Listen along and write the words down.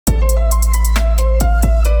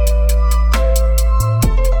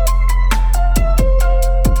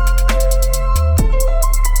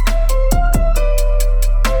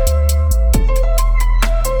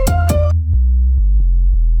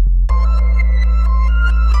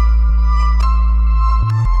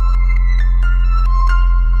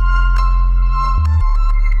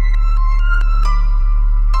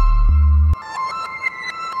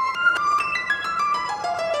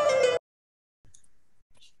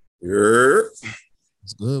Yeah.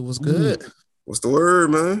 What's good? What's good? What's the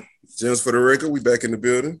word, man? Gems for the record. We back in the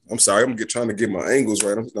building. I'm sorry, trying to get my angles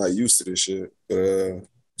right. I'm not used to this shit.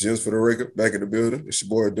 Gems for the record, back in the building. It's your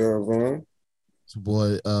boy Darren Vaughn. It's your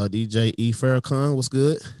boy DJ E Farrakhan. What's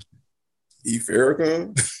good? E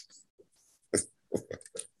Farrakhan.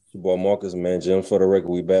 Your boy Marcus, man. Gems for the record.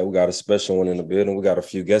 We back. We got a special one in the building. We got a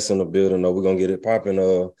few guests in the building. We're gonna get it popping.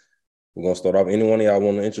 We're gonna start off. Any one of y'all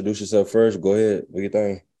want to introduce yourself first? Go ahead. What you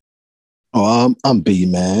think? Oh, I'm B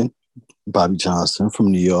man, Bobby Johnson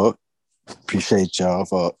from New York. Appreciate y'all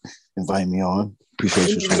for inviting me on.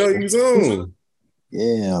 Appreciate you. You know you was on.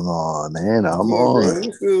 Yeah, I'm on, man. I'm on.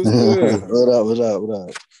 What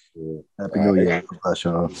up? Yeah. Happy New Year. Bless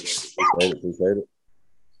y'all. Appreciate it.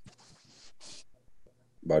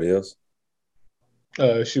 Anybody else?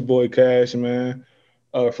 It's your boy Cash, man.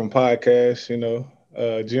 From podcast,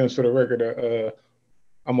 Gems for the record.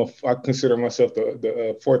 I consider myself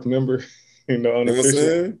the fourth member,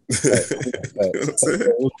 unofficial.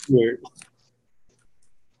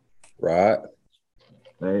 Right.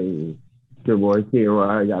 Hey, good boy,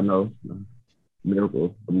 K-Rod. Y'all know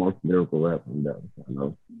Miracle, the most miracle rapper in Dallas. I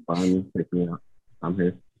know. Finally, pick me up. I'm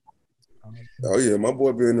here. Oh yeah, my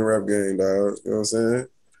boy be in the rap game, dog. You know what I'm saying?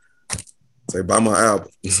 Say buy my album.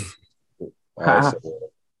 All right,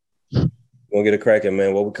 we're gonna get it cracking,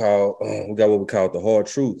 man. We got what we call the hard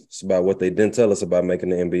truth. It's about what they didn't tell us about making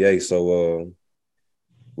the NBA. So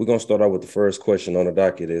we're gonna start out with the first question on the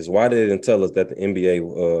docket is why they didn't tell us that the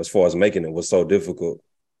NBA, as far as making it, was so difficult.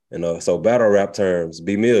 And so battle rap terms,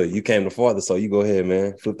 B Mill, you came the farthest, so you go ahead,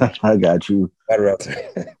 man. I got you. Battle rap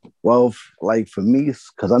terms. Well, like for me,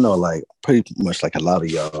 because I know like pretty much like a lot of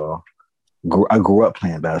y'all, I grew up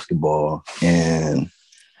playing basketball, and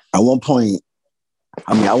at one point,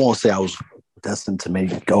 I won't say I was destined to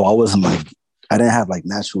make it go. I didn't have like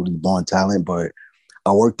naturally born talent, but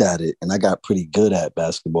I worked at it and I got pretty good at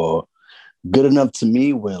basketball. Good enough to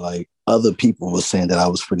me where like other people were saying that I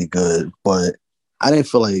was pretty good, but I didn't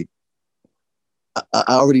feel like I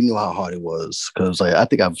already knew how hard it was because like I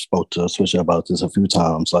think I've spoke to Swisher about this a few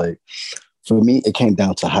times. Like for me, it came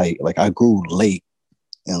down to height. Like I grew late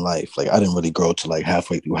in life. Like I didn't really grow to like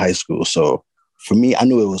halfway through high school. So for me, I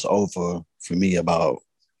knew it was over for me about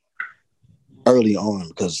early on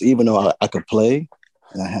because even though I could play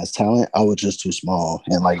and I had talent, I was just too small.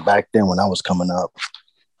 And like back then when I was coming up,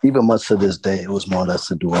 even much to this day, it was more or less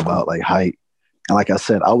to do about like height. And like I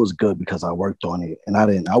said, I was good because I worked on it. And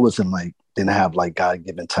didn't have like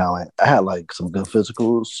God-given talent. I had like some good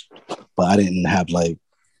physicals, but I didn't have like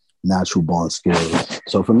natural born skills.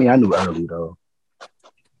 So for me, I knew early though.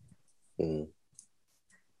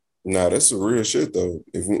 Nah, that's some real shit though.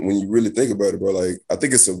 When you really think about it, bro, like I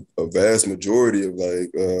think it's a vast majority of like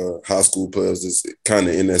high school players that's kind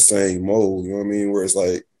of in that same mold. You know what I mean? Where it's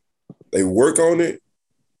like they work on it,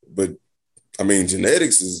 but I mean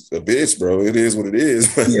genetics is a bitch, bro. It is what it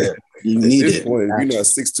is. Yeah, you at need this it. point, if you're not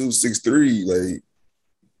 6'2", 6'3", like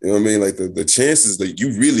you know what I mean, like the chances that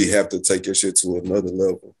you really have to take your shit to another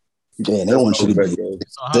level. Yeah, they want you to be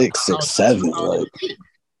 6'7".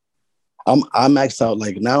 Like I maxed out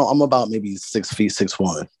like now I'm about maybe 6 feet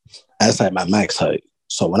 6'1". That's like my max height.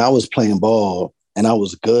 So when I was playing ball and I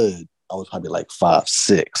was good, I was probably like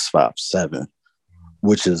 5'6", 5'7",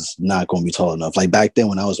 which is not going to be tall enough. Like back then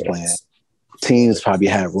when I was playing, teams probably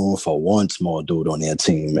had room for one small dude on their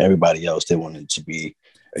team. Everybody else they wanted to be.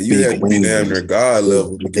 And you had to be damn near God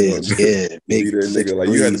level to get on. Yeah, big that nigga. Like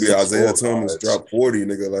you had to be Isaiah Thomas, drop 40,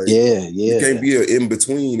 nigga. Like yeah. You can't be an in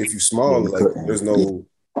between if you small. Like there's no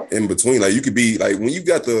in between. Like you could be like when you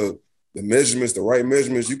got the measurements, the right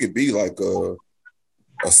measurements, you could be like a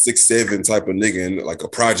 6'7" type of nigga and like a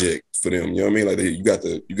project for them. You know what I mean? Like you got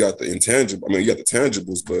the intangible. I mean, you got the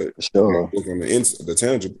tangibles, but sure. Look on the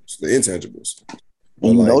tangibles, the intangibles.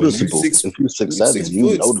 And like, noticeable. If you're 6'7",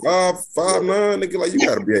 you know 5'9", nigga, like you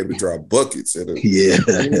got to be able to drop buckets. Yeah,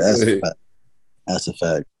 that's a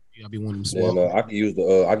fact. You gotta be one of them small. And, I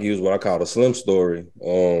can use what I call the Slim story.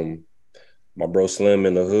 My bro Slim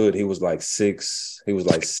in the hood, he was like 6. He was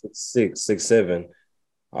like 6'6", 6'7".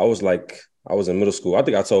 I was in middle school. I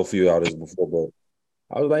think I told a few of y'all this before, but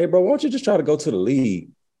I was like, hey, bro, why don't you just try to go to the league?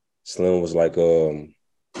 Slim was like, I'm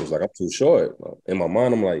too short. In my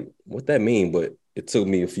mind, I'm like, what that mean? But it took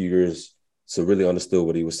me a few years to really understand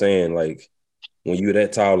what he was saying. Like, when you're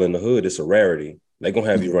that tall in the hood, it's a rarity. They're going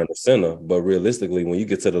to have you run the center. But realistically, when you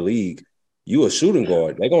get to the league, you a shooting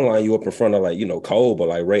guard. They're going to line you up in front of, like, Kobe or,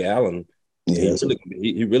 like, Ray Allen. Yeah,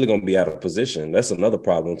 he really going to be out of position. That's another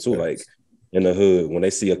problem, too. Like, in the hood, when they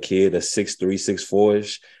see a kid that's 6'3",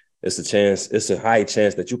 6'4", it's a high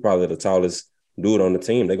chance that you're probably the tallest dude on the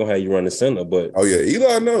team. They're gonna have you run the center, but Oh yeah,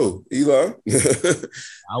 Eli know. Eli. I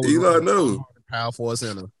was Eli running know. power forward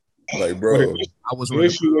center. Like, bro. I was The running.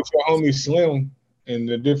 issue with your homie Slim, and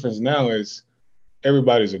the difference now is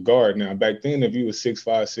everybody's a guard now. Back then, if you was 6'5",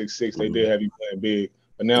 6'6", they did have you playing big.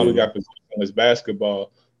 But now we got positionless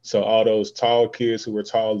basketball. So all those tall kids who were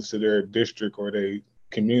tallest to their district or their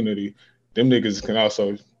community, them niggas can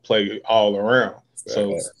also play all around.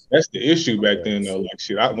 So that's the issue back then, though. Like,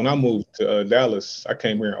 shit, when I moved to Dallas, I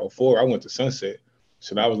came here in 2004. I went to Sunset.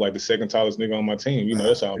 So I was like the second tallest nigga on my team. You know,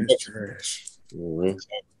 that's all. Trash. Mhm. So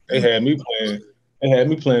they had me playing. They had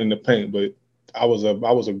me playing in the paint, but I was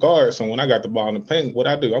a guard. So when I got the ball in the paint, what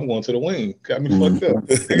I do? I'm going to the wing. Got me fucked up.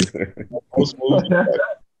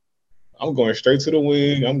 I'm going straight to the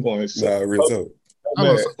wing. I'm going. Real talk.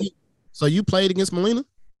 So you played against Molina?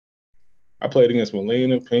 I played against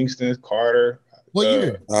Molina, Pinkston, Carter. What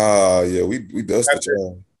year? Yeah, we dusted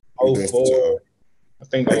y'all. 04. I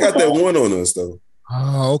think I got that one on us though.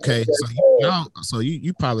 Oh, okay. So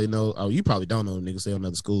you probably know. Oh, you probably don't know the niggas at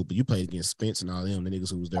another school, but you played against Spence and all them, the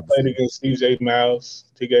niggas who was there. I played against CJ Miles.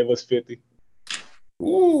 He gave us 50.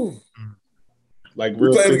 Ooh. Like we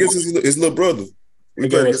real played quick. against his little brother. We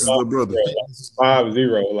played against his little brother.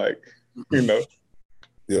 5-0, like, you know.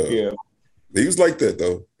 Yeah. He was like that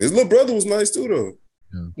though. His little brother was nice too though.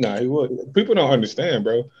 Nah, he was. People don't understand,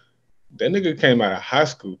 bro. That nigga came out of high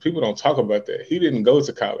school. People don't talk about that. He didn't go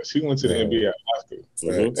to college. He went to the NBA out of high school.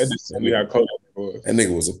 That just tell me how cold it was. That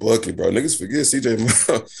nigga was a bucket, bro. Niggas forget CJ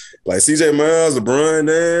Miles. Like CJ Miles, LeBron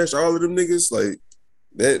Nash, all of them niggas, like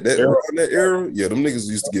that around that era, yeah, them niggas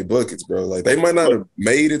used to get buckets, bro. Like they might not have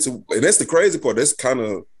made it to, and that's the crazy part. That's kind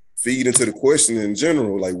of feed into the question in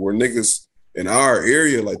general, like where niggas in our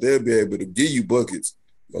area, like they'll be able to give you buckets.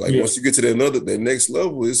 But like once you get to that next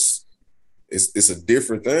level, it's a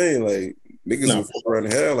different thing. Like niggas will fuck around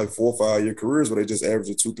and have like 4 or 5 year careers where they just average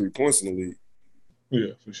 2-3 points in the league.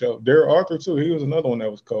 Yeah, for sure. Derek Arthur too. He was another one that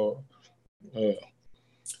was called.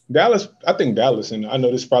 Dallas. I think Dallas, and I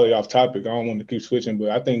know this is probably off topic. I don't want to keep switching, but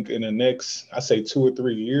I think in the next, I say 2 or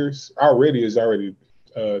 3 years, is already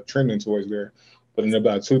trending towards there. But in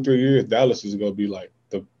about 2-3 years, Dallas is going to be like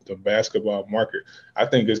the basketball market. I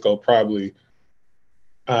think it's going to probably.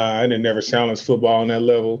 I didn't never challenge football on that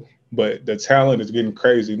level, but the talent is getting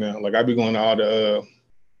crazy now. Like I be going to all the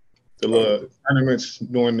little tournaments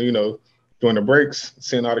during the breaks,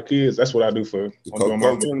 seeing all the kids. That's what I do for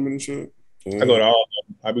tournament and shit. I go to all of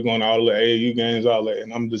them. I be going to all the AAU games, all that,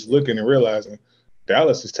 and I'm just looking and realizing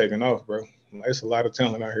Dallas is taking off, bro. Like, it's a lot of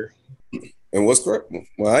talent out here. And what's correct?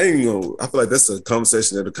 Well, I feel like that's a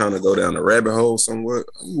conversation that'll kind of go down the rabbit hole somewhat.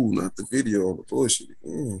 Ooh, not the video on the bullshit.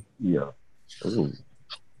 Yeah. Ooh.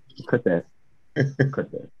 Cut that.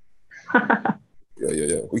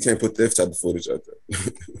 Yeah. We can't put that type of footage out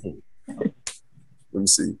there. Let me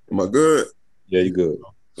see. Am I good? Yeah, you good.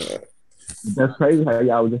 Right. That's crazy how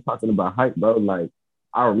y'all was just talking about height, bro. Like,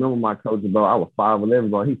 I remember my coach, bro. I was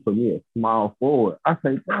 5'11", bro. He put me at small forward. I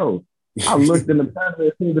say, bro, I looked in the past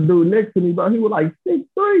and seen the dude next to me, bro. He was like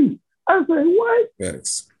 6'3". I said, what?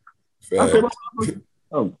 Facts. I said,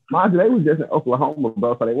 mind you, they was just in Oklahoma,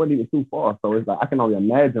 bro, so they wasn't even too far. So it's like, I can only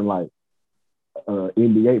imagine, like,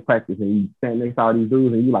 NBA practice and you stand next to all these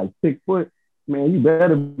dudes and you like 6 foot, man, you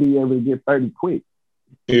better be able to get 30 quick.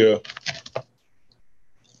 Yeah.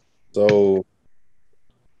 So,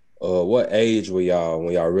 what age were y'all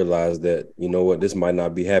when y'all realized that, you know what, this might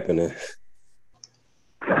not be happening?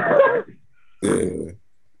 Yeah.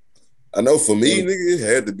 I know for me, nigga, it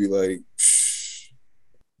had to be like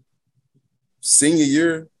senior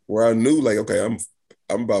year where I knew like, okay,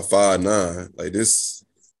 I'm about 5'9". Like this,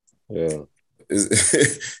 yeah,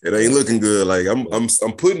 it ain't looking good. Like I'm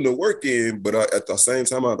putting the work in, but at the same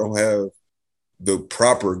time, I don't have the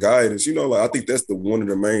proper guidance. You know, like I think that's one of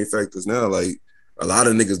the main factors now. Like a lot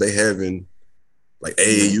of niggas, they having like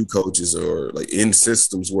AAU coaches or like in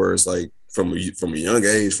systems where it's like from a young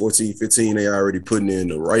age, 14, 15, they already putting in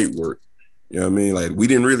the right work. You know what I mean? Like we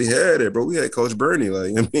didn't really have that, bro. We had Coach Bernie. Like,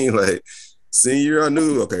 you know what I mean? Like senior year, I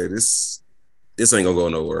knew, okay, this ain't gonna go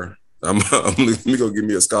nowhere. I'm let me go give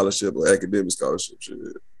me a scholarship or academic scholarship shit.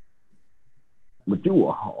 But you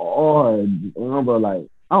were hard. Remember, like,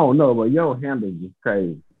 I don't know, but your handles is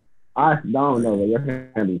crazy. I don't know, but your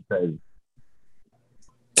handles is crazy.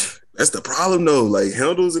 That's the problem though. Like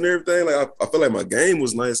handles and everything. Like I feel like my game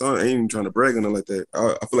was nice. I ain't even trying to brag on it like that.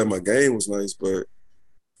 I feel like my game was nice, but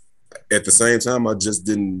at the same time,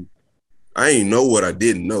 I ain't know what I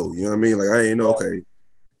didn't know. You know what I mean? Like I ain't know, okay,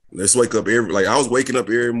 let's wake up I was waking up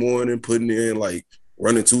every morning, putting in like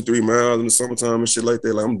running 2-3 miles in the summertime and shit like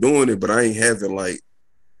that. Like I'm doing it, but I ain't having like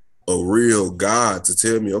a real guide to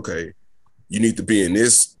tell me, okay, you need to be in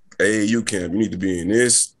this AAU camp. You need to be in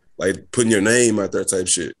this, like putting your name out there type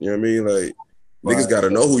shit. You know what I mean? Like niggas got to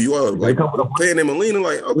know who you are. Like playing in Molina,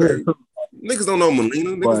 like okay, niggas don't know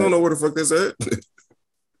Molina. Niggas don't know where the fuck that's at.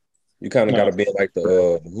 You kind of got to be like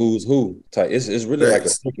the who's who type. It's really like a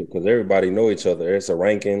ticket because everybody know each other. It's a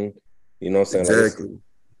ranking. You know what I'm saying? Exactly. Like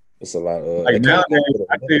it's a lot. Like nowadays,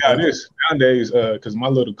 I tell you how this nowadays, because my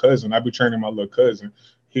little cousin, I be training my little cousin.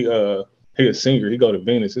 He a senior. He go to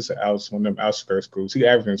Venus. It's one of them outskirts schools. He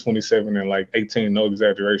averaging 27 and like 18, no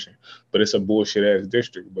exaggeration. But it's a bullshit ass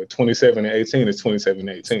district. But 27 and 18 is 27 and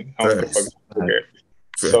 18. I don't know what the fuck.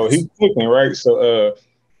 So he's clicking, right? So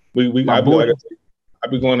I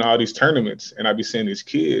be going to all these tournaments and I be seeing these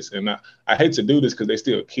kids, and I hate to do this because they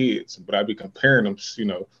still kids, but I be comparing them, you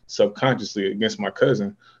know, subconsciously against my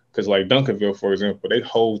cousin. Because like Duncanville, for example, they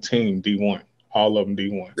whole team D1, all of them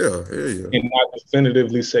D1. Yeah. And not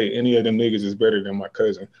definitively say any of them niggas is better than my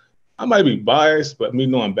cousin. I might be biased, but me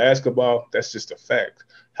knowing basketball, that's just a fact.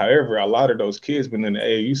 However, a lot of those kids been in the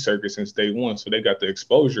AAU circuit since day one, so they got the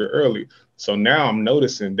exposure early. So now I'm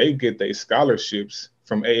noticing they get their scholarships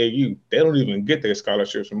from AAU. They don't even get their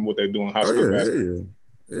scholarships from what they do in high school basketball.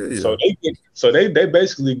 Yeah. So they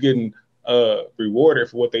basically getting rewarded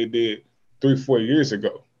for what they did 3-4 years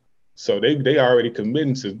ago. So they already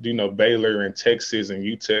committing to, you know, Baylor and Texas and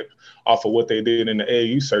UTEP off of what they did in the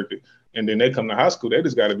AAU circuit. And then they come to high school, they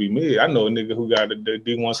just got to be mid. I know a nigga who got a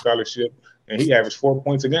D1 scholarship and he averaged 4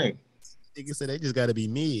 points a game. Nigga said they just got to be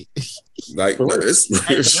mid. Like, it's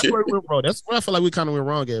real shit. That's where I feel like we kind of went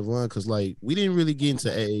wrong at one, because like we didn't really get into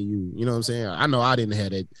AAU. You know what I'm saying? I know I didn't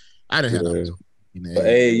have that. I didn't have that. But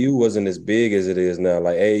AAU wasn't as big as it is now.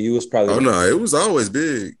 Like AAU was probably. Oh no, it was always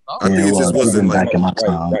big. I think it just wasn't like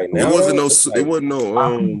right now. It wasn't no. It wasn't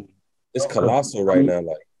no. It's colossal right now.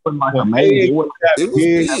 Like it was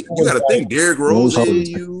big. You got to think Derrick Rose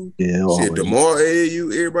AAU. Shit, DeMar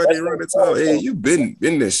AAU. Everybody around the time AAU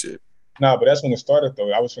been this shit. Nah, but that's when it started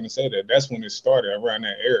though. I was going to say that. That's when it started around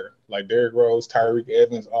that era. Like Derrick Rose, Tyreek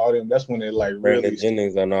Evans, all them. That's when it like really.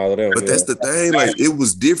 Jennings and all of them. But that's the thing. Like it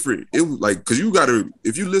was different. It was like because you got to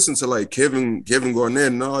if you listen to like Kevin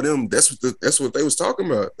Garnett and all them. That's what they was talking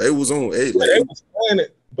about. They was on eight. Like, they was playing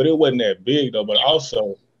it, but it wasn't that big though. But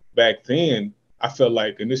also back then, I felt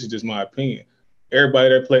like, and this is just my opinion, everybody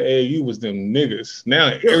that played AAU was them niggas. Now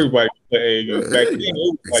everybody play AAU. Back then, it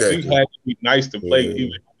was like you had to be nice to play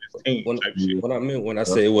even. What I meant when I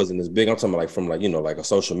say it wasn't as big, I'm talking about like from like, you know, like a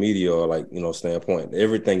social media or like, you know, standpoint.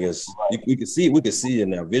 Everything is we can see it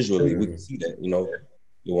now visually. We can see that, you know,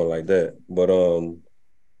 doing like that. But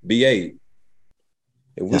BA,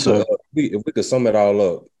 if we could sum it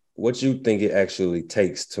all up, what you think it actually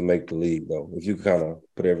takes to make the league though? If you kind of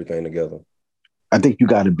put everything together. I think you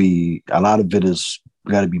got to be. A lot of it is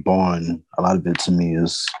you got to be born. A lot of it to me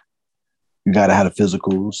is you got to have the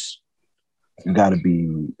physicals. You got to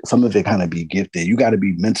be, some of it kind of be gifted. You got to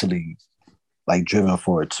be mentally like driven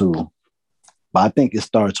for it too. But I think it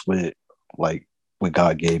starts with like what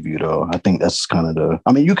God gave you though. I think that's kind of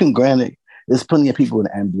you can grant it. There's plenty of people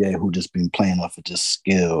in the NBA who just been playing off of just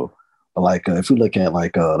skill. But like if you look at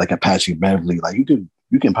like a Patrick Beverly, like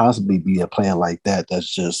you can possibly be a player like that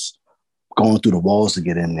that's just going through the walls to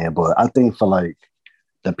get in there. But I think for like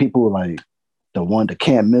the people like the one that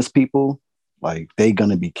can't miss people, like they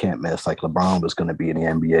gonna be can't miss. Like LeBron was gonna be in the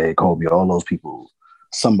NBA, Kobe, all those people.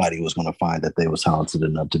 Somebody was gonna find that they was talented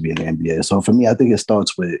enough to be in the NBA. So for me, I think it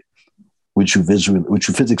starts with what you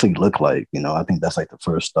physically look like. You know, I think that's like the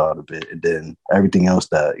first start of it, and then everything else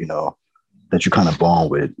that you know that you kind of born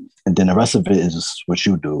with, and then the rest of it is just what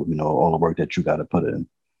you do. You know, all the work that you got to put in.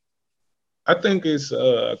 I think it's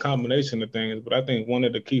a combination of things, but I think one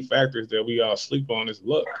of the key factors that we all sleep on is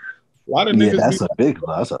luck. A lot of niggas. That's a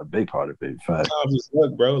big part of it. Fact. Sometimes it's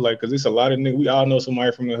luck, bro. Like, cause it's a lot of niggas. We all know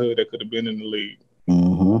somebody from the hood that could have been in the league.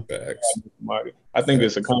 Mm-hmm. I think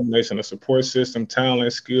it's a combination of support system,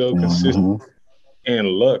 talent, skill, consistency, and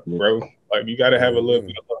luck, bro. Like, you got to have a little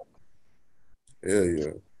bit of luck.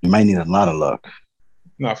 Yeah. You might need a lot of luck.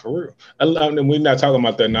 Not for real. I mean, we're not talking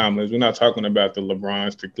about the anomalies. We're not talking about the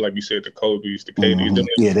LeBrons, like you said, the Kobe's, the KD's.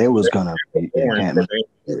 Mm-hmm. Yeah, they was gonna be.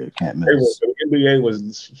 Can't miss. The NBA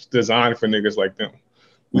was designed for niggas like them.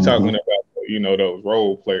 We're talking about, you know, those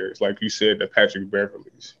role players, like you said, the Patrick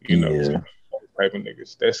Beverleys. You know, type of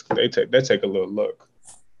niggas. They take a little luck.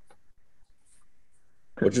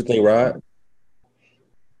 What you think, Rod?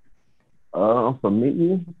 For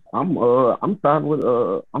me, I'm starting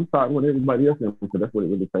with everybody else because that's what it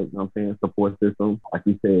really takes. You know what I'm saying? Support system, like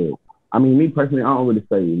you said. I mean, me personally, I don't really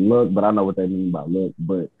say luck, but I know what they mean by luck.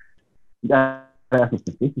 But you gotta have some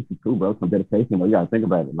consistency too, bro. Some dedication. But you gotta think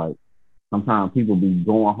about it. Like sometimes people be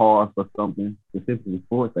going hard for something, specifically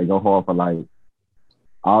sports. They go hard for like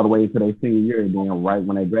all the way to their senior year, and then right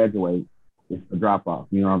when they graduate, it's a drop off.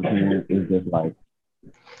 You know what I'm saying? It's just like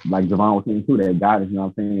Javon was saying too, that guidance. You know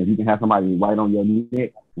what I'm saying? If you can have somebody right on your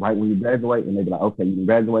neck right when you graduate, and they be like, okay, you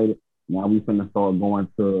graduated. Now we finna start going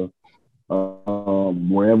to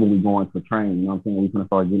wherever we going to train. You know what I'm saying? We finna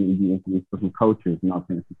start getting into some coaches. You know what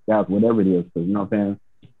I'm saying? Some scouts, whatever it is. Because you know what I'm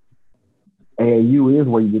saying? AAU is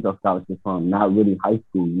where you get those scholarships from, not really high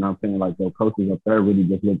school. You know what I'm saying? Like those coaches up there really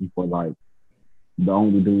just looking for like the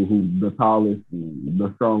only dude who's the tallest and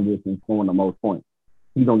the strongest and scoring the most points.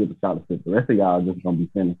 He's gonna get the scholarship. The rest of y'all are just gonna be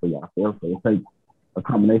sending for yourself. So it takes a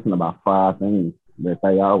combination of about 5 things that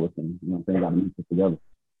they always think. You know what I'm saying? Got to mix it together.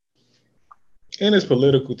 And it's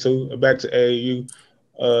political too. Back to AAU.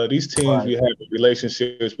 These teams, right. You have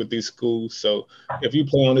relationships with these schools. So if you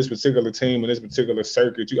play on this particular team in this particular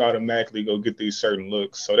circuit, you automatically go get these certain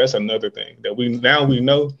looks. So that's another thing that we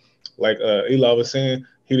know. Like Eli was saying,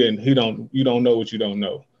 you don't know what you don't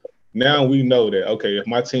know. Now we know that, okay, if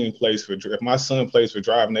my son plays for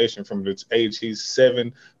Drive Nation from the age he's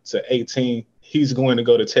 7 to 18, he's going to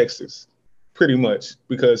go to Texas, pretty much,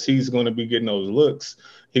 because he's going to be getting those looks.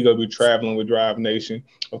 He's going to be traveling with Drive Nation.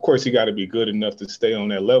 Of course, he got to be good enough to stay on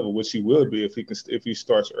that level, which he will be if he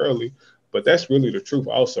starts early. But that's really the truth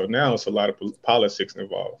also. Now it's a lot of politics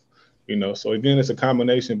involved, you know. So, again, it's a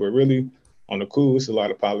combination, but really on the cool, it's a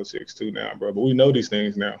lot of politics too now, bro. But we know these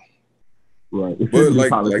things now. Right. But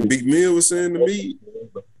like Big Mill was saying to me.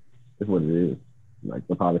 It's what it is. Like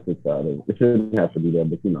the politics side of it. It shouldn't have to be there,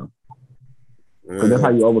 but you know. So that's how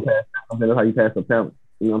you overpass. That's how you pass the talent.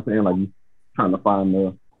 You know what I'm saying? Like you trying to find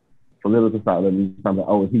the political side of it. You trying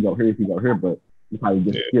to, if he go here, but you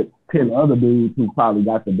probably just skip 10 other dudes who probably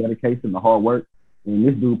got the dedication, the hard work. And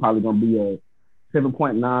this dude probably gonna be a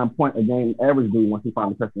 7.9 point a game average dude once he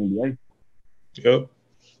finally touches the NBA. Yep.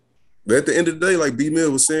 But at the end of the day, like B Mill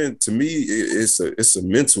was saying, to me, it's a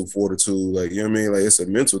mental fortitude. Like, you know what I mean? Like, it's a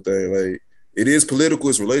mental thing. Like, it is political,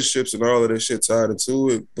 it's relationships and all of that shit tied into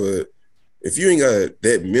it. But if you ain't got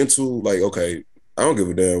that mental, like, okay, I don't give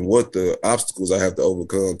a damn what the obstacles I have to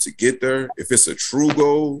overcome to get there. If it's a true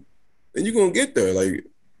goal, then you're gonna get there. Like,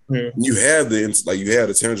 you have the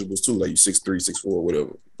tangibles too, like you 6'3", 6'4",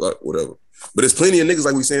 whatever. But there's plenty of niggas,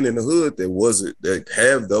 like we saying in the hood, that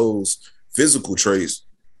have those physical traits.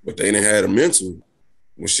 But they didn't have a mental.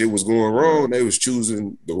 When shit was going wrong, they was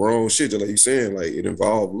choosing the wrong shit. Just like you saying, like it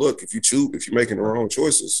involved. Look, if you're making the wrong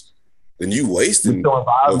choices, then you wasting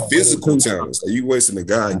the physical talents. Like you wasting the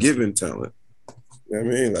God-given talent. You know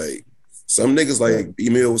what I mean? Like some niggas, like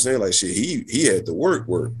Emil was saying, like shit, he had to work,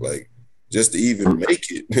 like just to even make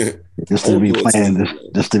it. just to be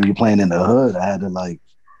playing in the hood, I had to like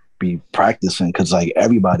be practicing because like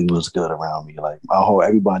everybody was good around me. Like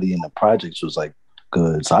everybody in the projects was like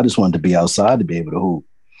good. So I just wanted to be outside to be able to hoop.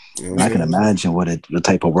 And I can imagine the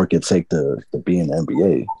type of work it takes to be in the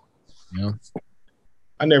NBA. Yeah.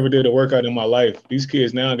 I never did a workout in my life. These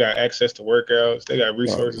kids now got access to workouts. They got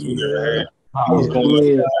resources we never had.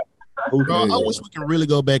 Bro, I wish we could really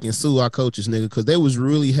go back and sue our coaches, nigga, because they was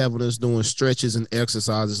really having us doing stretches and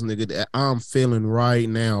exercises, nigga, that I'm feeling right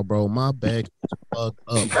now, bro. My back is fucked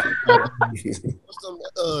up.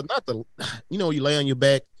 You lay on your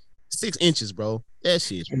back, 6 inches, bro. That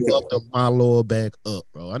shit fucked up my lower back up,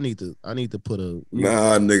 bro. I need to put a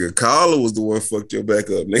Nah, nigga. Carla was the one fucked your back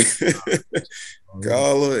up, nigga.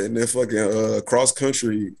 Carla and that fucking cross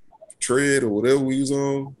country tread or whatever we was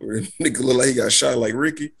on. Where nigga look like he got shot like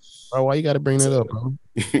Ricky. Bro, why you gotta bring that up, bro?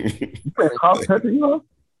 You played cross country, you know?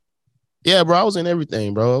 Yeah, bro. I was in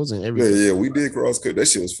everything, bro. I was in everything. Yeah, we did cross country. That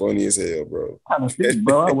shit was funny as hell, bro. Kind of sick,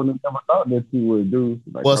 bro. I would have never thought that you would do.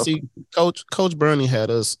 Like, well, see, Coach Bernie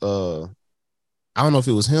had us. I don't know if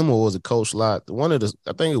it was him or was it Coach Lott. I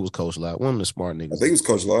think it was Coach Lott. One of the smart niggas. I think it was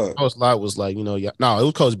Coach Lott. Coach Lott was like, no, it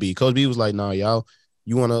was Coach B. Coach B was like, nah, y'all,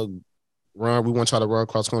 you want to run? We want to try to run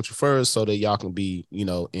cross country first so that y'all can be,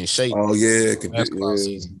 in shape. Oh yeah,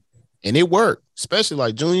 season. And it worked, especially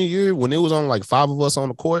like junior year when it was on like 5 of us on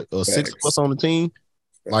the court or 6 of us on the team.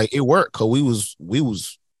 Like it worked because we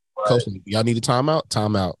was coaching. Y'all need a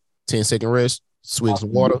timeout. 10-second rest. Swig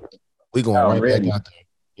some water. We going right back out there.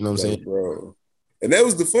 You know what I'm saying, bro? And that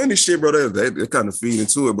was the funny shit, bro. That kind of feed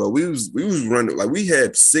into it, bro. We was running like we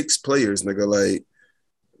had 6 players, nigga. Like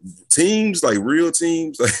teams, like real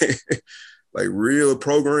teams, like real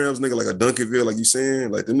programs, nigga. Like a Duncanville, like you saying,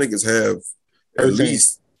 like the niggas have at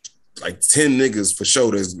least like 10 niggas for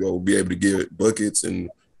sure that's gonna be able to get buckets and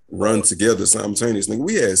run together simultaneously. Nigga,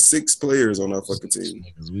 we had 6 players on our fucking team.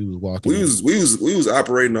 We was walking. We was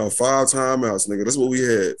operating on 5 timeouts, nigga. That's what we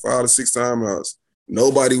had, 5 to 6 timeouts.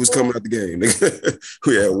 Nobody was coming out the game.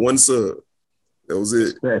 We had one sub. That was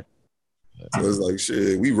it. Yeah. So it's like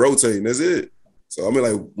shit. We rotating. That's it. So I mean,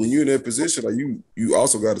 like when you're in that position, like you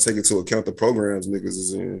also got to take into account the programs niggas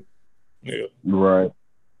is in. Yeah. Right.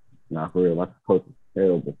 Not for real. My coach is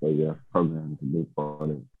terrible, so yeah, program to move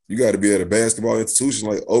forward. You got to be at a basketball institution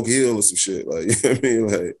like Oak Hill or some shit. Like, you know what I mean?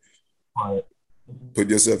 Like, Right. put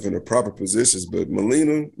yourself in the proper positions. But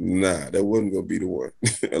Molina, nah, that wasn't going to be the one.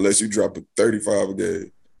 Unless you drop a 35 a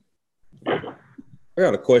game. I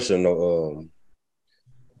got a question though.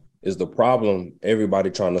 Is the problem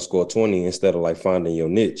everybody trying to score 20 instead of like finding your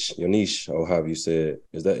niche, or however you said?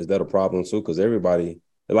 Is that a problem too? Because everybody,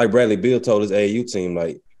 like Bradley Beal told his AAU team,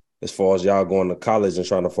 like, as far as y'all going to college and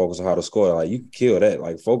trying to focus on how to score, like you can kill that.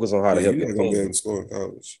 Like focus on how to help your team. team. Score in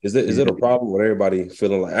college. Is it a problem with everybody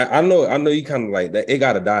feeling like I know you kind of like that? It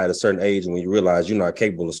got to die at a certain age when you realize you're not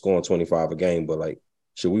capable of scoring 25 a game. But like,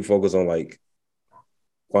 should we focus on like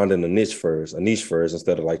finding a niche first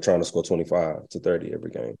instead of like trying to score 25 to 30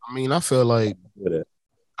 every game? I mean, I feel like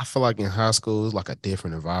in high school it's like a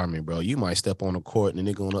different environment, bro. You might step on the court and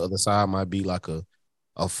the nigga on the other side might be like a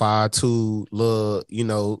 5'2" little,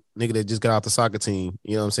 nigga that just got out the soccer team.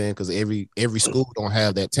 You know what I'm saying? Because every school don't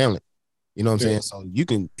have that talent. You know what I'm saying? So you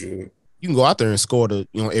can go out there and score to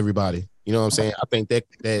everybody. You know what I'm saying? I think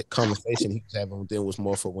that conversation he was having with them was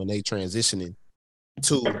more for when they transitioning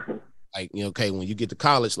to like, okay, when you get to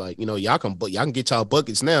college, like, y'all can get y'all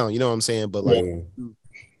buckets now. You know what I'm saying? But like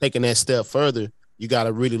taking that step further, you got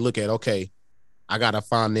to really look at, okay, I got to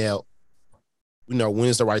find out,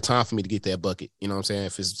 when's the right time for me to get that bucket? You know what I'm saying?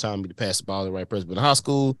 If it's time for me to pass the ball to the right person. But in high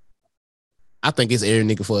school, I think it's every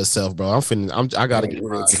nigga for itself, bro. I gotta get,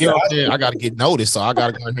 what I'm saying? I gotta get noticed, so I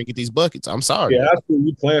gotta go ahead and get these buckets. I'm sorry. Yeah, I think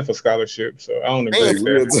you playing for scholarship, so I don't agree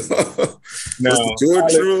with that.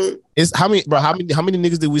 No, it's how many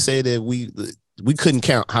niggas did we say that we couldn't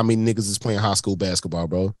count how many niggas is playing high school basketball,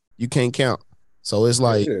 bro? You can't count. So it's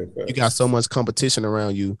like you got so much competition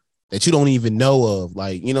around you that you don't even know of.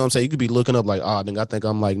 Like, you know what I'm saying? You could be looking up like, I think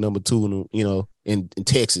I'm like number 2 in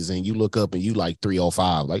Texas, and you look up and you like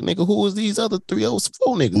 305. Like, nigga, who is these other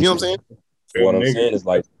 304 niggas? You know what I'm saying? What I'm saying is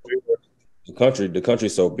like the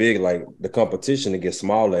country's so big, like the competition, it gets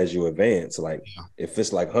smaller as you advance. Like if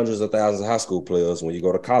it's like hundreds of thousands of high school players, when you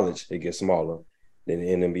go to college, it gets smaller. Then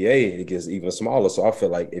in NBA, it gets even smaller. So I feel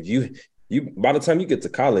like if you by the time you get to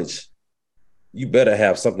college, you better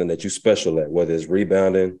have something that you special at, whether it's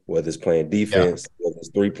rebounding, whether it's playing defense, whether it's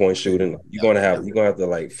 3-point shooting. You're gonna have to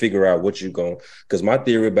like figure out what you're going. Because my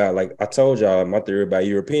theory about, like I told y'all, my theory about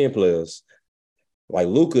European players, like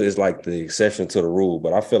Luka is like the exception to the rule.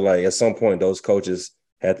 But I feel like at some point those coaches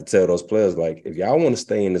had to tell those players, like, if y'all want to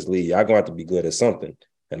stay in this league, y'all gonna have to be good at something.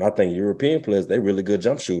 And I think European players, they're really good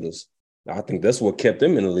jump shooters. I think that's what kept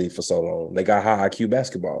them in the league for so long. They got high IQ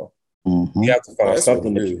basketball. Mm-hmm. You have to find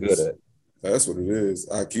something that you're good at. That's what it is,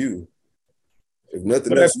 IQ. If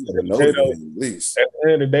nothing else, you gotta know it at least. At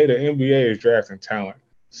the end of the day, the NBA is drafting talent.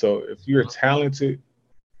 So if you're talented,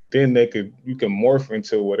 then you can morph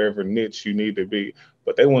into whatever niche you need to be.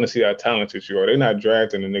 But they want to see how talented you are. They're not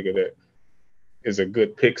drafting a nigga that is a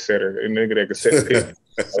good pick setter, a nigga that can set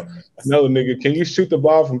picks. No, nigga, can you shoot the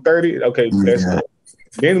ball from 30? Okay, that's good.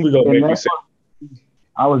 Then we go make you say.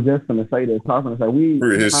 I was just gonna say that, talking to say we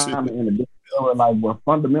time in the era like where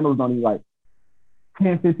fundamentals don't even, like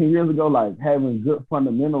 10, 15 years ago, like having good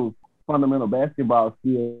fundamental basketball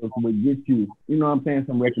skills would get you, you know what I'm saying,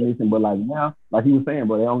 some recognition. But like now, like he was saying,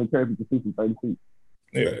 bro, they only care if you can shoot from 30 feet.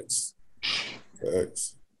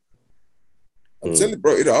 Facts. I'm telling you,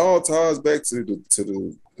 bro, it all ties back to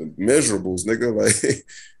the measurables, nigga. Like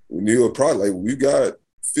when you're a product, like we got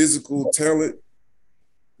physical talent.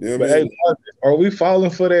 You know what I mean? Hey, are we falling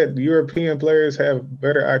for that? European players have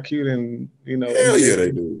better IQ than Hell yeah,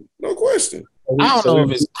 they do. No question. I don't know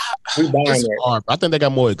if it's hard. I think they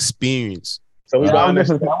got more experience. So we buying that.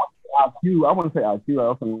 I wouldn't say IQ.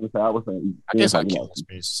 I was saying. I guess IQ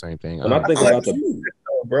experience the same thing. When I think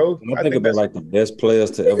about like the best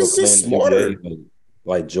players to ever play in the NBA,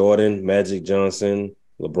 like Jordan, Magic Johnson,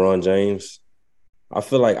 LeBron James, I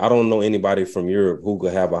feel like I don't know anybody from Europe who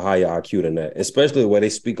could have a higher IQ than that, especially the way they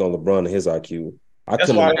speak on LeBron and his IQ. I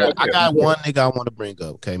got one nigga I want to bring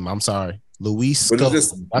up. Okay, I'm sorry, Luis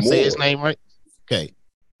Scolari. I say his name right? Okay.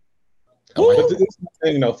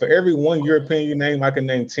 For every one European you name, I can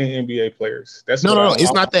name 10 NBA players. That's no.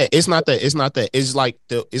 It's not that. It's not that. It's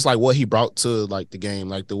like what he brought to like the game,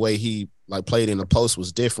 like the way he like played in the post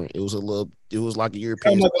was different. It was like a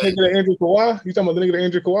European. You talking about the nigga that Andrew Kawhi? You talking about the nigga that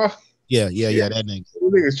Andrew Kawhi? Yeah, that nigga.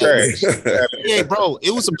 That nigga's trash. Yeah, bro.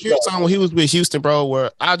 It was some period time when he was with Houston, bro,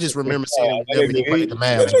 where I just remember seeing him whenever he played the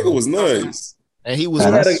Mavs. That nigga was nice. And he was.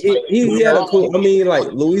 He had a cool. I mean,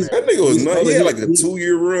 like Luis. That nigga was nice. He had like a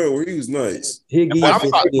 2-year run where he was nice.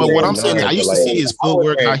 But what I'm saying, I used to see his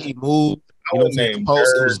footwork, how he moved. You know, the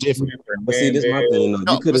post, it was different. But see, this is my thing.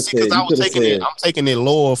 You could have said. I'm taking it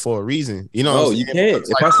lower for a reason. You know, no, you can't.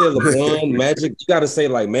 If I say LeBron, Magic, you got to say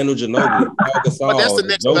like Manu Ginobili, but that's the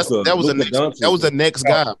next. That was the next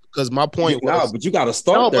guy. Because my point was, but you got to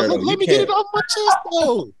start there. Let me get it off my chest,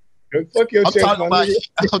 though. Fuck your chest, talking about.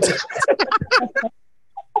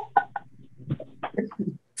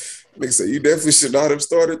 Nigga say you definitely should not have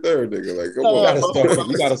started there, nigga. Like, come on.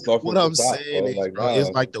 You gotta start. What I'm saying is, it's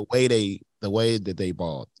like the way that they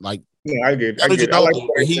balled. Like, yeah, I get. I like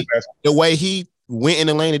the way he went in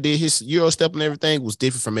the lane and did his Euro step and everything was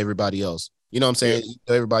different from everybody else. You know what I'm saying?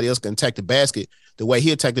 Yeah. Everybody else can attack the basket. The way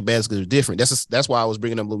he attacked the basket was different. That's why I was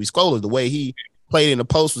bringing up Luis Scola. The way he played in the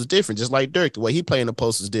post was different, just like Dirk. The way he played in the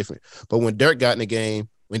post was different. But when Dirk got in the game,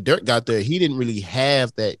 when Dirk got there, he didn't really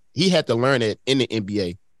have that. He had to learn it in the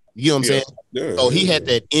NBA. You know what I'm saying? Yeah, so he had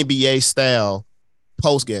that NBA style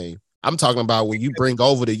post game. I'm talking about when you bring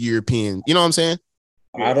over the European. You know what I'm saying?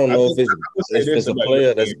 I don't know if it's a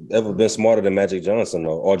player that's ever been smarter than Magic Johnson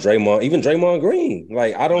or Draymond, even Draymond Green.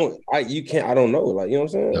 Like I don't know. Like, you know what I'm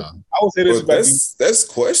saying? No. I would say this, that's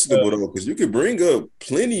questionable though, because you could bring up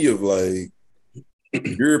plenty of like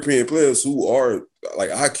European players who are like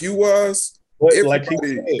IQ wise.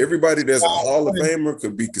 Everybody that's a Hall of Famer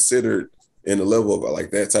could be considered in the level of like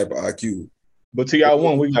that type of IQ. But to y'all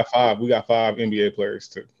one, we got five NBA players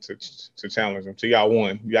to challenge them. To y'all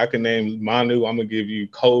one, y'all can name Manu. I'm gonna give you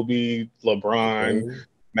Kobe, LeBron,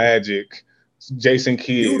 Magic, Jason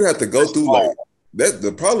Kidd. You would have to go through like that.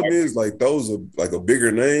 The problem is like those are like a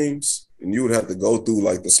bigger names, and you would have to go through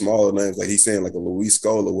like the smaller names. Like he's saying like a Luis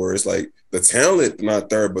Scola, where it's like the talent not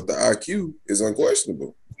there, but the IQ is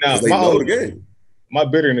unquestionable. Now they know the game. My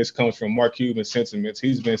bitterness comes from Mark Cuban's sentiments.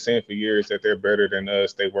 He's been saying for years that they're better than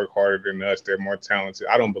us. They work harder than us. They're more talented.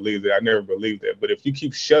 I don't believe that. I never believed that. But if you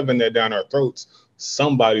keep shoving that down our throats,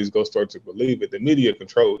 somebody's going to start to believe it. The media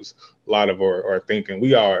controls a lot of our thinking.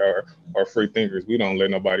 We are free thinkers. We don't let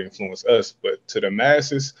nobody influence us. But to the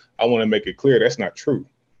masses, I want to make it clear that's not true.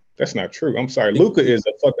 That's not true. I'm sorry. Luka is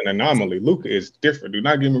a fucking anomaly. Luka is different. Do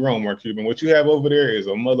not get me wrong, Mark Cuban. What you have over there is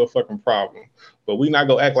a motherfucking problem. But we not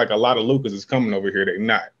gonna act like a lot of Lucas is coming over here. They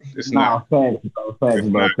not. It's not. I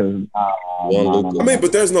mean,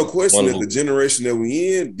 but there's no question that the generation that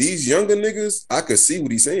we in, these younger niggas, I could see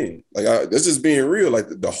what he's saying. Like, that's just being real. Like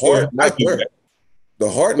the heart not there. The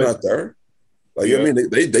heart not there. Like, I mean,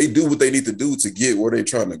 they do what they need to do to get where they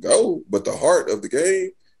trying to go. But the heart of the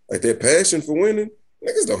game, like their passion for winning,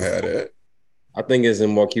 niggas don't have that. I think it's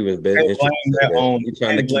in Mark Cuban's best interest. He's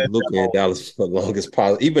trying to keep Luka in Dallas for the longest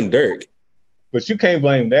possible. Even Dirk. But you can't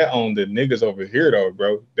blame that on the niggas over here, though,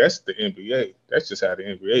 bro. That's the NBA. That's just how the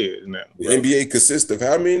NBA is now. Bro. The NBA consists of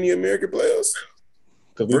how many American players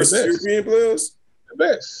versus European players? The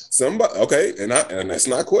best. Somebody, okay, and that's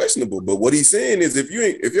not questionable. But what he's saying is, if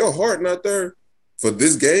your heart not there for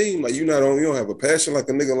this game, like you don't have a passion like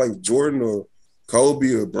a nigga like Jordan or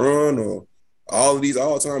Kobe or Bron or all of these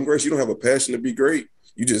all-time greats. You don't have a passion to be great.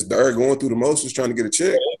 You just there going through the motions trying to get a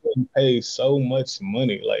check. They pay so much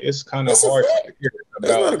money. Like, it's kind of hard to hear about.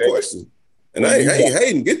 That's not a question. And I ain't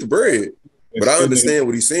hating, get the bread. But I understand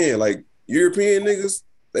what he's saying. Like, European niggas,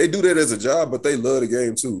 they do that as a job, but they love the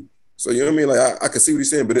game too. So, you know what I mean? Like, I can see what he's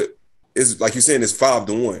saying, but it's like you're saying, it's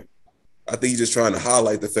 5-1. I think he's just trying to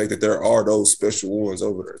highlight the fact that there are those special ones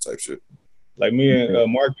over there type shit. Like me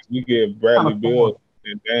and Marcus, we give Bradley Beal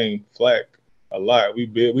and Dame flack a lot. We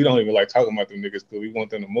don't even like talking about them niggas because we want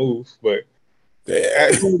them to move. But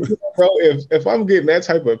bro, if I'm getting that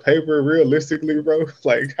type of paper realistically, bro,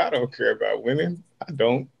 like I don't care about winning. I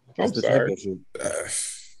don't. I'm sorry.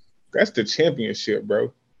 That's the championship,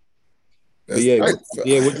 bro. What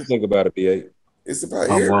you think about it, BA? It's about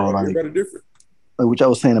everybody different. Like what I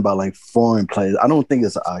was saying about like foreign players, I don't think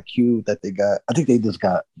it's an IQ that they got. I think they just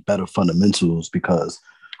got better fundamentals because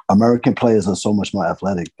American players are so much more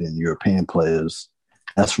athletic than European players.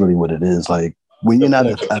 That's really what it is. Like when you're not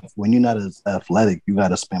as athletic, you got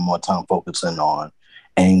to spend more time focusing on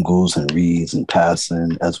angles and reads and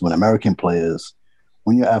passing. As when American players,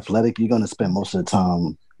 when you're athletic, you're going to spend most of the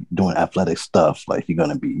time doing athletic stuff. Like you're going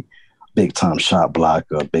to be big time shot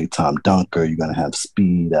blocker, big time dunker. You're going to have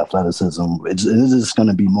speed, athleticism. It's just going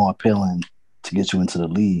to be more appealing to get you into the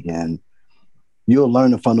league, and you'll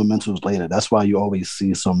learn the fundamentals later. That's why you always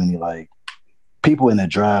see so many like people in the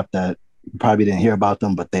draft that you probably didn't hear about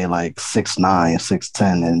them, but they're like 6'9",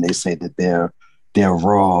 6'10", and they say that they're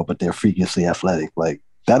raw, but they're freakishly athletic. Like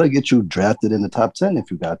that'll get you drafted in the top 10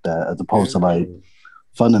 if you got that, as opposed to like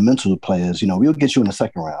fundamental players, we'll get you in the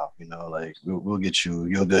second round. Like we'll get you.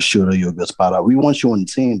 You're a good shooter. You're a good spotter. We want you on the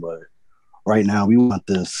team, but right now we want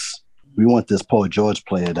this Paul George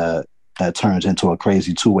player that turns into a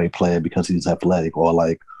crazy two-way player because he's athletic, or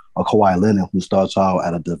like a Kawhi Leonard who starts out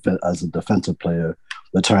as a defensive player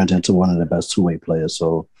but turns into one of the best two-way players.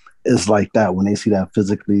 So it's like that when they see that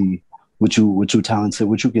physically, what you talented,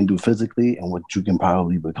 what you can do physically, and what you can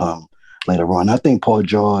probably become later on. I think Paul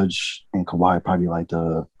George and Kawhi are probably like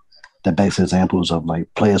the best examples of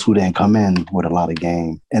like players who didn't come in with a lot of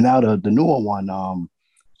game. And now the newer one,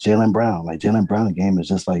 Jaylen Brown. Like Jaylen Brown's game is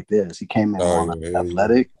just like this. He came in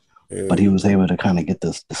athletic, but he was able to kind of get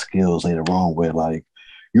the skills later on where like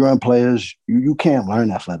young players, you can't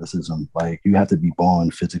learn athleticism. Like you have to be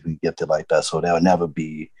born physically gifted like that. So they'll never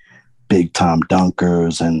be big time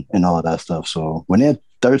dunkers and all of that stuff. So when they're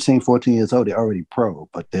 13, 14 years old, they're already pro,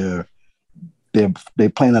 but they're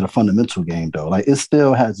playing at a fundamental game though. Like it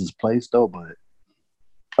still has its place though, but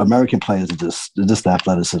American players are just the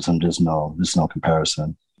athleticism, there's no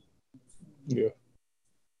comparison. Yeah.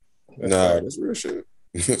 That's real shit.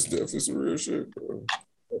 That's definitely some real shit, bro.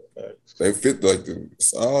 They fit like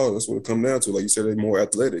that's what it come down to. Like you said, they're more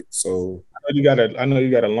athletic. So I know you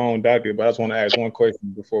got a long docket, but I just want to ask one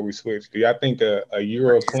question before we switch. Do y'all think a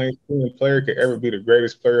Euro playing player could ever be the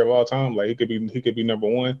greatest player of all time? Like he could be number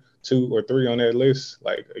 1, 2, or 3 on that list,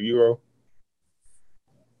 like a Euro?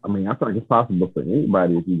 I mean, I feel like it's possible for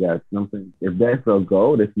anybody if you got something. If that's a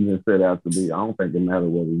goal that you can set out to be, I don't think it matters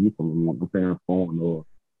whether you from foreign or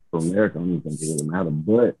from America. I don't think it really matter.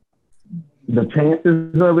 But the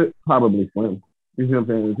chances of it probably slim. You see what I'm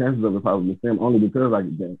saying? The chances of it probably slim only because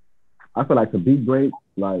like that. I feel like to be great,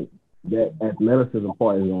 like that athleticism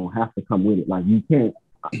part is gonna have to come with it. Like you can't.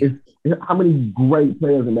 It's how many great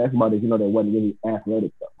players in basketball that that wasn't really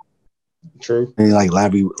athletic stuff. True. I mean, like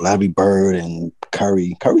Larry Bird and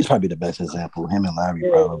Curry. Curry's probably the best example. Him and Larry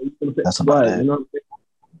probably. That's about it. You know what I'm saying?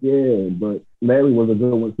 Yeah, but Larry was a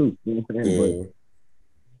good one too. You know what I'm saying?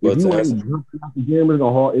 But if you ain't jumping out the gym,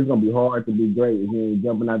 it's gonna be hard to be great if you ain't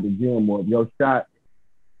jumping out the gym, or if your shot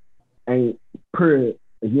ain't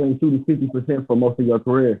if you ain't shooting 50% for most of your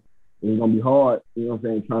career, it's gonna be hard, you know what I'm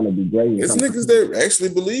saying, trying to be great. It's niggas that actually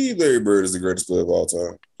believe Larry Bird is the greatest player of all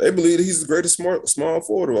time. They believe that he's the greatest small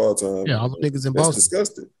forward of all time. Yeah, all the niggas in That's Boston.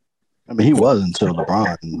 disgusting. I mean, he was until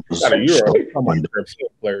LeBron was Not a Euro. Come on,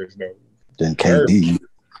 players though. Then KD.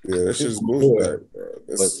 Yeah, that shit's bullshit, bro.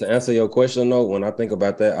 But to answer your question though, when I think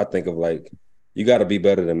about that, I think of like you got to be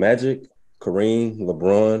better than Magic, Kareem,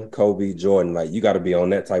 LeBron, Kobe, Jordan. Like you got to be on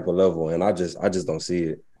that type of level, and I just don't see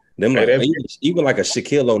it. Them like even like a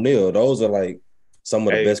Shaquille O'Neal, those are like some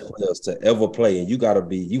of the best players to ever play, and you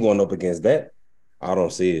going up against that. I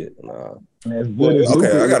don't see it. Nah.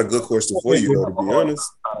 Okay, I got a good question for you though. To be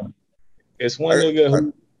honest, it's one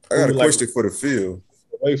nigga I got a question for the field.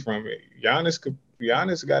 Away from it, Giannis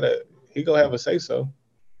he gonna have a say so.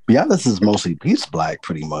 Giannis is mostly he's black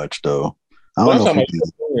pretty much though. I don't know.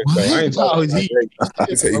 I ain't talking he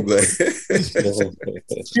black.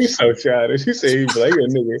 He's so childish. He said he black.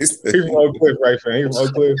 He's from Oak Cliff, right? He's from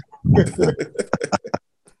Oak Cliff.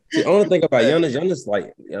 The only thing about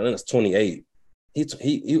Giannis 28.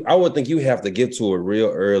 He I would think you have to get to it real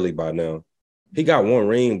early by now. He got one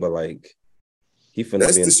ring, but like he finna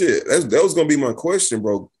That's the shit. That was gonna be my question,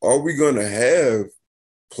 bro. Are we gonna have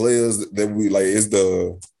players that we like? Is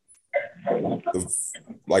the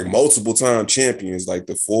like multiple time champions, like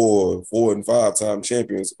the 4 and 5 time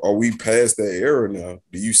champions? Are we past that era now?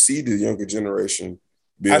 Do you see the younger generation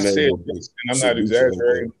being able to? And I'm not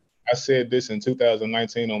exaggerating. I said this in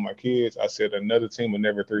 2019 on my kids. I said another team will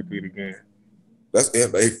never three-peat again.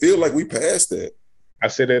 They feel like we passed that. I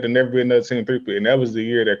said there'll never be another team three-peat, and that was the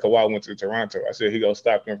year that Kawhi went to Toronto. I said he gonna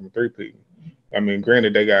stop them from three-peating. I mean,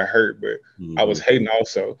 granted they got hurt, but I was hating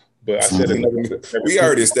also. But I said we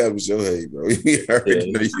already established your hate, bro. We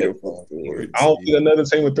already know I don't think another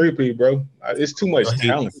team with three-peat, bro. It's too much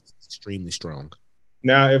talent. Extremely strong.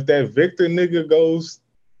 Now, if that Victor nigga goes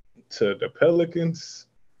to the Pelicans.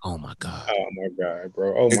 Oh my god,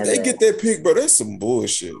 bro. Oh my god. If they get that pick, bro, that's some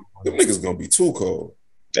bullshit. Them niggas gonna be too cold.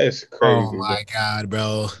 That's crazy. Oh my god,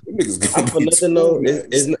 bro. Them niggas gonna be nothing though.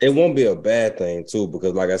 It won't be a bad thing too,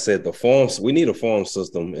 because like I said, we need a farm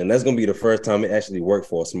system, and that's gonna be the first time it actually worked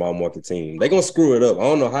for a small market team. They gonna screw it up. I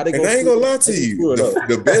don't know how they gonna. And I ain't gonna lie to you.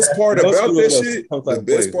 The best part about that shit, the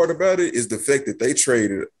best part about it is the fact that they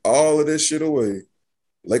traded all of that shit away.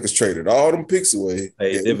 Lakers traded all them picks away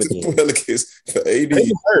to the Pelicans for AD,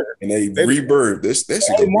 and they rebirthed. That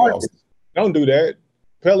shit gonna be awesome. Don't do that.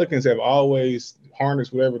 Pelicans have always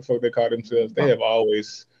harnessed whatever the fuck they call themselves. They have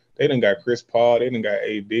always They done got Chris Paul. They done got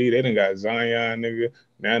AD. They done got Zion, nigga.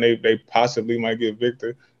 Now they possibly might get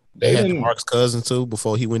Victor. They had Mark's cousin too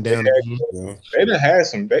before he went down. They done had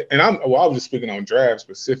some. I was just speaking on draft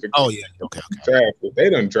specifically. Oh yeah, okay. Draft. They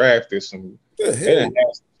done drafted some. They done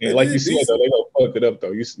had some, and like you said though, they go fuck it up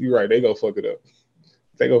though. You're right. They go fuck it up.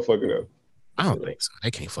 They go fuck it up. I don't think so.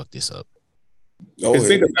 They can't fuck this up. Oh,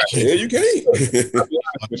 yeah, you can't.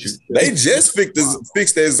 They just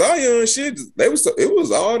fixed that Zion shit. It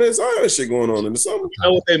was all that Zion shit going on in the summer. You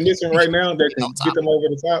know what they're missing right now that can get them over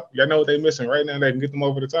the top? Y'all know what they're missing right now that can get them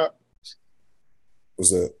over the top? What's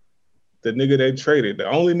that? The nigga they traded. The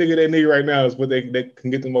only nigga they need right now is what they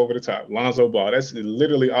can get them over the top. Lonzo Ball. That's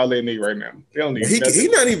literally all they need right now. They don't need. He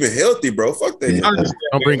not even healthy, bro. Fuck that. Yeah.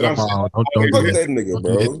 Don't bring up Ball. Don't fuck that nigga,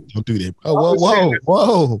 bro. Don't do that. Oh,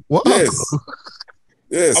 whoa.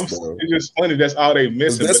 Yes, bro. It's just funny. That's all they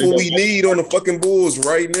missing. That's what we need on the fucking Bulls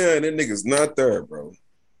right now, and that nigga's not there, bro.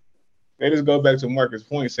 They just go back to Marcus'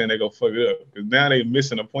 point saying they go fuck it up because now they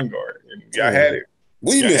missing a point guard. And y'all had it.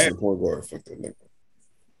 We missing a point guard. Fuck that nigga.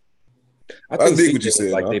 I think what you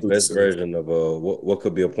said. Like the best version of what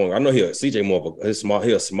could be a point. I know CJ more of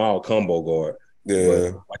a small combo guard.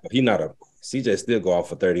 Yeah, like CJ still go off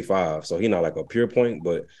for 35, so he not like a pure point,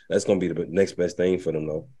 but that's gonna be the next best thing for them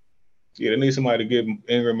though. Yeah, they need somebody to get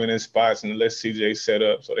Ingram in his spots and let CJ set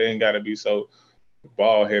up, so they ain't got to be so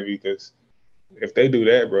ball heavy. Because if they do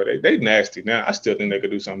that, bro, they nasty now. I still think they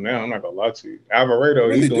could do something now. I'm not gonna lie to you. Alvarado,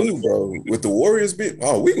 really bro. With the Warriors, we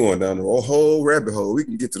going down the whole rabbit hole. We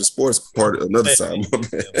can get to the sports part another time.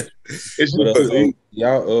 Do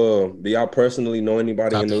y'all personally know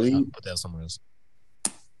anybody in the league? Put that somewhere else.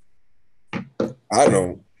 I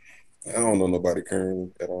don't know nobody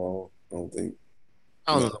currently at all. I don't think.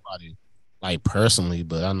 I don't know nobody like personally,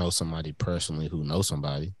 but I know somebody personally who knows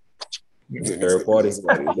somebody. Third party.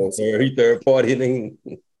 Third party thing.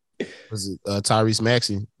 Was it Tyrese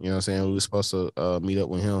Maxey? You know what I'm saying? We were supposed to meet up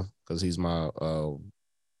with him because he's my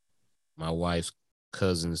wife's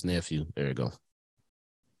cousin's nephew. There you go.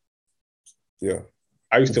 Yeah.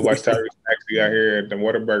 I used to watch Tyrese Maxey out here at the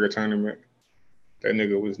Whataburger tournament. That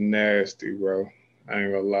nigga was nasty, bro. I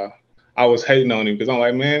ain't gonna lie. I was hating on him because I'm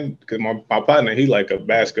like, man, because my partner, he like a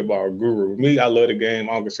basketball guru. Me, I love the game.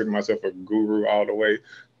 I don't consider myself a guru all the way.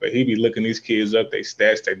 But he be looking these kids up, they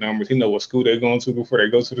stats, their numbers. He know what school they're going to before they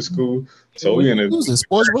go to the school. So we in a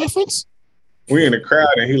sports reference. We in the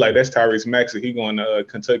crowd, and he like, that's Tyrese Maxey. He going to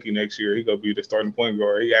Kentucky next year. He gonna be the starting point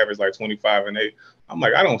guard. He averaged like 25 and 8. I'm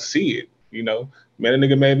like, I don't see it. You know, man, the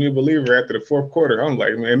nigga made me a believer after the fourth quarter. I'm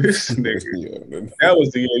like, man, this nigga. That was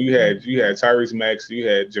the year you had Tyrese Maxey, you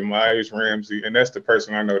had Jamias Ramsey, and that's the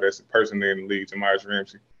person I know that's the person in the league, Jamias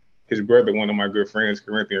Ramsey. His brother, one of my good friends,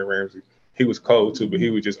 Corinthian Ramsey. He was cold too, but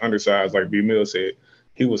he was just undersized, like B. Mill said.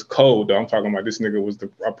 He was cold, though. I'm talking about this nigga was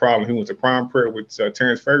a problem. He went to prom prayer with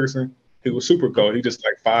Terrence Ferguson. He was super cold. He just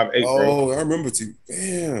like 5'8". Oh, bro. I remember too.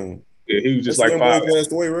 Damn. Yeah, he was just like 5'8". He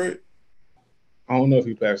passed away, right? I don't know if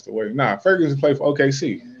he passed away. Nah, Ferguson played for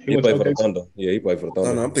OKC. He played for the Thunder. Yeah, he played for the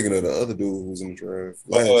Thunder. No, I'm thinking of the other dude who was in the draft.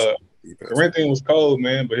 Corinthian was cold,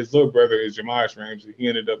 man, but his little brother is Jamias Ramsey. He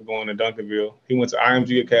ended up going to Duncanville. He went to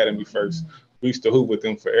IMG Academy first. We used to hoop with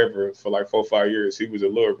him forever, for like 4 or 5 years. He was a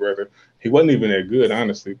little brother. He wasn't even that good,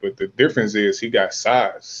 honestly, but the difference is he got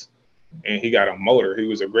size and he got a motor. He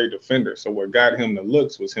was a great defender. So what got him the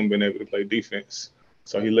looks was him being able to play defense.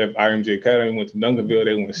 So he left IMG Academy, went to Duncanville.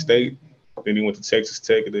 They went to State. Then he went to Texas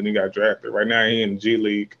Tech, and then he got drafted. Right now, he in the G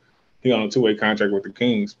League. He on a 2-way contract with the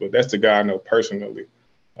Kings, but that's the guy I know personally.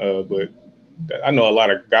 But I know a lot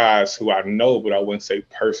of guys who I know, but I wouldn't say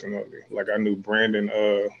personally. Like I knew Brandon.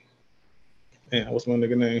 What's my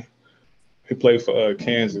nigga name? He played for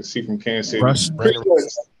Kansas. He from Kansas City.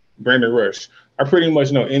 Brandon Rush. I pretty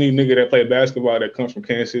much know any nigga that played basketball that comes from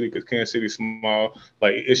Kansas City because Kansas City's small.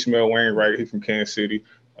 Like Ishmael Wainwright, he from Kansas City.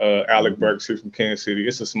 Alec Burks, he's from Kansas City.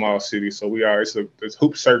 It's a small city, so this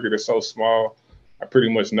hoop circuit is so small. I pretty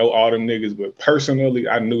much know all them niggas, but personally,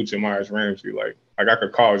 I knew Jamias Ramsey. Like I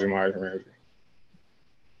could call Jamias Ramsey.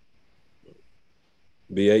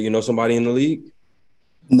 BA, you know somebody in the league?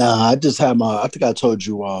 Nah, I just had I think I told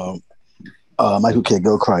you Michael K.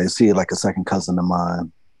 Gilchrist. He like a second cousin of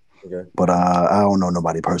mine. Okay. But I don't know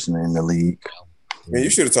nobody personally in the league. Man, you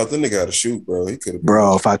should have taught the nigga how to shoot, bro. He could have.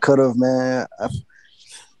 Bro, if I could have, man.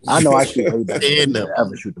 I know I should way better than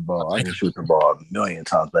ever shoot the ball. I can shoot the ball a million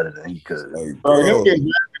times better than he could. Like, bro, him getting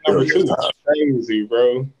drafted number 2 was crazy,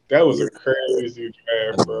 bro. That was a crazy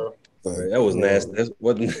draft, bro. That was nasty.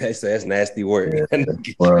 That's nasty work. Yeah,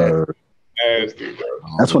 bro. Nasty,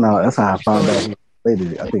 bro. That's how I found out. I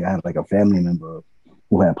think I had like a family member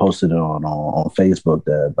who had posted it on Facebook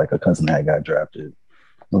that like a cousin had got drafted.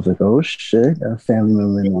 I was like, oh shit, got a family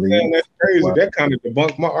member in the league. Man, that's crazy. Wow. That kind of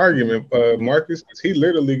debunked my argument, Marcus, because he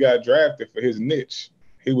literally got drafted for his niche.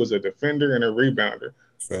 He was a defender and a rebounder.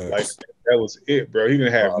 Facts. Like that was it, bro. He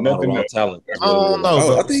didn't have A lot of nothing raw else. talent. I don't know,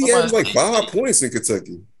 bro. I think he averaged like 5 points in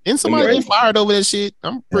Kentucky. Didn't somebody get fired over that shit?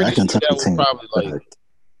 I'm pretty sure that was probably like.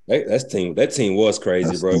 That team was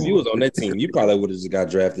crazy, bro. If you was on that team, you probably would have just got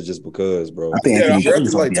drafted just because, bro. I think Anthony drafted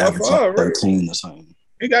Davis like like top 5, right? 13 or something.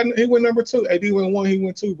 He went number 2. AD went 1. He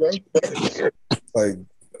went 2, bro. Like,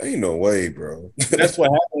 ain't no way, bro. That's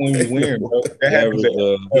what happened when you win, bro.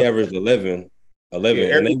 He averaged 11,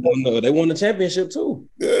 Yeah, and they won the championship too.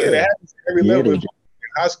 Yeah, that happens at every level. In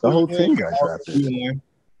high school, the whole you team win. got drafted.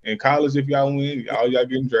 In college, if y'all win, y'all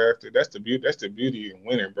getting drafted. That's the beauty of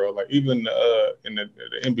winning, bro. Like even in the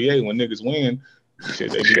NBA, when niggas win,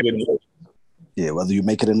 shit, they be getting. Yeah, whether you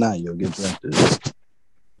make it or not, you'll get drafted.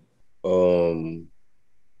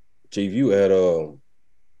 Chief, you had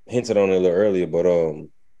hinted on it a little earlier, but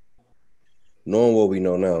knowing what we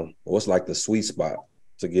know now, what's like the sweet spot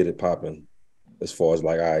to get it popping? As far as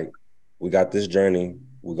like, all right, we got this journey,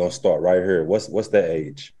 we're gonna start right here. What's that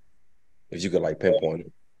age? If you could like pinpoint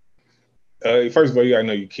it. First of all, you gotta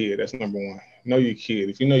know your kid. That's number one. Know your kid.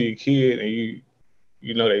 If you know your kid and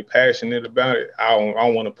you know they passionate about it, I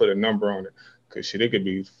don't want to put a number on it because shit, it could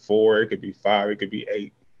be 4, it could be 5, it could be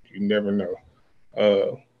 8. You never know.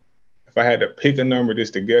 If I had to pick a number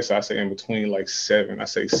just to guess, I say in between like 7. I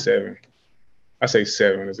say 7. I say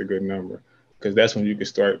 7 is a good number because that's when you can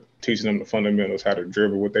start teaching them the fundamentals, how to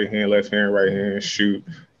dribble with their hand, left hand, right hand, shoot,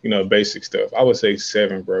 basic stuff. I would say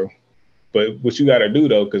 7, bro. But what you got to do,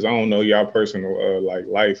 though, because I don't know y'all personal like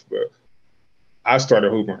life, but I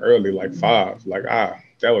started hooping early, like 5. Like,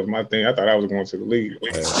 that was my thing. I thought I was going to the league.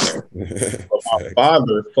 But my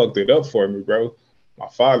father fucked it up for me, bro. My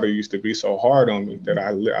father used to be so hard on me that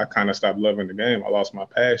I kind of stopped loving the game. I lost my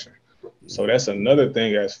passion. So that's another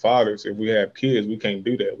thing as fathers. If we have kids, we can't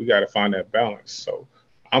do that. We got to find that balance. So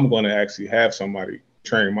I'm going to actually have somebody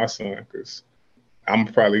train my son because I'm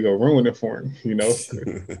probably going to ruin it for him,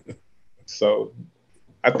 So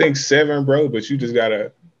I think 7, bro, but you just got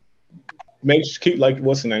to keep like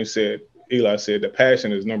what's the name said, Eli said, the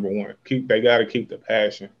passion is number one. They got to keep the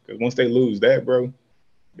passion because once they lose that, bro,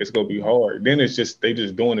 it's going to be hard. Then it's just they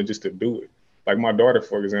just doing it just to do it. Like my daughter,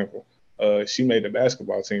 for example, she made the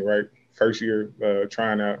basketball team, right? First year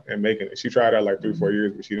trying out and making it. She tried out like 3-4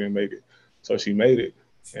 years, but she didn't make it. So she made it.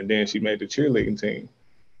 And then she made the cheerleading team.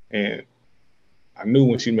 And I knew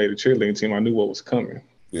when she made the cheerleading team, I knew what was coming.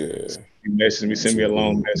 Yeah. So she messaged me, sent me a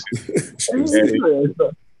long message. She was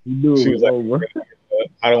like,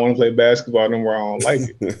 I don't want to play basketball no more. I don't like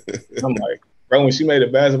it. I'm like, bro, when she made a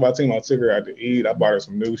basketball team, I took her out to eat. I bought her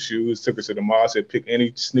some new shoes, took her to the mall. I said, pick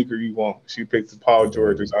any sneaker you want. She picked the Paul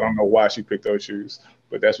Georges. I don't know why she picked those shoes,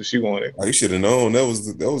 but that's what she wanted. You should have known. That was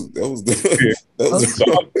I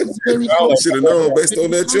should have known based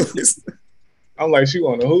on that choice. I'm like, she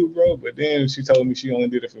wanted to hoop, bro, but then she told me she only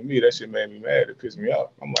did it for me. That shit made me mad. It pissed me off.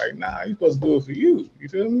 I'm like, nah, you supposed to do it for you. You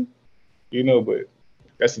feel me? But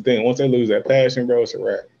that's the thing. Once they lose that passion, bro, it's a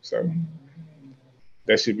wrap. So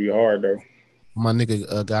that should be hard, though. My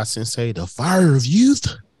nigga God Sensei, the fire of youth.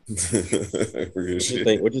 What you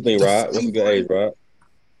think, Rod? What's a good age, Rod?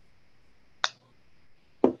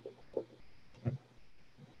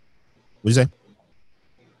 What'd you say?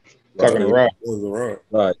 Talking to Rod.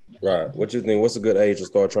 Right. What you think? What's a good age to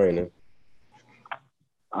start training?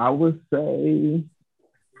 I would say,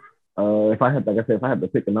 if I had to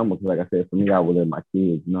pick a number, because like I said, for me, I would let my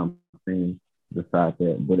kids, decide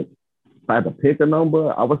that. But if I had to pick a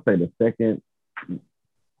number, I would say the second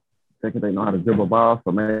they know how to dribble ball,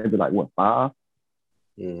 so maybe like 5?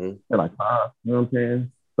 Mm-hmm. They're like 5, you know what I'm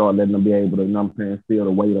saying? Start letting them be able to, feel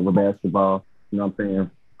the weight of a basketball,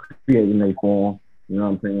 creating their form, you know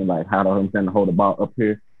what I'm saying? Like how to hold the ball up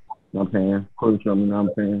here, you know what I'm saying? Push them, you know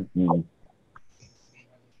what I'm saying?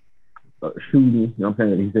 Shooting, you know what I'm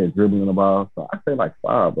saying? He said dribbling the ball. So I say like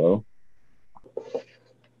 5, bro.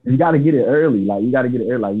 You got to get it early. Like you got to get it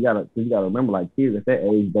early. Like you got to remember, like kids at that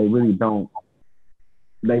age, they really don't.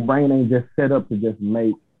 Their brain ain't just set up to just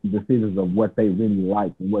make decisions of what they really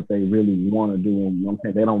like and what they really want to do. And, you know what I'm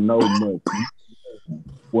saying? They don't know much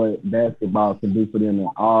what basketball can do for them in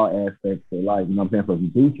all aspects of life. You know what I'm saying? So if you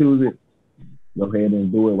do choose it, go ahead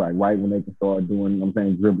and do it right when they can start doing, you know what I'm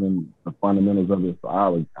saying, dribbling the fundamentals of it. So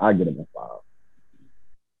I get them at 5.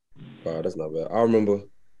 Wow, that's not bad.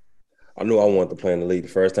 I knew I wanted to play in the league the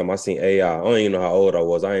first time I seen AI. I don't even know how old I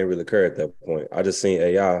was. I ain't really care at that point. I just seen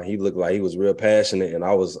AI. He looked like he was real passionate, and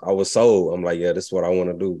I was sold. I'm like, yeah, this is what I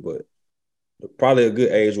want to do. But probably a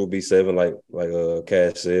good age will be 7, like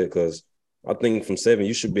Cash said, because I think from 7,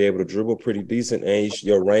 you should be able to dribble pretty decent, and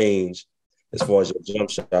your range, as far as your jump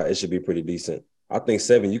shot, it should be pretty decent. I think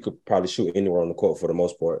 7, you could probably shoot anywhere on the court for the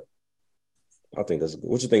most part. I think that's good.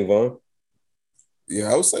 What you think, Vaughn?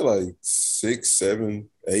 Yeah, I would say like 6, 7,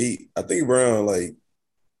 8. I think around like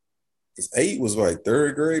 8 was like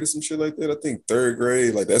third grade or some shit like that. I think third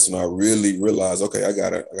grade, like that's when I really realized, okay, I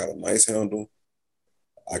got a nice handle.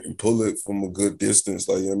 I can pull it from a good distance,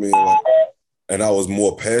 like you know what I mean. Like, and I was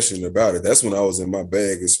more passionate about it. That's when I was in my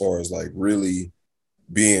bag as far as like really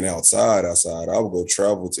being outside. I would go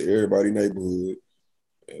travel to everybody's neighborhood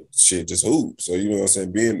and shit, just hoop. So you know what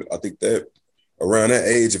I'm saying? I think that around that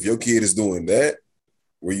age, if your kid is doing that,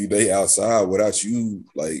 where they outside without you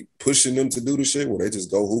like pushing them to do the shit, where they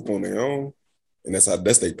just go hoop on their own, and that's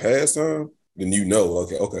their pastime, then you know,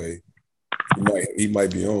 okay, he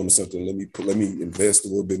might be on to something. Let me invest a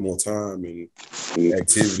little bit more time and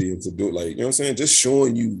activity into do it. Like, you know what I'm saying? Just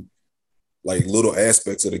showing you like little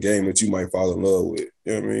aspects of the game that you might fall in love with.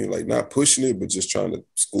 You know what I mean? Like not pushing it, but just trying to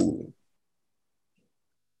school them.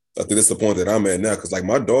 I think that's the point that I'm at now. Cause like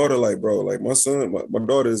my daughter, like, bro, like my son, my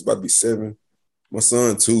daughter is about to be 7. My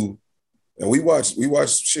son 2. And we watch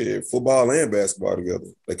shit, football and basketball together.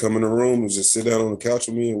 They come in the room and just sit down on the couch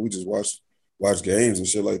with me and we just watch games and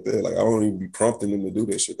shit like that. Like I don't even be prompting them to do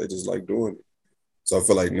that shit. They just like doing it. So I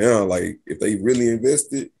feel like now, like if they really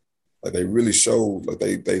invested, like they really show, like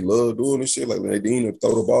they love doing this shit. Like Nadine would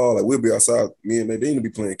throw the ball, like we'll be outside, me and Nadine will be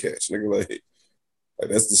playing catch. Nigga, like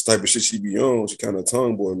that's the type of shit she be on. She kind of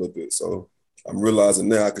tomboy a little bit. So I'm realizing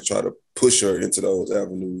now I could try to push her into those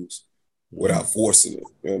avenues without forcing it.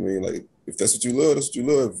 You know what I mean? Like if that's what you love, that's what you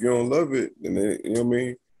love. If you don't love it, then you know what I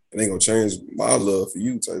mean? It ain't gonna change my love for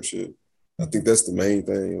you type shit. I think that's the main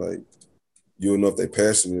thing. Like you'll know if they're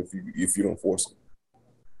passionate if you don't force them.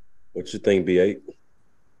 What you think, B8?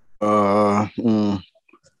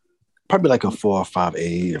 Probably like a 4 or 5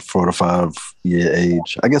 age, 4 to 5 year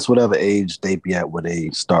age. I guess whatever age they be at where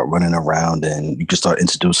they start running around and you can start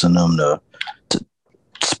introducing them to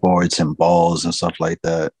sports and balls and stuff like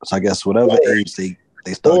that. So I guess whatever age they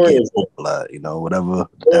start getting a lot, you know, whatever.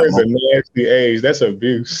 That is a nasty age. That's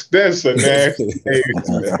abuse. That's a nasty age.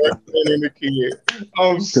 The kid.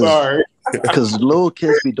 I'm sorry. Because little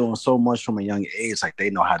kids be doing so much from a young age, like they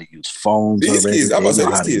know how to use phones these already. Kids, I'm about to say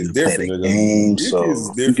these kids play different. The game. So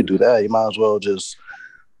if you can do that, you might as well just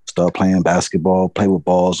start playing basketball, play with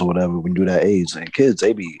balls or whatever when you do that age. And kids,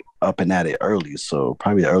 they be up and at it early, so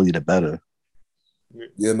probably the early the better.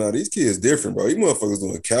 Yeah, no, these kids different, bro. These motherfuckers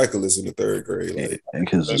doing calculus in the 3rd grade. Like, and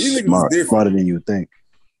kids are smarter than you would think.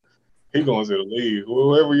 He going to the league.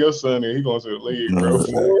 Whoever your son is, he going to the league, bro.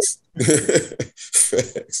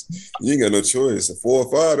 Facts. You ain't got no choice. At 4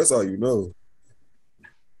 or 5, that's all you know.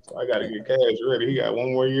 I got to get Cash ready. He got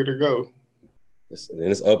 1 more year to go. And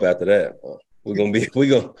it's up after that. We're gonna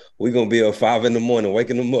be up 5 a.m,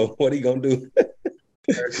 waking them up. What are you gonna do?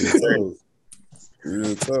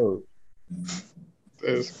 Real tough.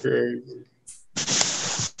 That's crazy.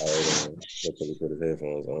 All right, let's put his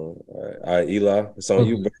headphones on. All right, Eli, it's on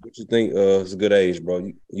you, bro. What you think? It's a good age,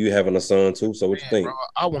 bro. You having a son too, so what you think? Bro,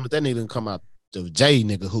 I wanted that nigga to come out the J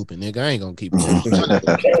nigga hooping, nigga. I ain't gonna keep it.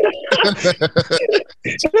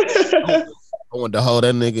 I wanted to hold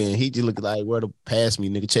that nigga and he just looked like where to pass me,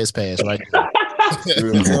 nigga, chest pass right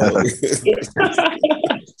there.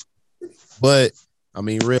 But I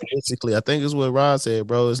mean, realistically, I think it's what Rod said,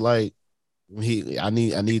 bro. It's like I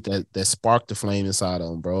need that spark to flame inside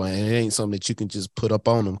of him, bro. And it ain't something that you can just put up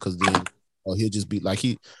on him because then he'll just be like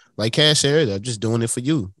Cash said, I'm just doing it for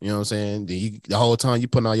you. You know what I'm saying? Then the whole time you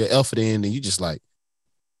putting all your effort in, and you just like,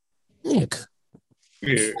 nigga,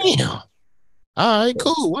 damn. All right,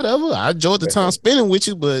 cool, whatever. I enjoyed the time spending with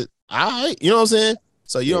you, but all right, you know what I'm saying?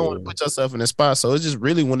 So you don't want to put yourself in that spot. So it's just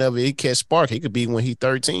really whenever he catch spark, he could be when he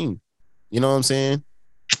 13. You know what I'm saying?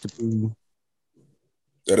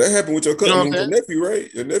 Yeah, that happened with your cousin, your nephew,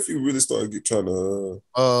 right? Your nephew really started trying to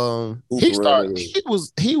hoop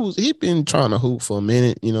he been trying to hoop for a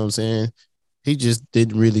minute, you know what I'm saying? He just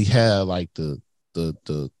didn't really have like the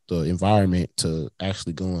environment to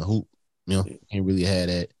actually go and hoop. You know, he didn't really have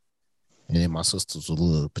that. And then my sister was a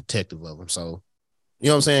little protective of him. So, you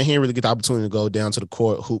know what I'm saying? He didn't really get the opportunity to go down to the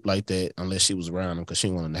court, hoop like that unless she was around him because she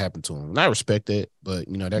didn't want it to happen to him. And I respect that, but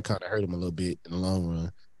you know, that kind of hurt him a little bit in the long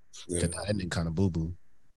run. Yeah. That nigga kind of boo-boo.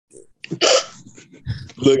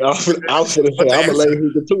 Look, I'm gonna say I'm gonna let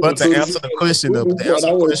him too. But to answer the question, though,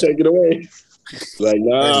 I want to take it away. Like,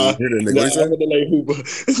 nah, I'm gonna let Hooper.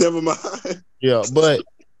 Never mind. Yeah, but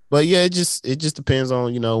yeah, it just depends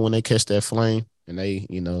on, you know, when they catch that flame and they,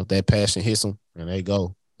 you know, that passion hits them and they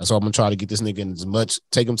go. That's why I'm gonna try to get this nigga in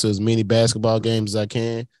take him to as many basketball games as I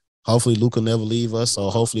can. Hopefully Luka never leave us. So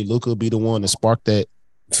hopefully Luka will be the one to spark that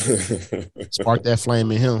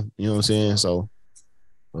flame in him. You know what I'm saying? So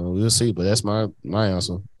we'll see. But that's my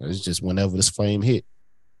answer. It's just whenever this flame hit.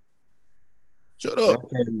 Shut up.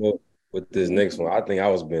 I came up with this next one. I think I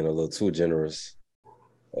was being a little too generous.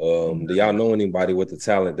 Do y'all know anybody with the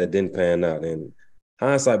talent that didn't pan out? And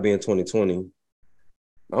hindsight being 2020,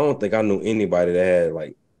 I don't think I knew anybody that had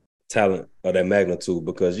like talent of that magnitude,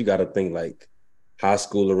 because you got to think like high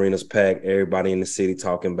school arenas packed, everybody in the city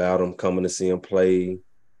talking about them, coming to see him play.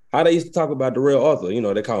 How they used to talk about the real Arthur,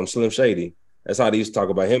 they call him Slim Shady. That's how they used to talk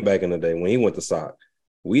about him back in the day when he went to SOC.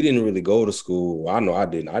 We didn't really go to school. I know I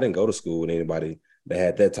didn't. I didn't go to school with anybody that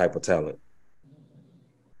had that type of talent.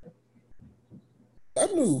 I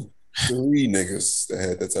knew 3 niggas that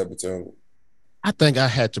had that type of talent. I think I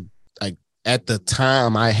had to, like, at the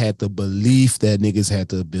time, I had the belief that niggas had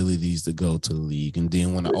the abilities to go to the league. And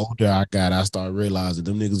then when the older I got, I started realizing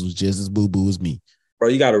them niggas was just as boo-boo as me. Bro,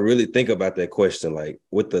 you got to really think about that question, like,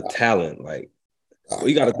 with the talent. Like,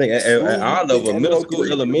 you got to think, at our level, middle school,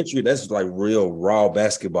 elementary, that's like real raw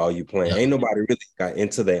basketball you playing. Ain't nobody really got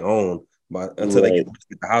into their own until they get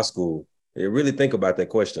to high school. You really think about that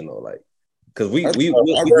question, though, like, because we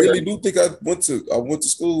really do think I went to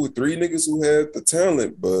school with 3 niggas who had the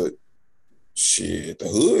talent, but shit, the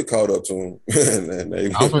hood caught up to them.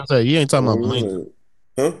 And I was gonna say, you ain't talking about money,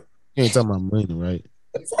 huh? You ain't talking about money, right?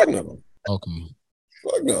 Fuck no. Okay.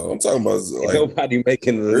 Fuck no. I'm talking about like nobody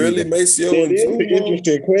making the really Maceo and It is an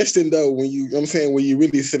interesting question though. When you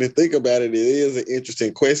really sit and think about it, it is an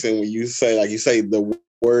interesting question when you say, like you say, the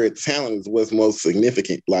word talent is what's most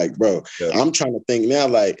significant. Like, bro, I'm trying to think now.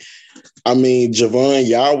 Like, I mean, Javon,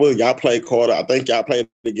 y'all played Carter. I think y'all played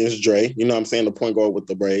against Dre. You know what I'm saying? The point guard with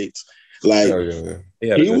the braids. Like,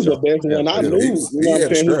 he was the best one I knew. You know what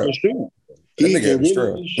I'm saying? He can shoot. He can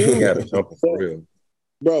really shoot. He had a jumper for real.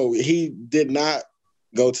 Bro, he did not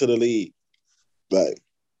go to the league. Like,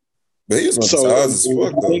 but he was undersized as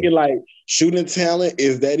fuck, though. Thinking like shooting talent,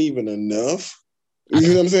 is that even enough? You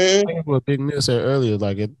know what I'm saying? I think what Big Mill said earlier,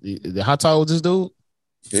 like, how tall was this dude?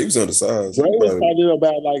 He was undersized. Dre was probably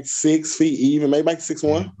about like 6 feet even, maybe like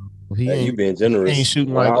 6'1". You being generous. He ain't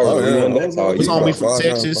shooting like what's on me from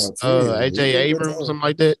Texas, AJ Abrams or something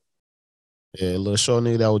like that. Yeah, a little short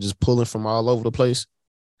nigga that was just pulling from all over the place.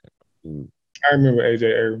 I remember AJ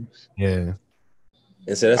Abrams. Yeah.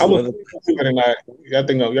 And so that's I was y'all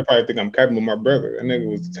probably think I'm capping with my brother. That nigga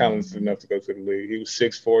was talented enough to go to the league. He was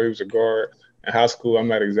 6'4", he was a guard. In high school, I'm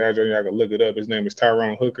not exaggerating, I can look it up. His name is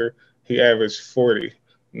Tyrone Hooker. He averaged 40,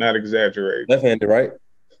 not exaggerating. Left-handed, right?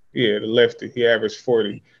 Yeah, the lefty. He averaged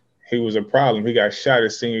 40. He was a problem. He got shot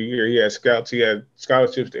his senior year. He had scouts. He had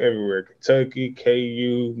scholarships to everywhere. Kentucky,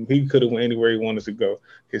 KU. He could have went anywhere he wanted to go.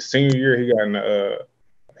 His senior year, he got in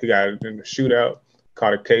the shootout.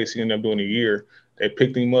 Caught a case. He ended up doing a year. They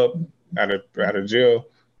picked him up out of jail,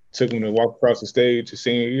 took him to walk across the stage his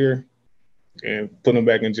senior year, and put him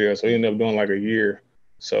back in jail. So he ended up doing like a year.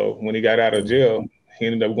 So when he got out of jail, he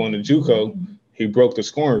ended up going to JUCO. He broke the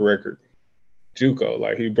scoring record. JUCO,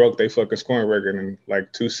 like, he broke their fucking scoring record in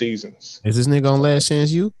like 2 seasons. Is this nigga on Last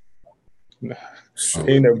Chance U? Nah.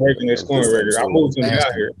 He ended up breaking their scoring record. I moved him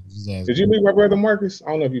down here. Did you meet my brother Marcus?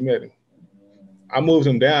 I don't know if you met him. I moved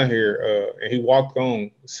him down here, and he walked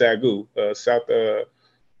on SAGU, South,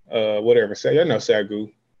 whatever.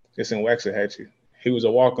 SAGU. It's in Waxahachie. He was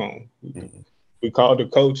a walk-on. We called the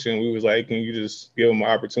coach, and we was like, can you just give him an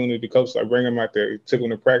opportunity? The coach, like, bring him out there. He took him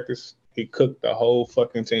to practice. He cooked the whole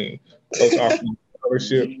fucking team. Coach offered him a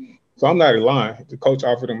scholarship. So I'm not lying. The coach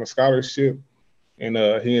offered him a scholarship, and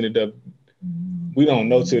he ended up, we don't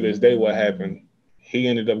know to this day what happened. He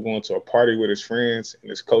ended up going to a party with his friends, and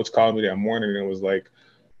his coach called me that morning and was like,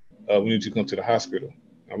 we need you to come to the hospital.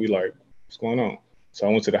 And we like, what's going on? So I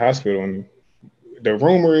went to the hospital, and the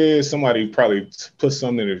rumor is somebody probably put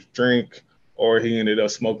something in his drink, or he ended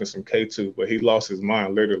up smoking some K2, but he lost his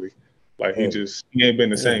mind literally. Like, he ain't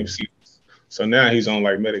been the same since. So now he's on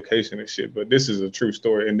like medication and shit, but this is a true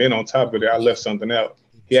story. And then on top of it, I left something out.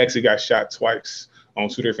 He actually got shot twice on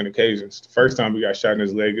 2 different occasions. The first time he got shot in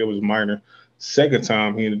his leg, it was minor. Second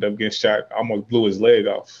time he ended up getting shot, almost blew his leg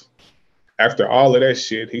off. After all of that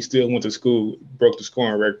shit, he still went to school, broke the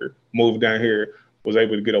scoring record, moved down here, was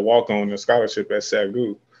able to get a walk-on and a scholarship at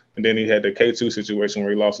SAGU. And then he had the K2 situation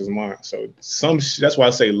where he lost his mind. So that's why I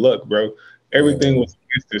say luck, bro. Everything was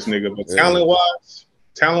against this nigga. But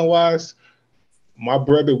talent-wise, my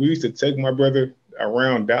brother, we used to take my brother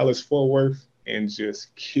around Dallas-Fort Worth and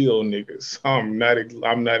just kill niggas. I'm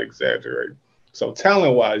not exaggerating. So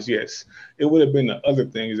talent-wise, yes. It would have been the other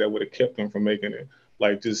things that would have kept him from making it.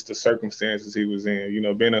 Like just the circumstances he was in. You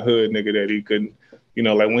know, being a hood nigga that he couldn't You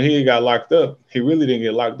know, like when he got locked up, he really didn't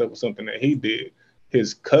get locked up for something that he did.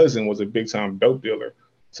 His cousin was a big time dope dealer,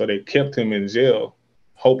 so they kept him in jail,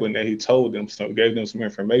 hoping that he told them, so gave them some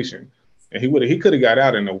information. And he could have got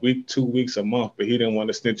out in a week, 2 weeks, a month, but he didn't want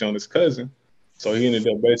to snitch on his cousin. So he ended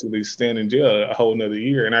up basically staying in jail a whole nother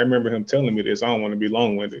year. And I remember him telling me this. I don't want to be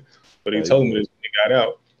long winded, but he told me this when he got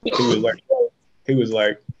out. He was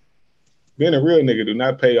like, being a real nigga do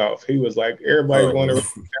not pay off. He was like, everybody going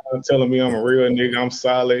around telling me I'm a real nigga, I'm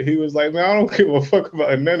solid. He was like, man, I don't give a fuck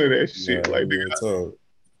about none of that shit. Like, nigga.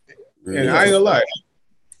 And I ain't gonna lie.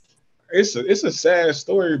 It's a sad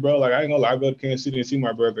story, bro. Like, I ain't gonna lie. I go to Kansas City and see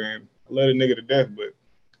my brother, and I love the nigga to death, but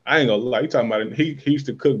I ain't gonna lie. You talking about it? He used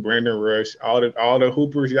to cook Brandon Rush, all the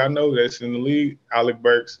hoopers y'all know that's in the league. Alec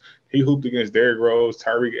Burks. He hooped against Derrick Rose,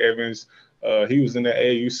 Tyreek Evans. He was in the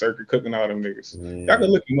AAU circuit cooking all them niggas. Y'all can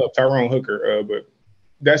look him up, Tyrone Hooker. But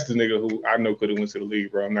that's the nigga who I know could have went to the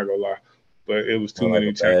league, bro. I'm not gonna lie, but it was too many.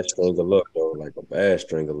 A bad string of luck, though. Like a bad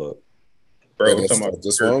string of luck, bro. Yeah,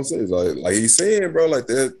 that's what I'm saying. Like he's saying, bro. Like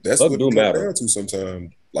that's luck what do matter down to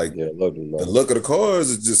sometimes. Like the luck of the cards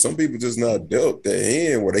is just some people just not dealt that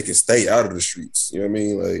hand where they can stay out of the streets. You know what I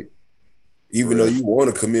mean? Like even though you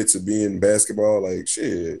want to commit to being basketball, like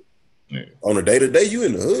shit. Yeah. On a day-to-day, you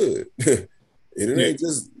in the hood. It ain't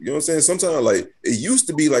just, you know what I'm saying? Sometimes, like, it used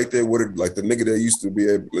to be like that, like the nigga that used to be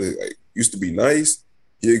able, like, used to be nice,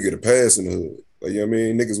 he'd get a pass in the hood. Like, you know what I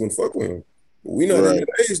mean? Niggas wouldn't fuck with him. But we not in that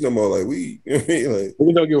age no more. Like, we, you know what I mean? Like,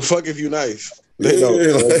 we don't give a fuck if you nice. They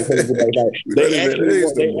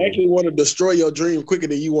actually want to destroy your dream quicker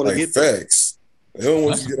than you want to get facts. They don't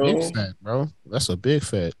want you to get on. Fact, bro. That's a big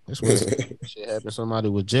fact. That's what shit happened. Somebody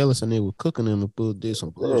was jealous and they were cooking in the food, did some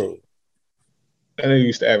bullshit. And they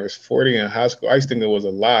used to average 40 in high school. I used to think it was a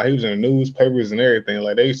lie. He was in the newspapers and everything.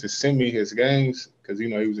 Like, they used to send me his games because, you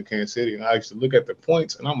know, he was in Kansas City. And I used to look at the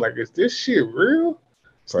points, and I'm like, is this shit real?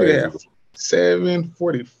 Yeah, 7,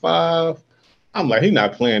 45. I'm like, he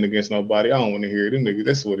not playing against nobody. I don't want to hear it. Them niggas,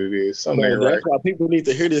 that's what it is. Some nigga, that's why people need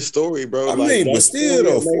to hear this story, bro. I mean, but still,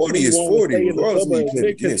 though, 40 is 40. Regardless of what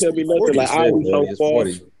you can tell me nothing. Like, I was so far.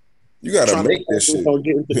 You got to make that shit.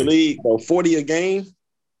 Get into the league, bro. 40 a game.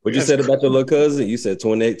 What you said about your little cousin? You said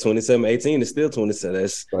 28, 27, 18. It's still 27.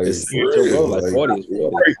 That's real. Like 40 is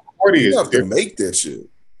 40. 40 you is have to make that shit.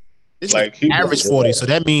 It's like he average 40. So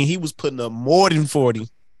that means he was putting up more than 40.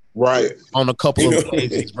 Right. On a couple of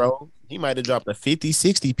occasions, bro. He might have dropped a 50,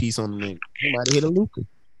 60 piece on the nigga. He might have hit a Luka.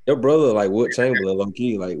 Your brother, like Wilt Chamberlain, low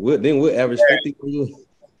key. Like, Wilt average 50 for you.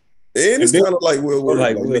 And it's kind of like,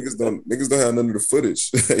 niggas don't have none of the footage.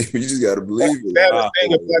 You just got to believe it. The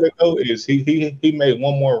thing about it, though, is he made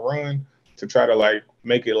one more run to try to, like,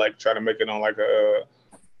 make it on, like,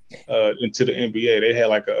 into the NBA. They had,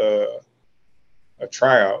 like, a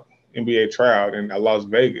tryout, NBA tryout in Las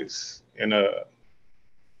Vegas. And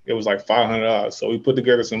it was like $500. So we put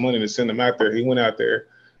together some money to send him out there. He went out there,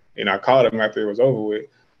 and I called him after it was over with,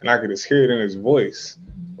 and I could just hear it in his voice.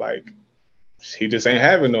 Like, he just ain't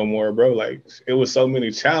having no more, bro. Like, it was so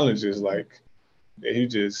many challenges, like, that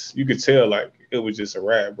you could tell, like, it was just a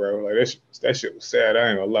wrap, bro. Like, that shit was sad. I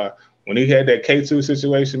ain't gonna lie. When he had that K2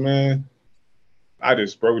 situation, man, I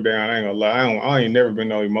just broke down. I ain't gonna lie. I ain't never been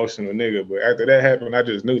no emotional nigga, but after that happened, I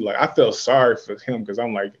just knew, like, I felt sorry for him because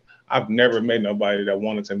I'm like, I've never met nobody that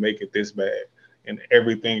wanted to make it this bad, and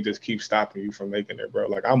everything just keeps stopping you from making it, bro.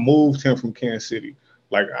 Like, I moved him from Kansas City.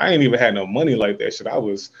 Like, I ain't even had no money like that shit. I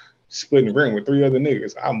was splitting rent with 3 other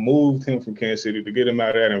niggas. I moved him from Kansas City to get him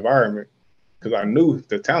out of that environment because I knew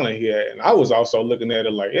the talent he had. And I was also looking at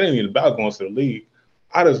it like, it ain't even about going to the league.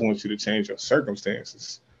 I just want you to change your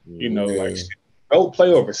circumstances. You know, like, go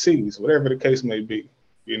play overseas, whatever the case may be,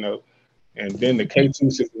 you know. And then the K2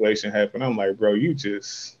 situation happened. I'm like, bro,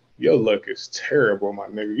 your luck is terrible, my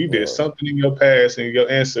nigga. You did something in your past and your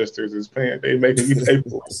ancestors is paying. They making you pay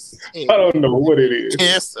for it. I don't know what it is.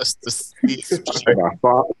 Ancestors.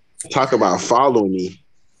 Talk about following me.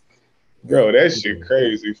 Bro, that shit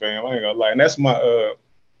crazy, fam. I ain't gonna lie. And that's my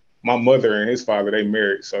mother and his father, they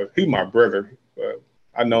married. So he my brother. But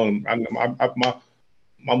I know him.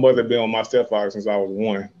 My mother been on my stepfather since I was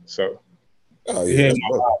 1. So he ain't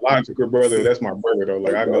my biological brother. That's my brother though.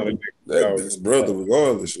 Like, I know that's brother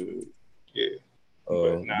regardless. Yeah.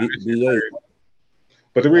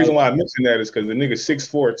 But the reason why I mentioned that is because the nigga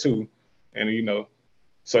 6'4" too, and you know,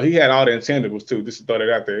 so he had all the intangibles too. Just to throw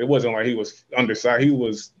that out there. It wasn't like he was undersized.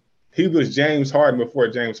 He was James Harden before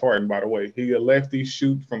James Harden, by the way. He a lefty,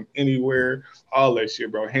 shoot from anywhere, all that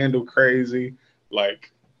shit, bro. Handle crazy,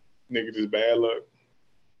 like, nigga, just bad luck.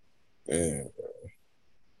 Man,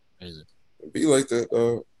 be like that,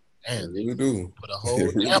 dog. Man, really do. Put a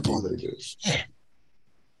whole apple. Like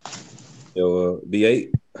Yo,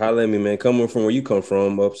 B8, holla at me, man. Coming from where you come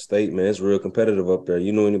from, upstate, man, it's real competitive up there.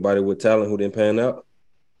 You know anybody with talent who didn't pan out?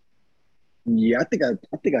 Yeah, I think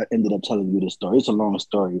I ended up telling you this story. It's a long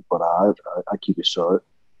story, but I keep it short.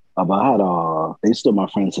 But I had they still my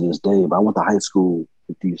friends to this day. But I went to high school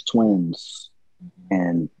with these twins,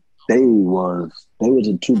 and they was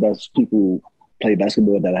the two best people play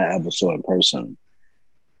basketball that I ever saw in person.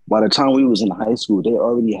 By the time we was in high school,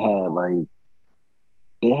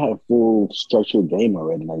 they had full structured game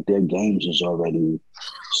already. Like their games was already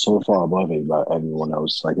so far above everyone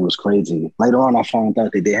else. Like it was crazy. Later on, I found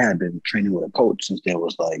out that they had been training with a coach since they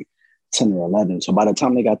was like 10 or 11. So by the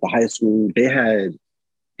time they got to high school, they had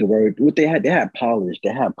the word what they had. They had polish.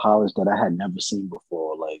 They had polish that I had never seen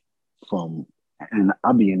before. Like from and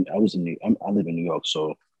I live in New York,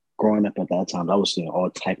 so growing up at that time, I was seeing all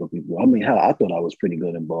type of people. I mean, hell, I thought I was pretty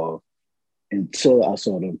good in ball until I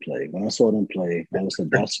saw them play. When I saw them play, that's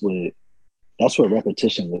what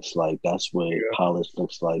repetition looks like. That's what polish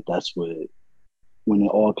looks like. That's what when it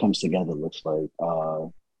all comes together looks like.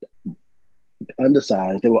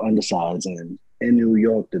 Undersized, they were undersized, and in New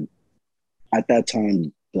York, at that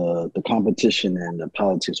time, the competition and the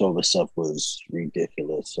politics over stuff was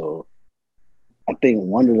ridiculous. So I think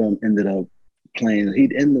one of them ended up playing. He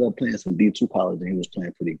ended up playing some D2 college, and he was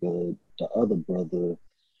playing pretty good. The other brother,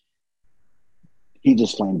 he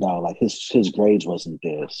just flamed out. Like his grades wasn't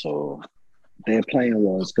there. So their plan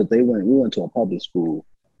was because we went to a public school,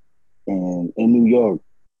 and in New York,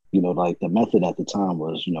 like the method at the time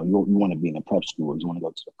was, you want to be in a prep school, you want to go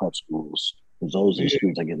to the prep schools because those are the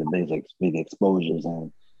schools that get the big exposures.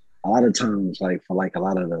 And a lot of times, like for like a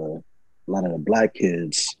lot of the black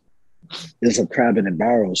kids, it's a crab in a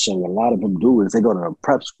barrel. So what a lot of them do is they go to the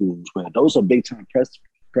prep schools where those are big time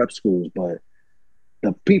prep schools, but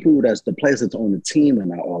the people that's the players that's on the team are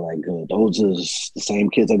not all that good. Those are the same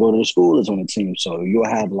kids that go to the school that's on the team. So you'll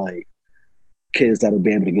have like kids that'll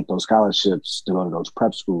be able to get those scholarships to go to those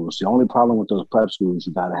prep schools. The only problem with those prep schools,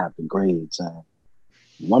 you gotta have the grades. And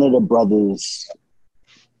one of the brothers,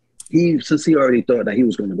 since he already thought that he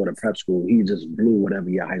was going to go to prep school, he just blew whatever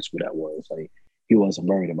year high school that was. Like he wasn't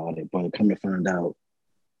worried about it. But come to find out,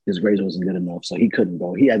 his grades wasn't good enough, so he couldn't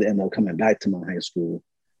go. He had to end up coming back to my high school.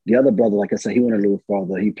 The other brother, like I said, he went a little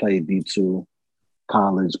farther. He played D2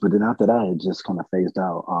 college, but then after that, it just kind of phased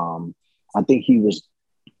out. I think he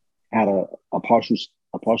had a partial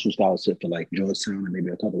scholarship for like Georgetown and maybe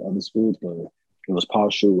a couple other schools, but it was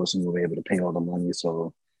partial. Wasn't really able to pay all the money,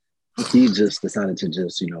 so he just decided to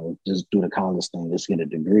just do the college thing, just get a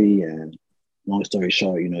degree. And long story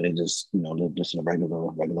short, they just lived just in a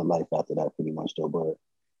regular life after that, pretty much though. But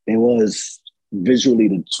it was visually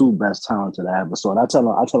the two best talents that I ever saw. And I tell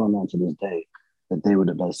them now to this day that they were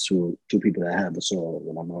the best two people that I ever saw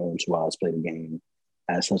when my own 2 hours played the game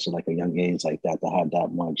at such a young age like that, to have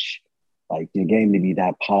that much, like your game to be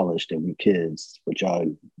that polished and we kids, but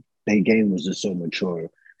their game was just so mature.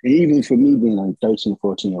 And even for me being like 13,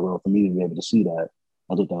 14-year-old, for me to be able to see that,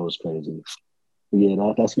 I thought that was crazy. But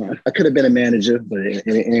yeah, that's I could have been a manager, but it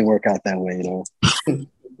didn't work out that way though.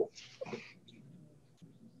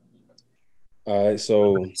 All right,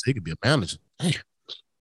 so he could be a manager. Damn.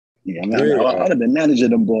 Yeah, man, I'd have been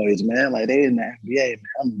managing them boys, man. Like they in the NBA, man.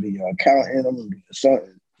 I'm gonna be your accountant. I'm gonna be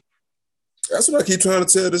something. That's what I keep trying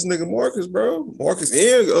to tell this nigga Marcus, bro. Marcus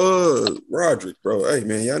and Roderick, bro. Hey,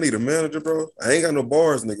 man, y'all need a manager, bro. I ain't got no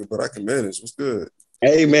bars, nigga, but I can manage. What's good?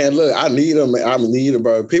 Hey, man, look, I need him. I need him,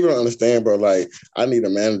 bro. People don't understand, bro. Like, I need a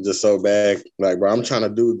manager so bad. Like, bro, I'm trying to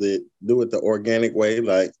do it the organic way.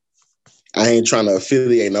 Like, I ain't trying to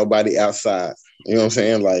affiliate nobody outside. You know what I'm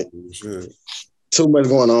saying? Like, too much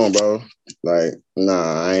going on, bro. Like,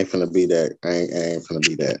 nah, I ain't finna be that. I ain't finna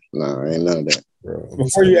be that. Nah, ain't none of that. Bro,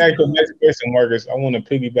 before you ask the next question, Marcus, I want to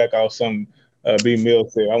piggyback off something B. Mill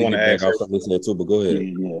said. I want to ask off something listening too, but go ahead.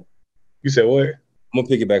 Yeah. You said what? I'm gonna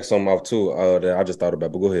piggyback something off too that I just thought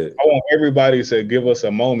about, but go ahead. I want everybody to give us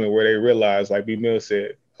a moment where they realize, like B. Mill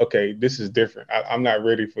said, okay, this is different. I'm not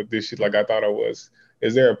ready for this shit like I thought I was.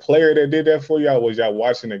 Is there a player that did that for y'all? Was y'all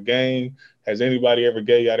watching a game? Has anybody ever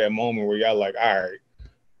gave y'all that moment where y'all like, all right,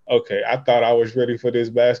 okay, I thought I was ready for this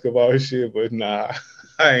basketball shit, but nah,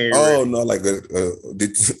 I ain't ready. No, like they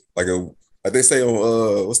say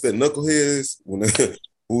on what's that, Knuckleheads? When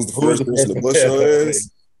who's the first person to bust your ass?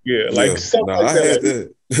 Yeah, like something like I that. had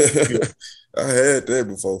that. I had that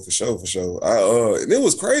before for sure. And it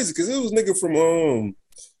was crazy because it was nigga from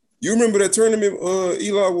you remember that tournament,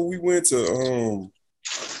 Eli, where we went to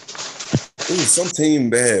it was some team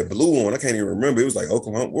that had blue on. I can't even remember. It was like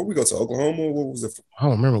Oklahoma. Where we go to Oklahoma? What was it? I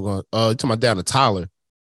don't remember going. Talking about down to Tyler.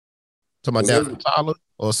 Talking about down to Tyler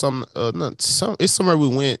or some. It's somewhere we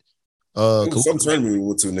went. It was some tournament we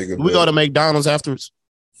went to, nigga. We go to McDonald's afterwards.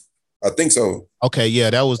 I think so. Okay, yeah,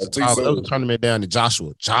 that was I the think time. so. That was a tournament down in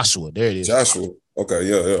Joshua. There it is. Joshua. Okay,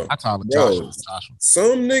 yeah. I call him Bro, Joshua.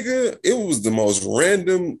 some nigga, it was the most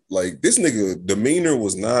random. Like this nigga demeanor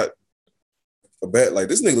was not a bad. Like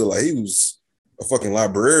this nigga looked like he was a fucking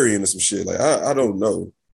librarian or some shit. Like I don't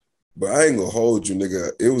know, but I ain't gonna hold you,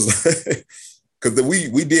 nigga. It was like because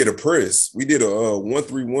we did a press. We did a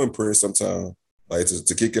 1-3-1 press sometime, like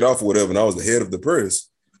to kick it off or whatever. And I was the head of the press,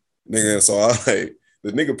 nigga. So I like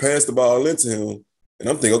the nigga passed the ball into him. And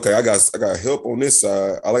I'm thinking, okay, I got help on this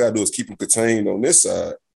side. All I gotta do is keep him contained on this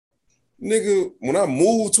side. Nigga, when I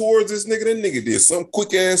moved towards this nigga, that nigga did some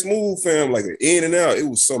quick ass move, fam, like an in and out. It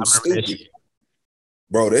was something stupid.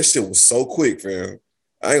 Bro, that shit was so quick, fam.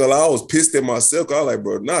 I ain't gonna lie, I was pissed at myself. I was like,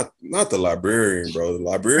 bro, not the librarian, bro. The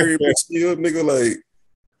librarian pissed me up, nigga, like,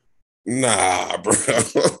 nah, bro.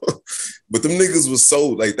 But them niggas was so,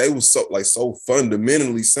 like, they was so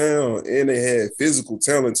fundamentally sound and they had physical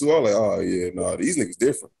talent too. I was like, oh yeah, nah, these niggas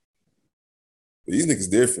different.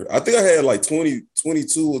 I think I had like 20,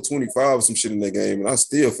 22 or 25 or some shit in that game, and I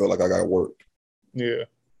still felt like I got worked. Yeah.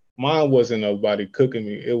 Mine wasn't nobody cooking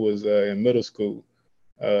me. It was in middle school,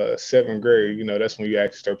 7th grade. You know, that's when you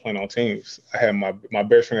actually start playing on teams. I had my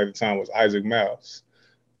best friend at the time was Isaac Miles.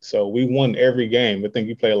 So we won every game. I think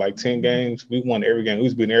he played like 10 games. We won every game. We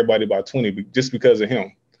was beating everybody by 20 just because of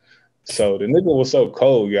him. So the nigga was so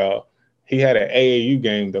cold, y'all. He had an AAU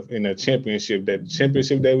game in the championship. That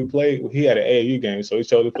championship that we played, he had an AAU game. So he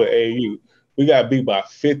chose to play AAU. We got beat by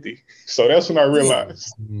 50. So that's when I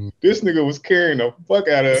realized this nigga was carrying the fuck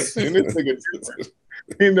out of us. And this nigga different.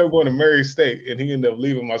 He ended up going to Murray State, and he ended up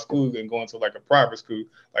leaving my school and going to like a private school,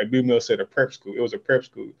 like B Mill said, a prep school. It was a prep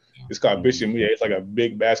school. It's called Bishop Mia. It's like a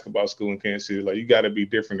big basketball school in Kansas City. Like, you got to be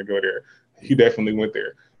different to go there. He definitely went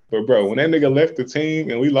there. But, bro, when that nigga left the team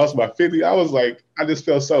and we lost by 50, I was like, I just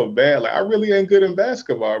felt so bad. Like, I really ain't good in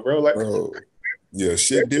basketball, bro. Like, bro, yeah,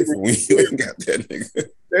 shit different when you ain't got that nigga.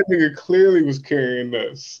 That nigga clearly was carrying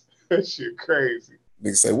us. That shit crazy.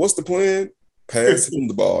 Nigga say, what's the plan? Pass him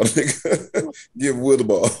the ball, nigga. Give Will the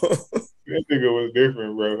ball. That nigga was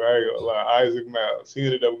different, bro. I ain't gonna lie. Isaac Miles. He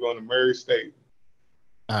ended up going to Murray State.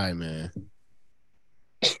 All right, man.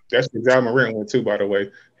 That's where John Morant went too, by the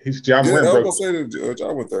way. John Morant broke. I was gonna say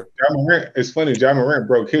John went there. John Morant. It's funny. John Morant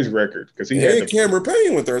broke his record because he had Cameron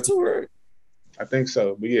Payne went there too, right? I think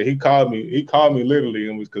so. But yeah, he called me. He called me literally,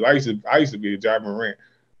 and was because I used to be a John Morant.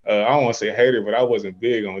 I don't want to say hater, but I wasn't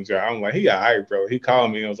big on John. I'm like, he all right, bro. He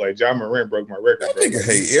called me and was like, John Morant broke my record. That nigga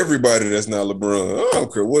hate everybody that's not LeBron. I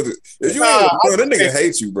don't care what it is. If you ain't LeBron, that nigga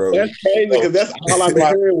hates you, bro. That's crazy because that's all I've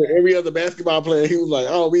heard with every other basketball player. He was like,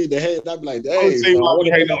 oh, we the hate. I'd be like, dang. I want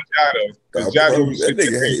to hate on John, though. That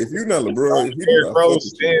nigga hate. If you're not LeBron, I'm a Derrick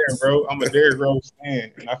Rose fan, bro. I'm a Derrick Rose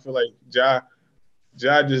fan. And I feel like Ja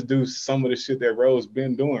just do some of the shit that Rose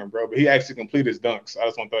been doing, bro. But he actually complete his dunks. I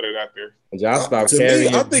just want to throw that out there. Ja stopped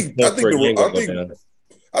carrying. I think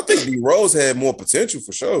D Rose had more potential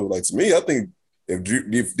for sure. Like to me, I think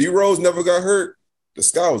if D Rose never got hurt, the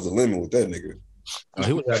sky was the limit with that nigga. Oh,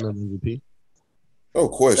 he was having an MVP. No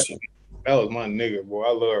question. That was my nigga, boy.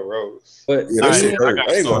 I love Rose. But yeah, that shit hurt.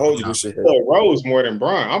 I ain't gonna hold you this shit. I love Rose more than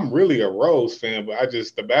Bron. I'm really a Rose fan, but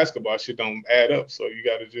the basketball shit don't add up. So you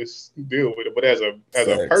got to just deal with it. But as a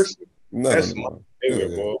person, that's my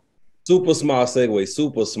nigga, boy. Super small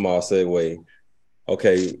segue.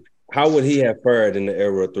 Okay, how would he have fared in the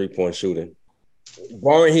era of 3-point shooting?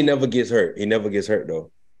 Barring he never gets hurt. He never gets hurt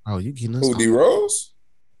though. Oh, you getting us? Who, D Rose?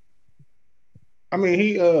 I mean,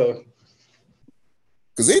 he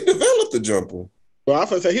because he developed the jumper. Well, I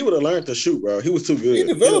was say he would have learned to shoot, bro. He was too good. He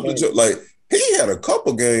developed the jumper. Like he had a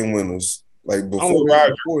couple game winners. Like before.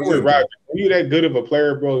 Roger. When you that good of a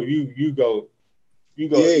player, bro, you go.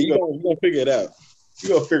 Yeah, you gonna figure it out. You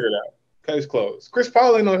go figure it out. Case closed. Chris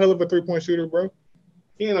Paul ain't no hell of a 3-point shooter, bro.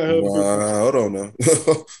 He ain't no hell of a 3-point. Hold on now.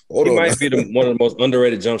 He might be one of the most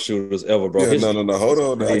underrated jump shooters ever, bro. Yeah, no. Hold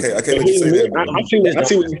on. Now. I can't let you say that. Bro. I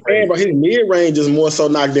see what you're saying, but his mid range is more so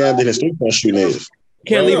knocked down than his 3-point shooting is.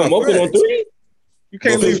 You can't leave him open on 3. You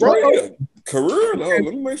can't leave bro. Career? No, let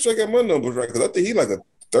me make sure I got my numbers right because I think he like a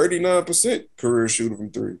 39% career shooter from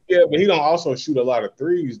 3. Yeah, but he don't also shoot a lot of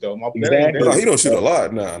threes though. Exactly. No, he don't shoot a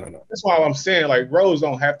lot. No. That's why I'm saying like Rose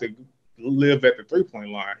don't have to live at the 3-point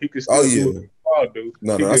line. He could still do what Paul do.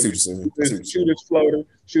 No, I see what you're saying. Shoot his floater,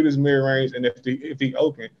 shoot his mid range, and if he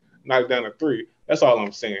open, knock down a 3. That's all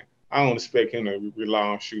I'm saying. I don't expect him to rely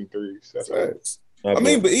on shooting threes. That's facts. I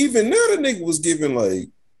mean, but even now the nigga was giving like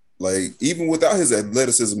even without his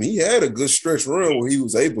athleticism, he had a good stretch run where he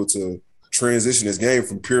was able to transition his game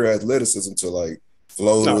from pure athleticism to like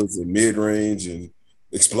floaters and mid range and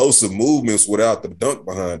explosive movements without the dunk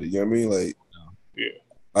behind it. You know what I mean? Like,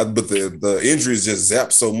 but the injuries just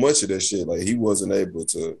zapped so much of that shit. Like he wasn't able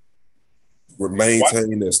to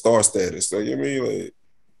maintain that star status. So you know what I mean? Like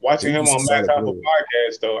watching him on Matt Hoffa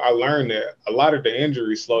podcast, though, I learned that a lot of the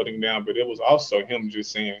injuries slowed him down, but it was also him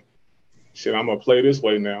just saying, "Shit, I'm gonna play this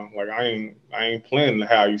way now. Like I ain't playing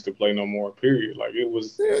how I used to play no more. Period. Like it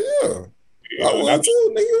was." Yeah. I was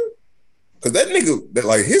too, nigga. Cause that nigga, that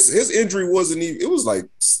like his injury wasn't even. It was like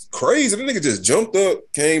crazy. That nigga just jumped up,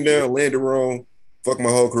 came down, landed wrong, fucked my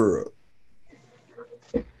whole career up.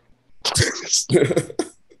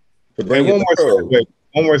 Hey, one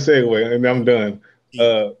more segue, and I'm done.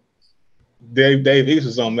 Dave East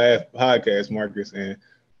was on Math podcast, Marcus, and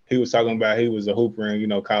he was talking about he was a hooper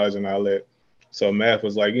in college and all that. So Math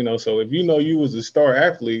was like, so if you was a star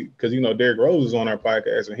athlete, because Derrick Rose was on our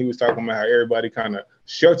podcast, and he was talking about how everybody kind of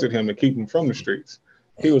sheltered him to keep him from the streets.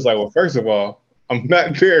 He was like, well, first of all, I'm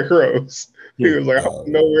not Derrick Rose. He was like, I'm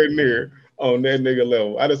nowhere near on that nigga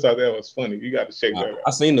level. I just thought that was funny. You got to check that out.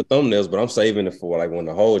 I seen the thumbnails, but I'm saving it for like when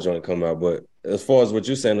the whole joint come out. But as far as what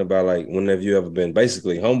you're saying about like whenever you ever been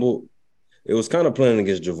basically humbled, it was kind of playing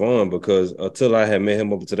against Javon because until I had met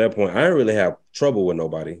him up to that point, I didn't really have trouble with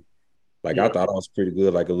nobody. Like I thought I was pretty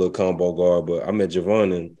good, like a little combo guard, but I met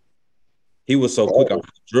Javon and he was so quick off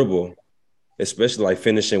the dribble, especially like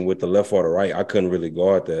finishing with the left or the right. I couldn't really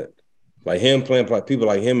guard that. Like him playing like people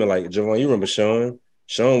like him and like Javon, you remember Sean?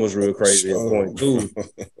 Sean was real crazy at point too.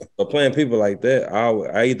 But playing people like that,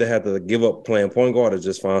 I either had to give up playing point guard or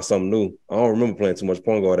just find something new. I don't remember playing too much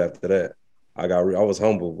point guard after that. I was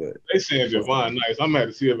humble, but they saying Javon nice. I'm mad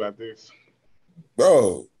to see about this,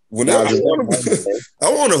 bro. Whenever I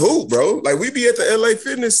want to hoop, bro. Like we be at the LA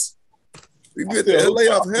Fitness, we be at the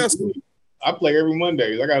LA off high school. I play every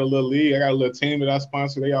Monday. I got a little league. I got a little team that I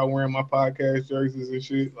sponsor. They all wearing my podcast jerseys and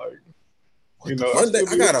shit. Like, Monday,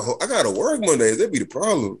 I gotta work Mondays. That be the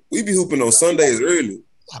problem. We be hooping on Sundays early.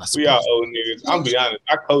 We all old niggas. I'll be honest.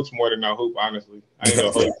 I coach more than I hoop. Honestly, I ain't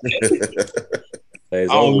no hoop. I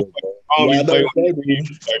only play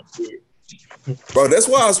bro, that's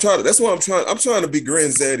why I was trying to. That's why I'm trying to be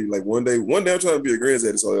Grand Zaddy. Like one day I'm trying to be a Grand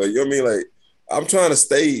Zaddy. So like, you know what I mean? Like I'm trying to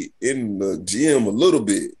stay in the gym a little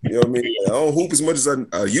bit. You know what I mean? Like, I don't hoop as much as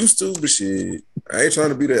I used to, but shit, I ain't trying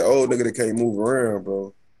to be that old nigga that can't move around,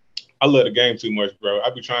 bro. I love the game too much, bro. I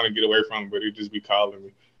be trying to get away from it, but it just be calling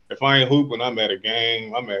me. If I ain't hooping, I'm at a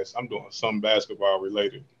game. I'm doing something basketball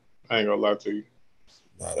related. I ain't gonna lie to you.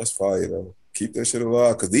 Nah, that's fire though. Keep that shit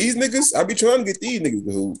alive. Cause these niggas, I be trying to get these niggas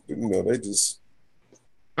to hoop. They just.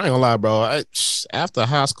 I ain't gonna lie, bro. After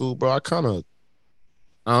high school, bro, I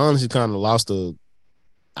honestly kind of lost it,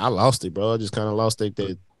 bro. I just kind of lost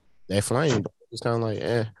that flame. Bro. It's kind of like,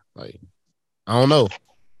 like I don't know.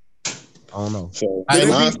 So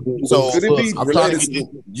could it be related to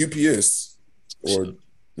UPS or?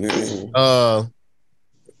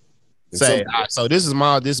 So this is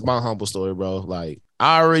my humble story, bro. Like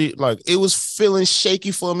I already it was feeling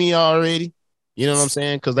shaky for me already. You know what I'm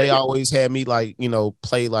saying? Because they always had me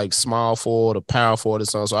play like small forward or power forward or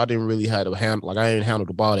something. So I didn't really have to handle I didn't handle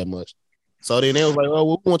the ball that much. So then they was like, "Oh,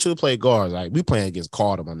 we want you to play guards." Like we playing against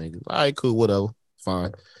Carter, my niggas. All right, cool, whatever,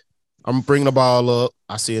 fine. I'm bringing the ball up.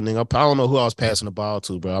 I see a nigga. I don't know who I was passing the ball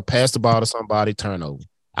to, bro. I passed the ball to somebody. Turnover.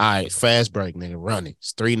 All right, fast break, nigga. Running.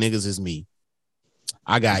 It's 3 niggas is me.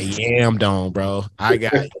 I got yammed on, bro.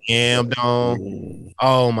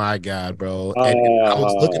 Oh my God, bro. And I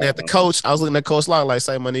was looking at the coach. I was looking at Coach Locke like,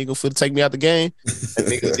 say, my nigga, for to take me out the game. And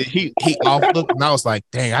nigga, he off looked, and I was like,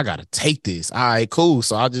 dang, I gotta take this. All right, cool.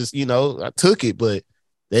 So I just, I took it, but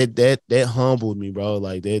that humbled me, bro.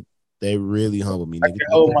 Like that really humbled me, nigga.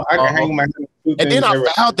 I can hang my and then I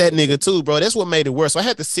fouled that nigga too, bro. That's what made it worse. So I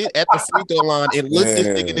had to sit at the free throw line and look this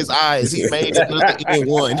nigga in his eyes. He made it look like he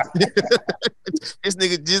won. This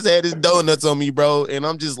nigga just had his donuts on me, bro. And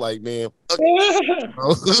I'm just like, man. I can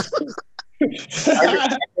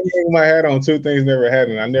hang my hat on 2 things never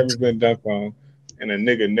happened. I never been dunked on, and a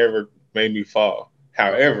nigga never made me fall.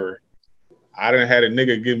 However, I done had a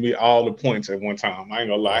nigga give me all the points at one time. I ain't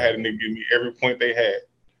gonna lie. I had a nigga give me every point they had.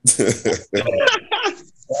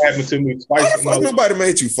 That happened to me twice. Nobody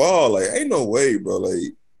made you fall. Like, ain't no way, bro.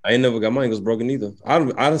 Like, I ain't never got my ankles broken either.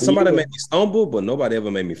 Somebody made me stumble, but nobody ever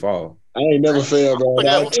made me fall. I ain't never failed, bro.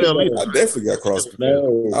 I definitely got crossed.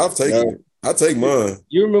 No, I've taken it. I take mine.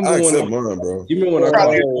 You remember I accept mine, bro. You remember when I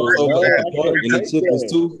crossed over at the park and he took his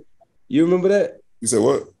tooth? You remember that? You said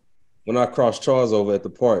what? When I crossed Charles over at the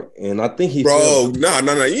park, and I think he no. You ain't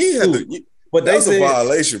had to. But that's a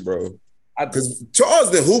violation, bro. Because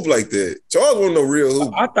Charles didn't hoop like that. Charles wasn't no real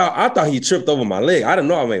hoop. I thought he tripped over my leg. I didn't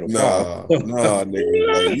know I made him fall. Nah,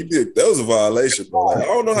 nigga. Like you did, that was a violation, bro. Like, I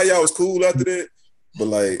don't know how y'all was cool after that, but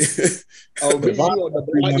like, Oh, but you on the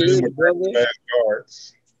block little brother. Bad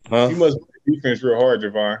guards. Huh? You must play defense real hard,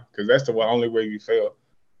 Javon, because that's the only way you fail.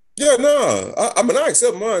 yeah, nah. I mean, I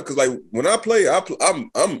accept mine because like when I play,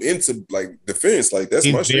 I'm into like defense. Like that's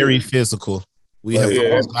my He's very shit. physical. We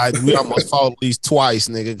Like, we almost fought at least twice,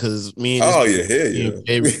 nigga, because me and Oh yeah.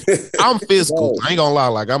 I'm physical. I ain't gonna lie,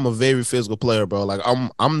 like I'm a very physical player, bro. Like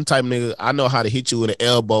I'm the type of nigga, I know how to hit you with an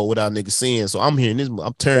elbow without nigga seeing. So I'm hearing this,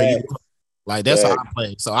 I'm turning you. Like that's how I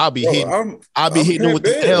play. So I'll be hitting him with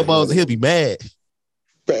the elbows and he'll be mad.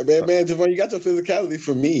 Man, Javon, you got your physicality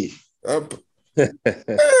for me. I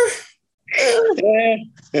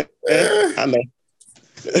know.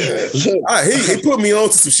 He put me on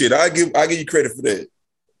to some shit. I give you credit for that.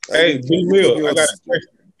 Hey, B. Will, I got a question.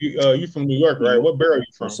 You from New York, right? What borough you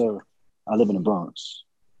from? Yes, sir. I live in the Bronx.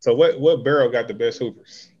 So what borough got the best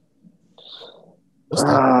hoopers?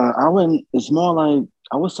 I wouldn't. It's more like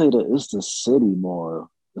I would say that it's the city more.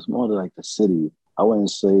 It's more like the city. I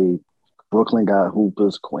wouldn't say Brooklyn got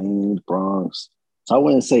hoopers, Queens, Bronx. So I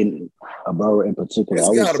wouldn't say a borough in particular.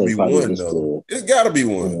 It's gotta be one though. It's gotta be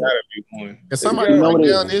one. Can somebody break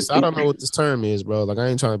down this? I don't know what this term is, bro. Like I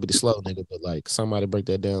ain't trying to be the slow nigga, but like somebody break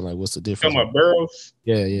that down. Like what's the difference? Talking about boroughs?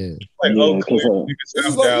 Yeah, yeah. Like Oakland, We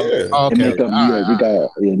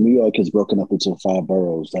got New York is broken up into 5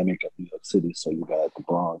 boroughs that make up New York City. So you got the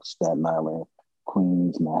Bronx, Staten Island,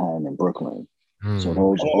 Queens, Manhattan, and Brooklyn. So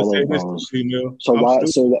those all those boroughs. So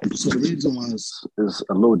the reason why is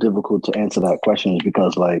a little difficult to answer that question is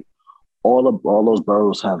because like all those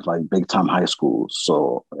boroughs have like big time high schools.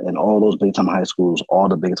 So in all those big time high schools, all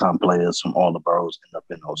the big time players from all the boroughs end up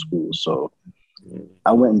in those schools. So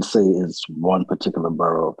I wouldn't say it's one particular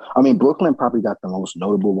borough. I mean, Brooklyn probably got the most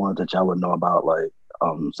notable ones that y'all would know about, like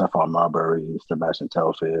Stephon Marbury, Sebastian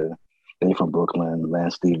Telfair. They from Brooklyn.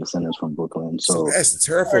 Lance Stevenson is from Brooklyn. So Sebastian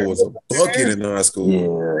Telfair was a bucket in high school.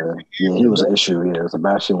 Yeah, he was an issue. Yeah,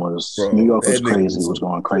 Sebastian was. Bro, New York was crazy. Was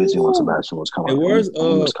going crazy when Sebastian was coming. Hey, where's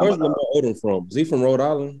Lamar Odom from? Is he from Rhode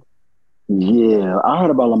Island? Yeah, I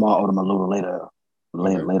heard about Lamar Odom a little later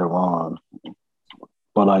on.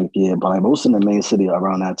 But most in the main city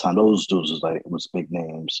around that time, those dudes was big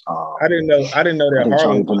names. I didn't know that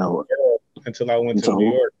Harlem was until I went to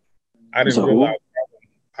New York. I didn't realize.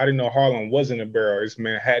 I didn't know Harlem wasn't a borough. It's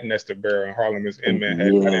Manhattan that's the borough, and Harlem is in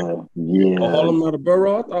Manhattan. Yeah. Oh, Harlem not a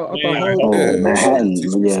borough? I thought Harlem. Manhattan.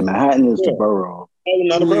 Yeah, Manhattan is the borough. Harlem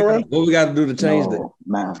not a borough? What we got to do to change that?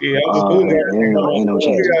 Ain't no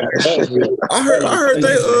change. I heard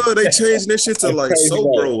they changed that shit to like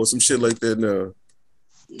Sobro or some shit like that now.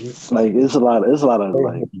 Like it's a lot of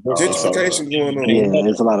like gentrification going on. Yeah,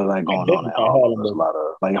 there's a lot of that going on in Harlem. There's a lot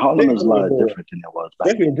of like Harlem is a lot different than it was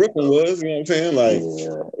back then. Definitely Brooklyn was, you know what I'm saying? Like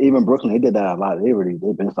even Brooklyn, they did that a lot. They've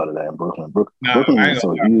been started that in Brooklyn. Brooklyn is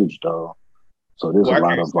so huge though. So there's a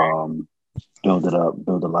lot of build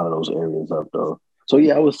a lot of those areas up though. So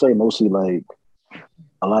yeah, I would say mostly like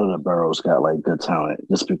a lot of the boroughs got like good talent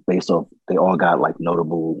just based off they all got like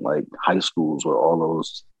notable like high schools where all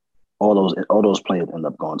those players end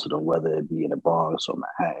up going to them, whether it be in the Bronx or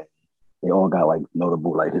Manhattan. They all got like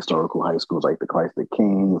notable like historical high schools like the Christ the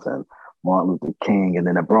Kings and Martin Luther King, and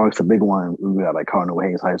then the Bronx, the big one, we got like Cardinal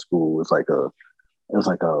Hayes High School. It's like a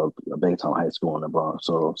big time high school in the Bronx.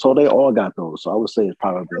 So they all got those. So I would say it's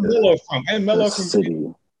probably Melo from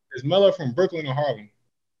city. Is Melo from Brooklyn or Harlem?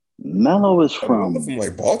 Melo is from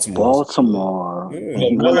like Baltimore. Yeah.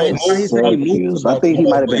 I think he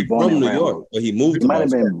might have been born in New York, but he moved. He might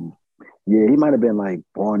have been. Yeah, he might have been like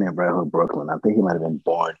born in Red Hook, Brooklyn. I think he might have been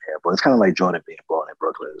born there, but it's kind of like Jordan being born in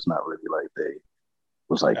Brooklyn. It's not really like they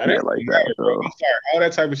was like like that. Though. I'm sorry, all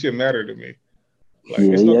that type of shit mattered to me. Like,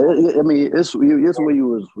 I mean, it's where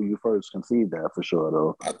you first conceived that for sure,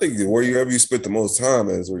 though. I think wherever you spent the most time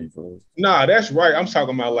is where you first. Nah, that's right. I'm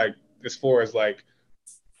talking about like as far as like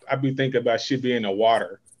I be thinking about shit being in the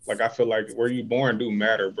water. Like I feel like where you born do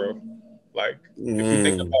matter, bro. Like if you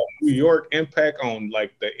think about New York impact on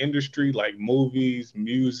like the industry, like movies,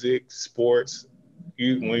 music, sports,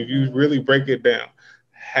 when you really break it down,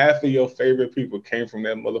 half of your favorite people came from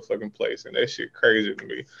that motherfucking place, and that shit crazy to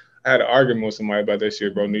me. I had an argument with somebody about that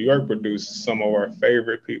shit, bro. New York produced some of our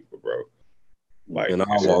favorite people, bro. Like, and I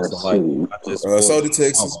walked so did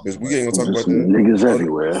Texas, but we ain't gonna talk about that. Niggas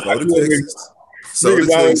everywhere. So did Texas. So did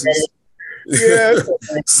Texas. Yeah.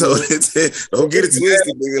 So don't get it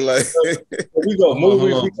twisted, nigga. Like we go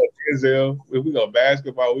movies, we go Denzel. If we go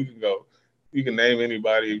basketball, we can go You can name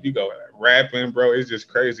anybody. If you go rapping, bro, it's just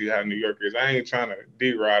crazy how New York is. I ain't trying to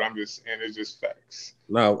D-Rod. And it's just facts.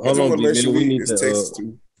 Now, I hold just on, want to make B-Man. sure We need it's Texas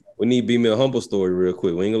too. we need B-Man humble story real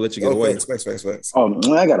quick. We ain't gonna let you get away. Facts. Oh,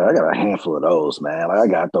 man, I got a handful of those, man. Like I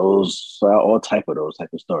got those, all type of those type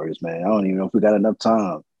of stories, man. I don't even know if we got enough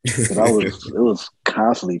time because it was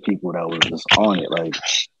constantly people that was just on it. Like,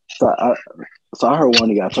 so I heard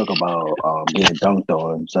one of y'all talk about getting dunked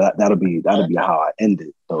on. So that'll be how I end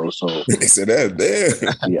it though. So They said that,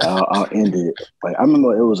 damn. yeah, I'll end it. Like I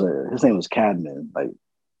remember his name was Cadman. Like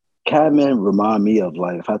Cadman remind me of,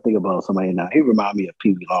 like, if I think about somebody now, he remind me of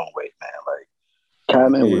Pee Wee Longway, man. Like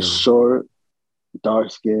Cadman was short,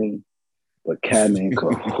 dark skinned, but Cadman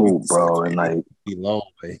could hoop, bro. And like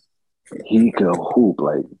Longway. He could hoop.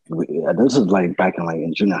 Like this is like back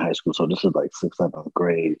in junior high school. So this is like 6th, 7th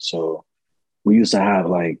grade. So we used to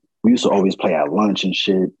always play at lunch and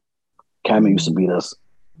shit. Cadman used to beat us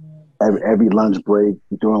every lunch break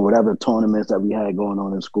during whatever tournaments that we had going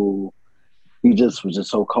on in school. He just was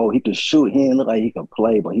just so cold. He could shoot. He didn't look like he could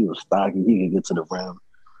play, but he was stocky. He could get to the rim.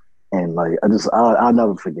 And like I'll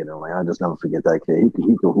never forget him. Like I just never forget that kid. He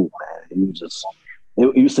could hoop, man. He was just.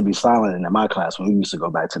 It used to be silent in my class when we used to go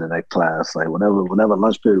back to the next class. Like whenever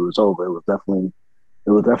lunch period was over, it was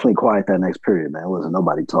definitely quiet that next period, man. It wasn't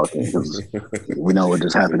nobody talking because we know what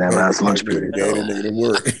just happened that last lunch period.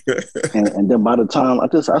 And then by the time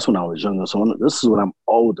that's when I was younger. So this is when I'm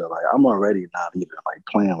older. Like I'm already not even like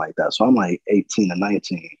playing like that. So I'm like 18 or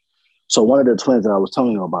 19. So one of the twins that I was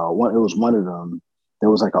telling you about, it was one of them. There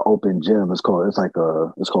was like an open gym. It's called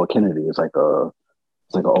Kennedy. It's like an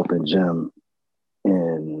open gym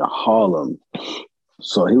in Harlem.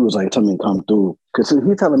 So he was like telling me to come through because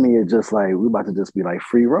he telling me it's just like we about to just be like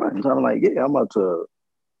free runs. I'm like, yeah, I'm about to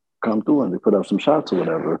come through and put up some shots or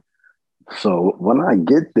whatever. So when I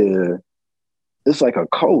get there, it's like a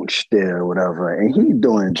coach there or whatever, and he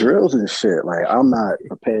doing drills and shit. Like I'm not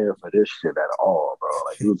prepared for this shit at all, bro.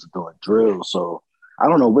 Like he was doing drills. So I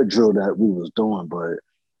don't know what drill that we was doing, but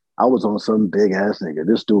I was on some big ass nigga.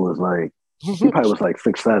 This dude was like, he probably was like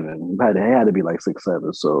 6'7". He had to be like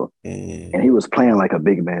 6'7". So, and he was playing like a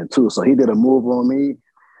big man too. So he did a move on me.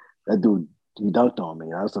 That dude, he dunked on me.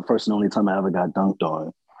 That was the first and only time I ever got dunked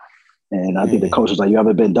on. And I think the coach was like, "You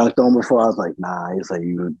ever been dunked on before?" I was like, "Nah." He's like,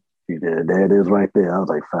 "You did. There it is, right there." I was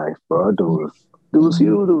like, "Facts, bro." Dude was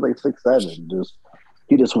huge. Dude was like 6'7".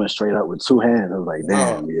 He just went straight up with 2 hands. I was like,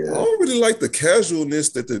 damn, yeah. I don't really like the casualness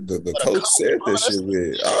that the coach said that shit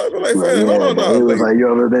with. I was like, man, hold on. He was like,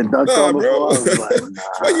 "You ever been dunked on before?" Bro. I was like, nah.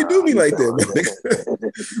 Why you do me like that,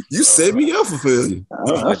 man? You set me up for failure.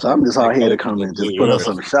 I'm just out here to come and just put up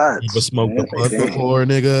some shots. You smoked a blunt before,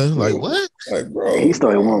 nigga. Like what? Like, bro. He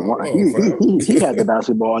started one. He had the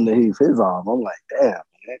basketball underneath his arm. I'm like, damn,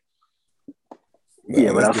 man.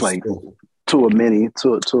 Yeah, but that's like two of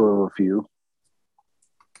a few.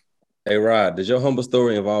 Hey, Rod, does your humble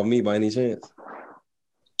story involve me by any chance?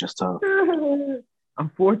 Just tough.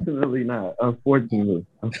 Unfortunately not. Unfortunately.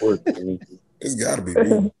 It's got to be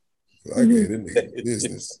me. I get it in the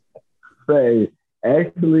business. Say,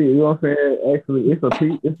 actually, you know what I'm saying? Actually, it's a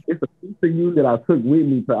piece of you that I took with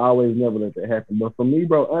me to always never let that happen. But for me,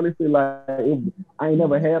 bro, honestly, like I ain't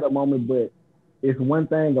never had a moment, but it's one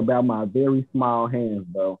thing about my very small hands,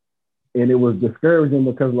 bro. And it was discouraging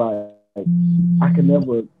because like I could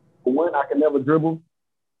never dribble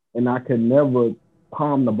and I could never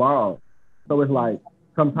palm the ball. So it's like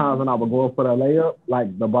sometimes when I would go up for the layup,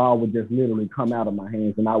 like the ball would just literally come out of my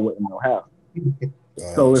hands and I wouldn't know how.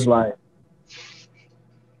 So it's like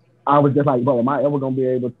I was just like, bro, am I ever gonna be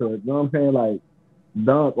able to, you know what I'm saying, like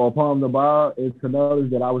dunk or palm the ball? And to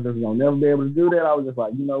notice that I was just gonna never be able to do that, I was just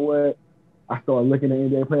like, you know what? I started looking at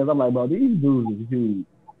NBA players. I'm like, bro, these dudes is huge.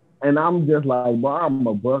 And I'm just like, bro, I'm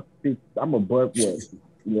a buck 50. I'm a buck what?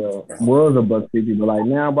 Yeah, was a buck 50, but like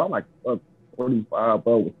now, bro, I'm like buck 45,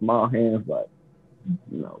 bro, with small hands. Like,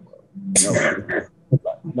 no, bro.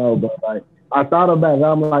 No, bro. Like, I thought about it.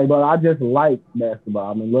 I'm like, bro, I just like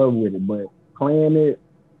basketball. I'm in love with it. But playing it,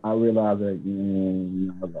 I realized that,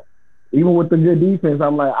 even with the good defense,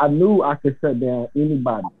 I'm like, I knew I could shut down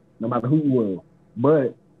anybody, no matter who it was.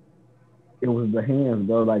 But it was the hands,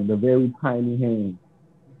 bro, like the very tiny hands.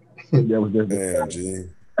 That was just damn, G.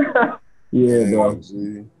 Yeah, damn, bro.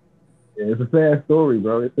 G. Yeah, it's a sad story,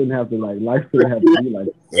 bro. It shouldn't have to life shouldn't have to be like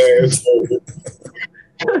that.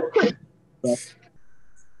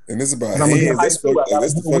 And it's about hands. That's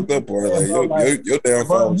the fucked up part. Like your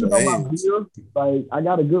downfall with your hands. Like I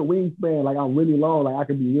got a good wingspan. Like I'm really long. Like I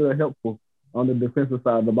could be real helpful on the defensive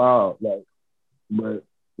side of the ball. Like, but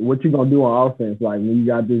what you gonna do on offense? Like when you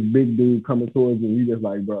got this big dude coming towards you, you just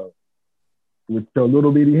like, bro. with your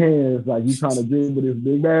little bitty hands, like you trying to dribble this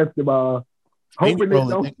big basketball, hoping it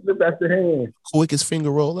don't slip out your hand. Quickest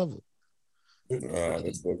finger roll ever.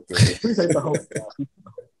 That's fucked up. Appreciate the hope.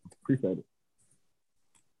 Appreciate it.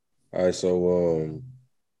 All right, so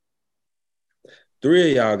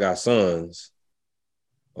 3 of y'all got sons.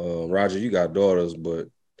 Roger, you got daughters, but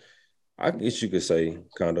I guess you could say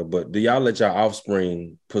kind of. But do y'all let your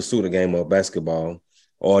offspring pursue the game of basketball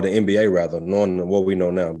or the NBA rather, knowing what we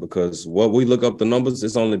know now? Because what we look up the numbers,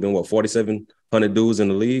 it's only been 4,700 dudes in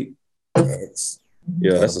the league. That's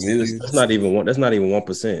not even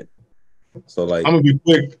 1%. So like, I'm gonna be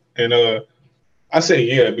quick and I say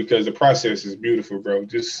yeah because the process is beautiful, bro.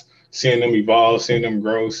 Just seeing them evolve, seeing them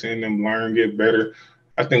grow, seeing them learn, get better.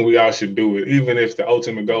 I think we all should do it, even if the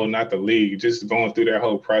ultimate goal, not the league. Just going through that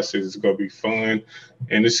whole process is gonna be fun,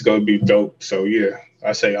 and it's gonna be dope. So yeah,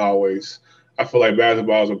 I say always. I feel like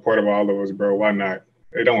basketball is a part of all of us, bro. Why not?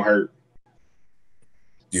 It don't hurt.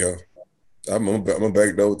 Yeah, I'm a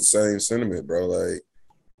back door with the same sentiment, bro. Like,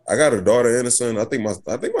 I got a daughter and a son. I think my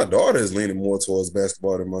daughter is leaning more towards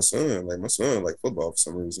basketball than my son. Like, my son like football for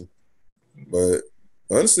some reason. But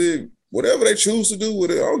honestly, whatever they choose to do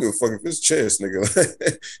with it, I don't give a fuck if it's chess, nigga.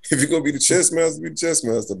 If you're gonna be the chess master, be the chess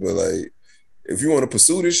master. But like, if you want to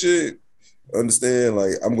pursue this shit, understand,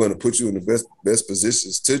 like, I'm gonna put you in the best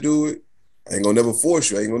positions to do it. I ain't gonna never force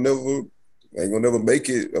you. I ain't gonna never make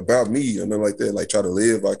it about me or nothing like that. Like, try to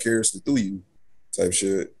live vicariously through you, type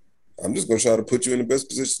shit. I'm just gonna try to put you in the best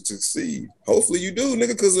position to succeed. Hopefully you do, nigga,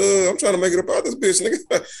 because I'm trying to make it about this bitch, nigga.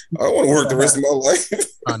 I don't want to work the rest of my life.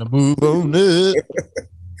 Trying to move on up.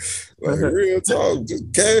 Like, real talk,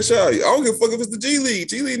 just cash out. I don't give a fuck if it's the G League.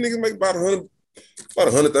 G League niggas make about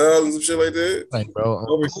 100,000 and shit like that. Like, bro,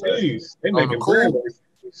 overseas, they making bread.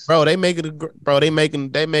 Bro, they making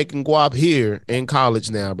guap here in college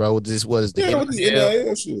now, bro. This was the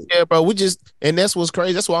NIL shit. Yeah, bro. And that's what's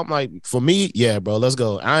crazy. That's why I'm like, for me, yeah, bro, let's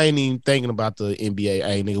go. I ain't even thinking about the NBA.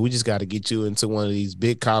 Hey, nigga, we just got to get you into one of these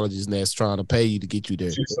big colleges that's trying to pay you to get you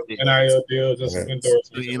there. NIL deal, just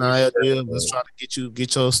endorsements. NIL deal. Let's try to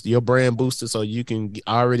get your brand boosted so you can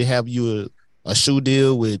already have you a shoe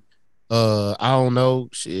deal with I don't know,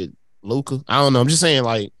 shit, Luka. I don't know. I'm just saying,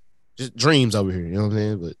 like, just dreams over here, you know what I'm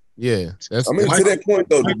saying? But yeah, to that point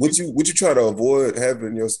though, would you try to avoid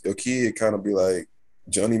having your kid kind of be like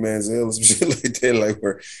Johnny Manziel or some shit like that, like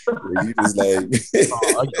where you just like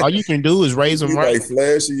all you can do is raise them right, like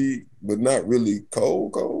flashy but not really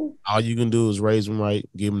cold. All you can do is raise them right,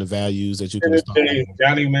 give them the values that you can.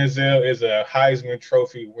 Johnny Manziel is a Heisman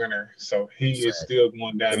Trophy winner, so he is still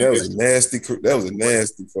going down. And that was a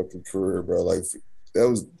nasty fucking career, bro. Like, that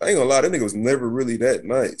was, I ain't gonna lie, that nigga was never really that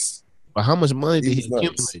nice. But how much money did he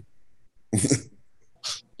accumulate?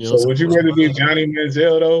 So would you rather be Johnny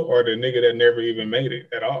Manziel though, or the nigga that never even made it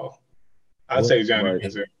at all? I'd say Johnny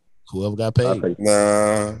Manziel. Whoever got paid.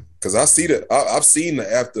 Nah, because I've seen the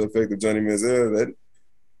after effect of Johnny Manziel.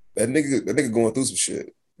 That nigga going through some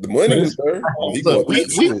shit. The money was there. Look,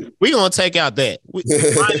 we gonna take out that.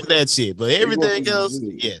 That shit, but everything else,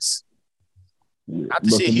 yes. Not the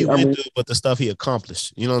shit he went through, but the stuff he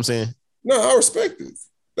accomplished. You know what I'm saying? No, I respect it.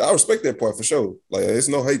 I respect that part for sure. Like, it's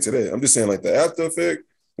no hate to that. I'm just saying, like, the after effect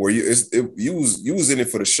where you was in it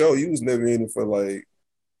for the show. You was never in it for like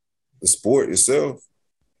the sport itself.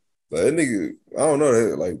 Like, that nigga, I don't know,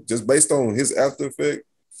 like, just based on his after effect,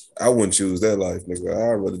 I wouldn't choose that life, nigga.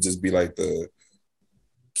 I'd rather just be like the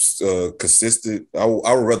consistent. I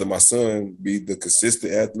would rather my son be the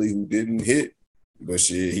consistent athlete who didn't hit, but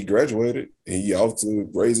shit, he graduated and he off to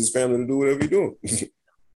raise his family to do whatever he doing.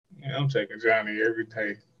 Yeah, I'm taking Johnny every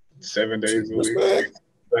day, 7 days a week.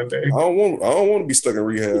 Sunday. I don't want to be stuck in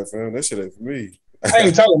rehab, fam. That shit ain't for me. I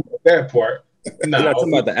ain't talking about that part. Nah, he's not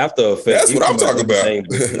talking about the after effect. That's what I'm talking about.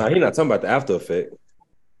 Nah, he's not talking about the after effect.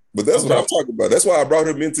 But that's what I'm talking about. That's why I brought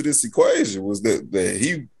him into this equation, was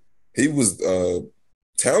that he was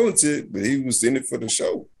talented, but he was in it for the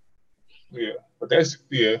show. Yeah, but that's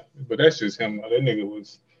just him. That nigga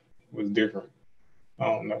was different. I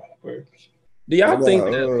don't know. But do y'all think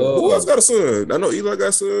that who else got a son? I know Eli got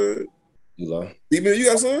a son. Eli. Even you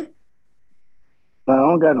got a son? I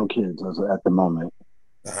don't got no kids at the moment.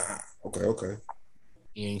 Okay.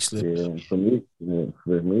 He ain't slipping. Yeah,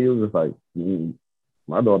 for me, it was just like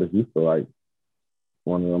my daughter used to like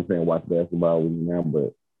one of them saying watch basketball with me now,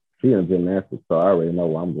 but she in gymnastics, so I already know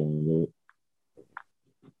what I'm going to do.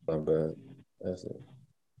 Not bad. That's it.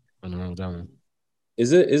 Nothing wrong with that one.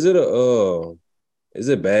 Is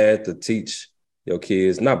it bad to teach your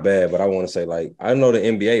kids? Not bad, but I want to say, like, I know the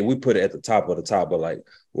NBA, we put it at the top of the top, but like,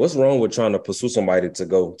 what's wrong with trying to pursue somebody to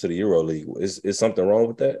go to the Euro League? Is something wrong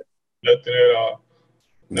with that? Nothing at all.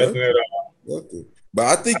 Nothing at all. Nothing. But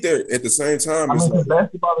I think they're at the same time. I It's mean, like,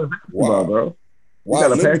 basketball is basketball, wow, bro. why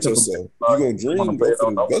got a limit passion for yourself? basketball. You gonna You want dream? to play Go it for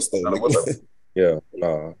on the gusto, nigga. Yeah,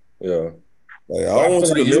 nah, yeah. Like, I But I don't want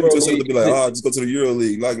feel you like to limit yourself to EuroLeague be like, is just go to the Euro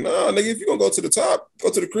League. Like, nah, nigga, if you're gonna go to the top, go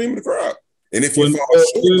to the cream of the crop. And if you Well, fall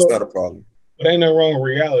short, it's not a problem. But ain't no wrong with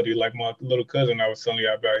reality. Like my little cousin I was telling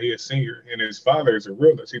you about, he a senior, and his father is a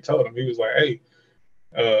realist. He told him, he was like,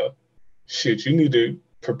 hey, shit, you need to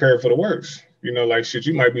prepare for the worst. You know, like shit,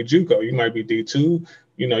 you might be JUCO, you might be D2,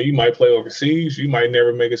 you know, you might play overseas, you might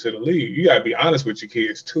never make it to the league. You gotta be honest with your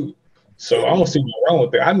kids too. So I don't see nothing wrong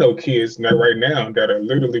with that. I know kids right now that are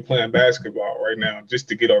literally playing basketball right now just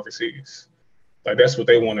to get overseas. Like that's what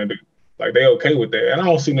they want to do. Like they okay with that, and I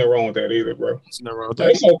don't see nothing wrong with that either, bro. There's nothing wrong with Like,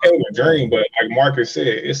 that. it's okay to dream, but like Marcus said,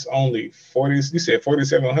 it's only 40. You said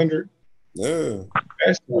 4,700. Yeah.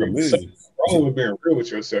 That's Amazing. something wrong with being real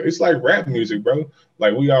with yourself. It's like rap music, bro.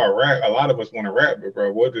 Like we all rap. A lot of us want to rap, but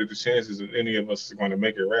bro, what are the chances of any of us is going to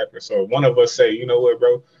make it rapper? So if one of us say, you know what,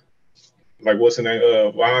 bro? Like what's the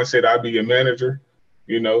name? Ryan said, I'll be your manager.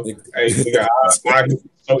 You know, hey, we got our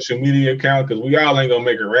social media account because we all ain't gonna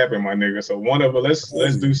make it rapping, my nigga. So one of us,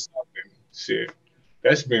 let's do something. Shit.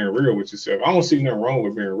 That's being real with yourself. I don't see nothing wrong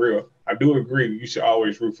with being real. I do agree you should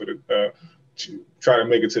always root for the try to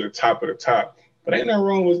make it to the top of the top. But ain't nothing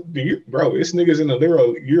wrong with bro. It's niggas in the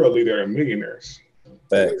Euro League that are millionaires.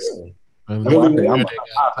 Facts. I'm can't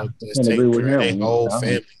agree with him. They whole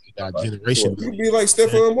family got generation. You be like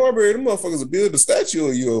Stephon Marbury, them motherfuckers will build a statue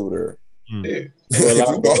of you over there. Yeah.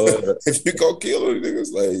 Well, if you go kill her,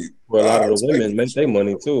 niggas like. Well, a lot of the women make their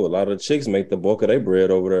money too. A lot of the chicks make the bulk of their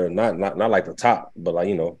bread over there. Not like the top, but like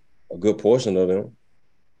a good portion of them.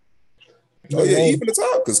 Oh yeah, even the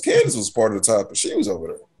top, because Candace was part of the top, but she was over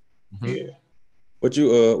there. Yeah. What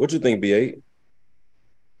you think, B8?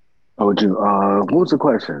 What was the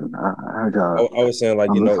question? I heard y'all. I was saying,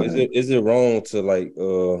 like, is it wrong to like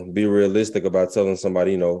be realistic about telling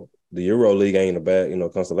somebody, the Euro League ain't a bad,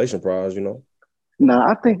 consolation prize, No,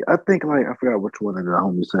 I think like I forgot which one of the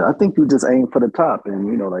homies said. I think you just aim for the top, and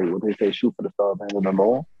like what they say, shoot for the stars, aim for the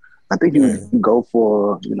ball. I think you go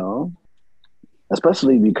for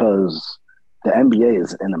especially because the NBA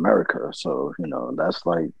is in America, so that's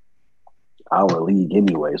like our league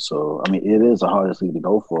anyway. So I mean, it is the hardest league to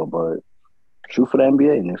go for, but shoot for the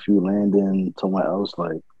NBA, and if you land in somewhere else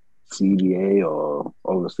like CBA or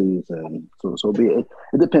overseas, and so be it.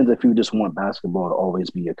 It depends if you just want basketball to always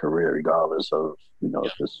be a career, regardless of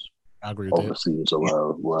if it's overseas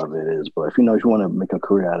or wherever it is. But if you want to make a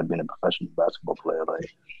career out of being a professional basketball player, like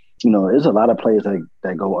there's a lot of players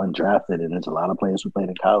that go undrafted, and there's a lot of players who played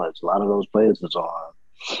in college. A lot of those players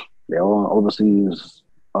they're on overseas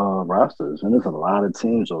rosters, and there's a lot of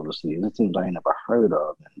teams overseas. There's teams I ain't never heard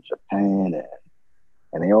of in Japan,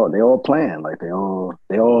 and they all playing, like they all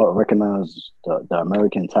recognize the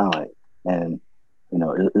American talent, and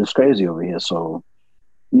it's crazy over here. So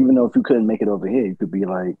even though if you couldn't make it over here, you could be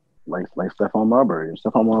like Stephon Marbury.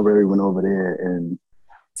 Stephon Marbury went over there and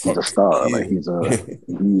he's a star. Like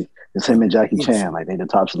it's him and Jackie Chan. Like they the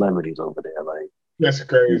top celebrities over there. Like that's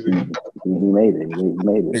crazy. He made it. He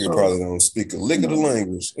made it. Nigga probably don't speak a lick of the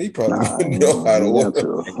language. He probably don't know how to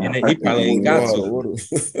order. He probably ain't got to.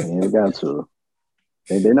 He ain't got to.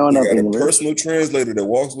 They know enough English. English. A personal translator that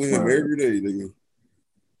walks with him every day, nigga.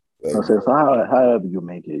 Like, so however you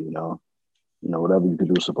make it, whatever you can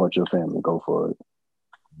do to support your family, go for it.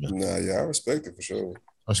 Nah, yeah, I respect it for sure.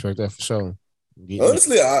 I respect that for sure.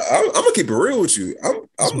 Honestly, I'm gonna keep it real with you.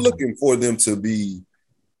 I'm looking for them to be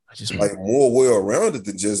like more well-rounded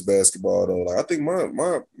than just basketball, though. Like I think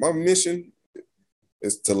my mission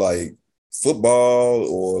is to like football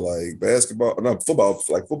or like basketball, not football,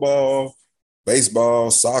 like football,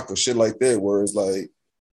 baseball, soccer, shit like that, where it's like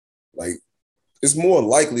it's more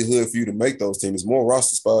likelihood for you to make those teams, more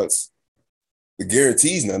roster spots. The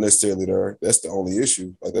guarantee's not necessarily there. That's the only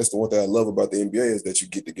issue. Like that's the one thing I love about the NBA is that you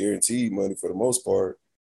get the guaranteed money for the most part.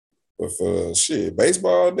 But for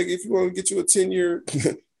baseball, nigga, if you want to get you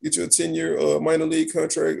a 10-year minor league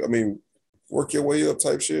contract, I mean, work your way up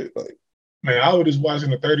type shit. Like, man, I was just watching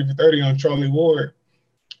the 30 for 30 on Charlie Ward.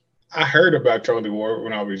 I heard about Charlie Ward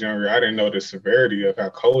when I was younger. I didn't know the severity of how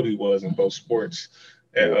cold he was in both sports.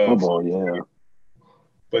 Football, yeah.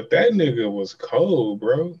 But that nigga was cold,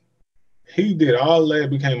 bro. He did all that,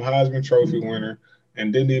 became Heisman Trophy winner,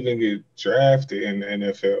 and didn't even get drafted in the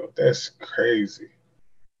NFL. That's crazy.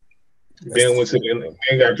 Then went to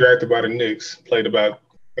and got drafted by the Knicks. Played about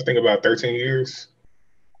 13 years.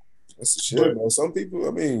 That's the shit, man. Some people,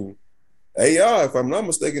 I mean, AI, if I'm not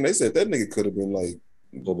mistaken, they said that nigga could have been like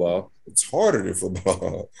Football. It's harder than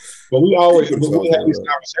football. But we He could've have these found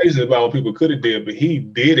conversations about what people could have did, but he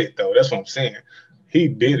did it though. That's what I'm saying. He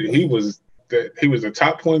did it. He was the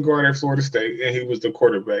top point guard at Florida State, and he was the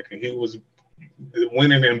quarterback, and he was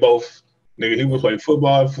winning in both. Nigga, he would play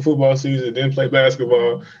football for football season, then play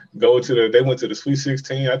basketball. They went to the Sweet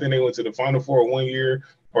 16. I think they went to the Final Four 1 year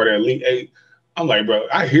or the Elite Eight. I'm like, bro,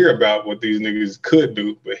 I hear about what these niggas could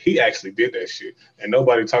do, but he actually did that shit, and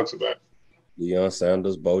nobody talks about it. Deion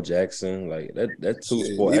Sanders, Bo Jackson, like that two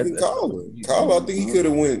sport. Even Kyle, I think he could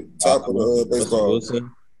have went top of baseball.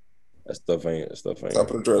 Wilson. That stuff ain't. Top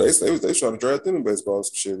of the draft. They trying to draft them in baseball.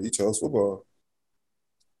 Some shit. He chose football.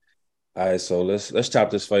 All right, so let's chop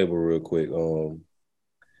this fable real quick.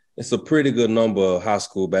 It's a pretty good number of high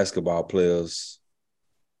school basketball players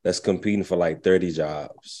that's competing for like 30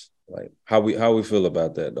 jobs. Like how we feel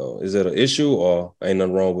about that though? Is it an issue or ain't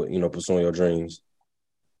nothing wrong with pursuing your dreams?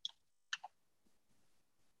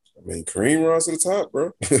 I mean, Kareem runs to the top,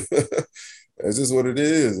 bro. That's just what it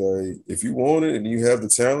is. Like, if you want it and you have the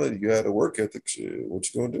talent, you got the work ethic. Shit, what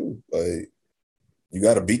you gonna do? Like, you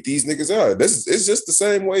got to beat these niggas out. It's just the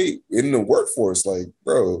same way in the workforce. Like,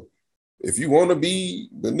 bro, if you want to be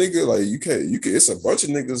the nigga, like you can. It's a bunch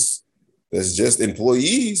of niggas that's just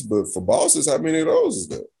employees, but for bosses, how many of those is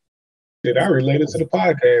there? Shit, I related to the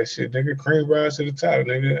podcast shit, nigga. Cream rise to the top,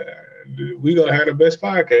 nigga. We gonna have the best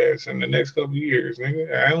podcast in the next couple of years,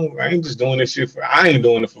 nigga. I ain't just doing this shit I ain't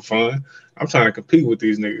doing it for fun. I'm trying to compete with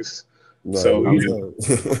these niggas. No, so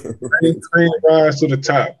cream rise to the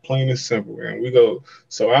top, plain and simple, and we go.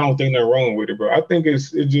 So I don't think nothing wrong with it, bro. I think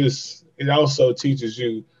it also teaches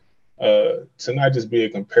you to not just be a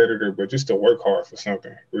competitor, but just to work hard for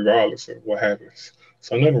something, regardless of what happens.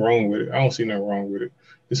 So nothing wrong with it. I don't see nothing wrong with it.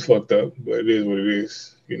 It's fucked up, but it is what it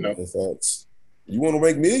is, you know. Facts. You want to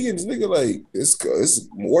make millions, nigga? Like it's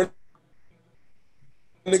more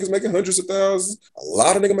niggas making hundreds of thousands. A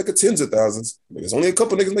lot of niggas making tens of thousands. There's only a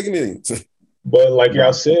couple niggas making millions. But like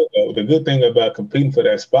y'all said, though, the good thing about competing for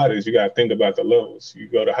that spot is you got to think about the levels. You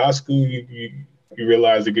go to high school, you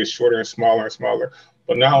realize it gets shorter and smaller and smaller.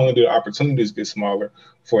 But not only do the opportunities get smaller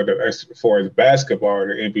as far as basketball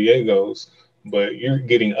or the NBA goes, but you're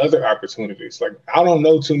getting other opportunities. Like, I don't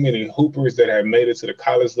know too many hoopers that have made it to the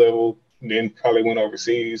college level, then probably went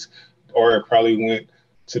overseas, or probably went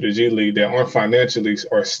to the G League that aren't financially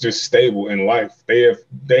or just stable in life. They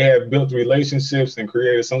have built relationships and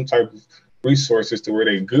created some type of resources to where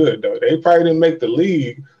they're good, though. They probably didn't make the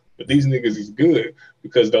league, but these niggas is good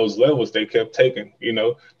because those levels they kept taking. You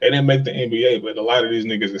know, they didn't make the NBA, but a lot of these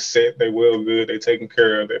niggas are set. They well good. They taken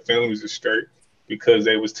care of. Their families are straight because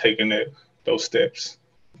they was taking those steps.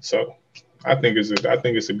 So I think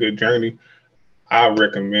it's a good journey. I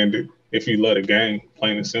recommend it if you love the game,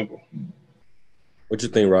 plain and simple. What you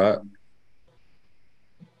think, Rod?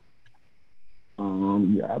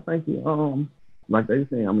 Yeah, I think like they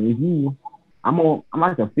say, I mean, I'm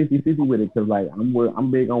like a 50-50 with it because like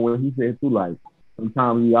I'm big on what he said too. Like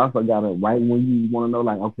sometimes you also gotta right when you want to know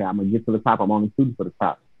like, okay, I'm gonna get to the top. I'm only shooting for the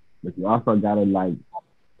top, but you also gotta like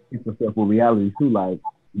get yourself with reality too. Like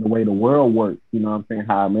the way the world works, you know what I'm saying?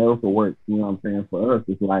 How America works, you know what I'm saying? For us,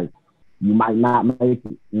 it's like you might not make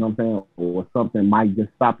it, you know what I'm saying? Or something might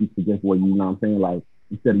just stop you to just where you know what I'm saying? Like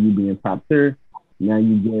instead of you being top tier, now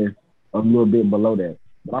you just a little bit below that.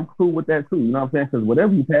 But I'm cool with that too, you know what I'm saying? Because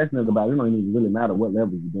whatever you're passionate about, it don't even really matter what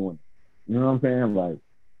level you're doing. You know what I'm saying? Like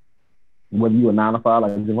whether you a 9 to 5,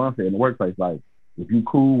 like Javon said, in the workplace, like if you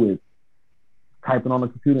cool with typing on the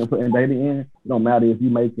computer and putting data in, it don't matter if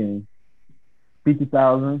you're making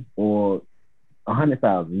 50,000 or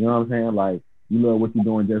 100,000. You know what I'm saying? Like you love what you're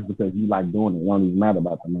doing just because you like doing it. It don't even matter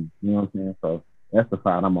about the money. You know what I'm saying? So that's the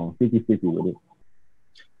side I'm on, 50-50 with it.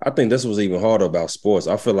 I think this was even harder about sports.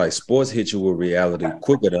 I feel like sports hit you with reality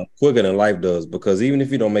quicker than life does, because even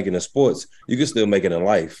if you don't make it in sports, you can still make it in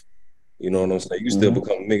life. You know what I'm saying? You can still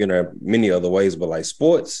become a millionaire many other ways, but like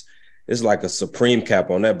sports, it's like a supreme cap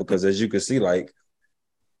on that, because as you can see, like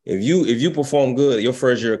if you perform good your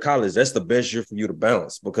first year of college, that's the best year for you to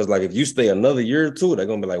bounce, because like if you stay another year or two, they're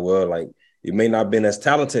gonna be like, well, like you may not have been as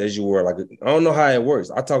talented as you were. Like I don't know how it works.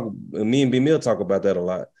 Me and B Mill talk about that a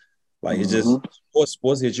lot. Like it's just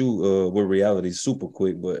sports hit you with reality super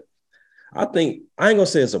quick. But I think I ain't gonna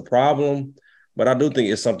say it's a problem, but I do think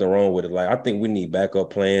it's something wrong with it. Like I think we need backup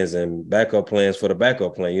plans for the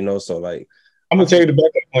backup plan. You know, so like I'm gonna tell you the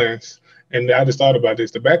backup plans. And I just thought about this.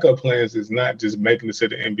 The backup plans is not just making it to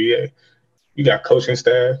the NBA. You got coaching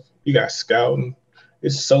staff. You got scouting.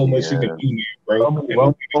 It's so much you can do, bro.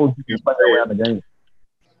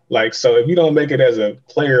 Like, so if you don't make it as a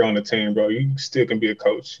player on the team, bro, you still can be a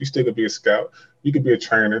coach. You still can be a scout. You could be a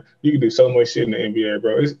trainer. You can do so much shit in the NBA,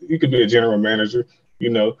 bro. You could be a general manager. You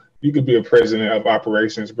know, you could be a president of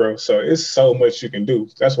operations, bro. So it's so much you can do.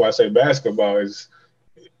 That's why I say basketball is.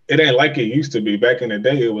 It ain't like it used to be. Back in the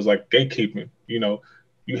day, it was like gatekeeping. You know,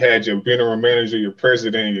 you had your general manager, your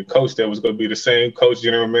president, and your coach that was going to be the same coach,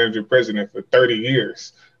 general manager, president for 30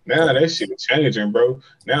 years. Now that shit is changing, bro.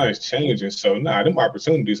 Now it's changing. So them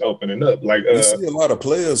opportunities opening up. Like we see a lot of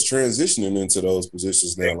players transitioning into those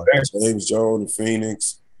positions now, like James Jones in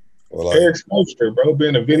Phoenix, or like Eric Spoelstra, bro,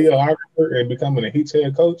 being a videographer and becoming a Heat's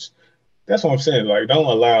head coach. That's what I'm saying. Like, don't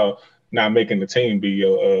allow not making the team be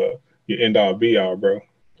your end all be all, bro.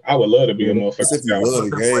 I would love to be a motherfucker. If you love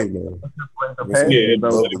the game, man.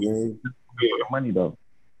 Love the game. Money though.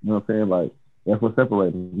 You know what I'm saying? Like that's what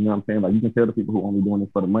separates them. You know what I'm saying? Like you can tell the people who only doing this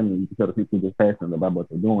for the money, and you can tell the people who just passionate about what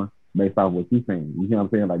they're doing based off what you're saying. You know what I'm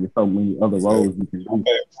saying? Like there's so many other roles you can do.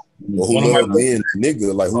 Well, who love being a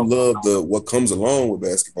nigga? Like who love what comes along with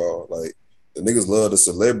basketball? Like the niggas love the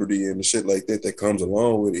celebrity and the shit like that comes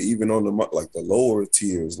along with it. Even on the lower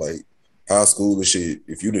tiers, like high school and shit.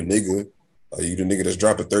 If you the nigga. Like you the nigga that's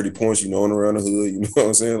dropping 30 points, on around the hood, you know what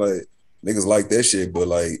I'm saying? Like niggas like that shit, but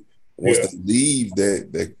like once they leave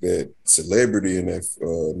that celebrity and that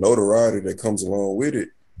notoriety that comes along with it,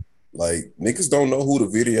 like niggas don't know who the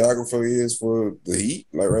videographer is for the Heat,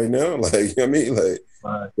 like right now. Like you know what I mean, but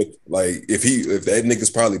like if that nigga's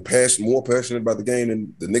probably more passionate about the game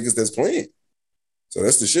than the niggas that's playing. So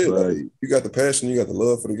that's the shit. Right. Like you got the passion, you got the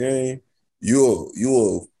love for the game,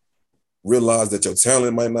 you'll realize that your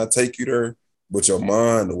talent might not take you there. But your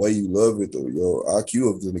mind, the way you love it, your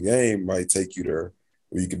IQ of the game might take you there,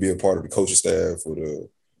 where you could be a part of the coaching staff or the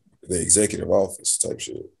executive office type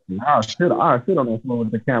shit. I sit on that phone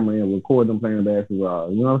with the camera and record them playing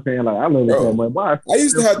basketball. You know what I'm saying? Like I love that much. But I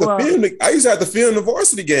used to have to film the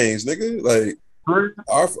varsity games, nigga. Like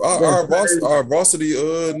our varsity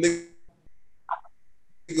nigga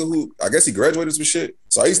who I guess he graduated some shit.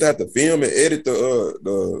 So I used to have to film and edit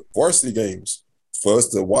the varsity games for us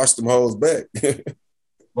to watch them hoes back.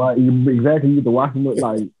 Right, exactly. You get to watch them look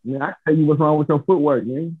like, man, I can tell you what's wrong with your footwork,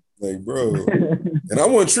 man. Like, bro. And I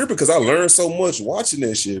wasn't tripping because I learned so much watching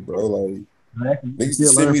that shit, bro. Like, niggas used to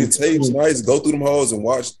send me the tapes and I used to go through them hoes and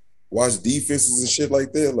watch defenses and shit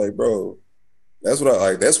like that. Like, bro, that's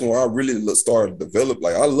what that's when I really started to develop.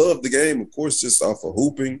 Like, I love the game, of course, just off of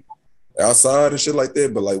hooping outside and shit like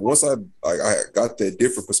that. But like, once I got that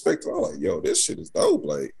different perspective, I'm like, yo, this shit is dope.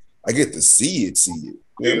 Like, I get to see it. You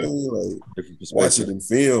know what I mean? Like, watch it in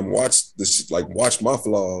film, watch the shit, like watch my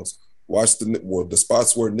flaws, watch the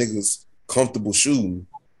spots where niggas comfortable shooting,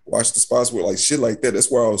 watch the spots where like shit like that.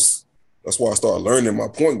 That's why I started learning my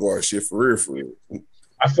point guard shit for real.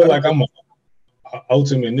 I feel like I'm an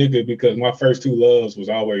ultimate nigga because my first two loves was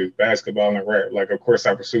always basketball and rap. Like, of course,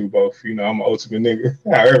 I pursued both. I'm an ultimate nigga.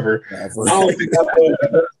 However, I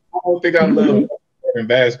don't think I love in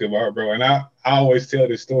basketball, bro. And I always tell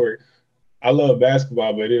this story. I love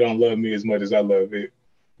basketball, but it don't love me as much as I love it,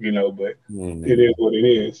 but it is what it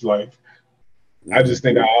is. Like, I just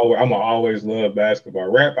think I'm gonna always love basketball.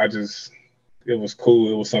 Rap, it was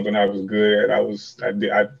cool. It was something I was good at.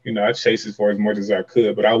 I chased it for as much as I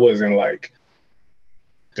could, but I wasn't like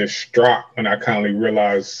distraught when I finally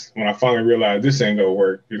realized this ain't gonna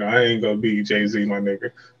work. I ain't gonna be Jay-Z, my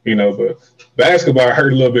nigga. But basketball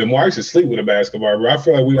hurt a little bit more. I used to sleep with a basketball, bro. I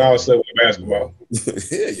feel like we all slept with a basketball.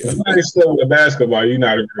 If you ain't slept with a basketball, you're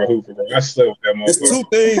not a real hooper, bro. I slept with that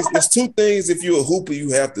motherfucker. It's two things if you're a hooper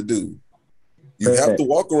you have to do. You have to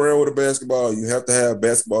walk around with a basketball. You have to have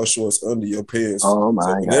basketball shorts under your pants. Oh my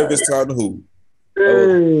God. Whenever it's time to hoop.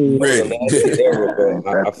 Ready.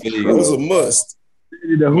 I feel you. It was a must.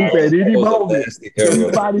 You ready to hoop at any moment.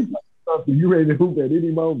 You ready to hoop at any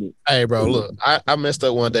moment. Hey, bro, look, I messed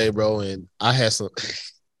up one day, bro, and I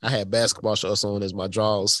had basketball shorts on as my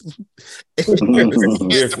drawers. Different.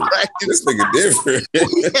 This nigga different.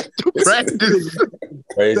 Practice.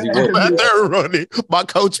 Crazy. I'm out there running. My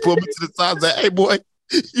coach pulled me to the side and said, "Hey, boy,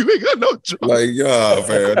 you ain't got no drawers." Like, yeah,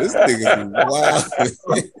 man, this nigga is wild.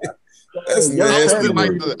 That's nasty.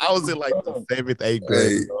 I was in like the 7th, 8th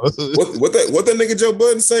grade. Hey, what that nigga Joe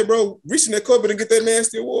Budden say, bro? Reach in that cupboard and get that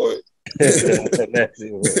nasty award.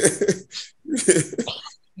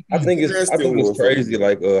 I think it's crazy,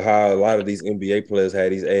 like how a lot of these NBA players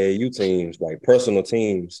had these AAU teams, like personal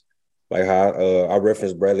teams, like how I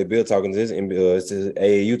referenced Bradley Beal talking to his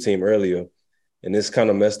AAU team earlier, and it's kind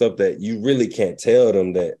of messed up that you really can't tell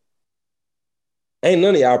them that ain't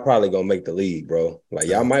none of y'all probably gonna make the league, bro. Like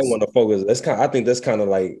y'all might want to focus. I think that's kind of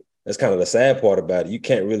like that's kind of the sad part about it. You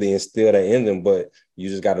can't really instill that in them, but you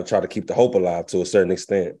just got to try to keep the hope alive to a certain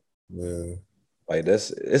extent. Yeah. Like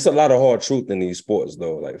it's a lot of hard truth in these sports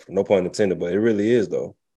though. Like no pun intended, but it really is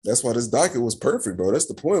though. That's why this docket was perfect, bro. That's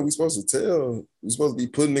the point. We supposed to be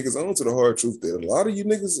putting niggas on to the hard truth that a lot of you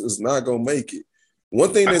niggas is not gonna make it.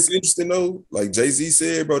 One thing that's interesting though, like Jay-Z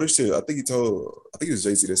said, bro, this shit, I think it was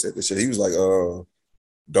Jay-Z that said this shit. He was like,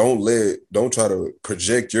 don't try to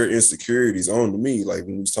project your insecurities onto me. Like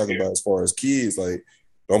when we was talking about as far as kids, like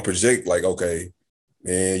don't project like, okay,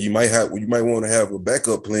 man, you might want to have a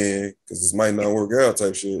backup plan because this might not work out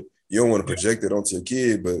type shit. You don't want to project it onto your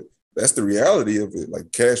kid, but that's the reality of it.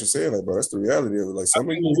 Like Cash was saying, like, bro, that's the reality of it. Like I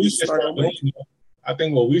think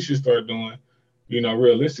what we should start doing,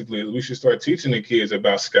 realistically, is we should start teaching the kids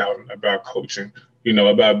about scouting, about coaching,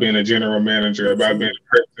 about being a general manager, about being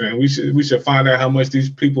a president. We should find out how much these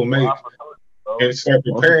people make and start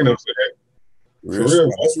preparing them for that. For real.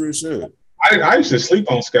 That's real shit. I used to sleep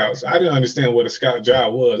on scouts. I didn't understand what a scout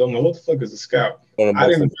job was. I'm like, what the fuck is a scout? I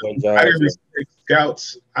didn't respect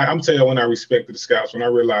scouts. I'm telling you when I respected the scouts, when I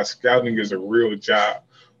realized scouting is a real job.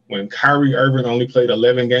 When Kyrie Irving only played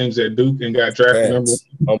 11 games at Duke and got drafted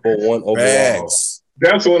number one overall,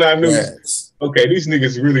 that's when I knew, okay, these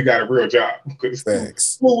niggas really got a real job.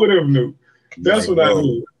 Who would have knew? That's when I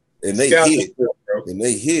knew. And they hit. And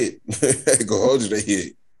they hit. Go hold you, they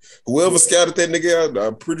hit. Whoever scouted that nigga out,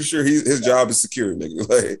 I'm pretty sure his job is secure,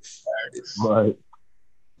 nigga.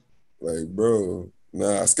 Like, bro,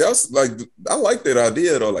 nah, scouts, like, I like that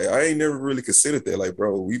idea, though. Like, I ain't never really considered that. Like,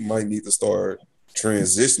 bro, we might need to start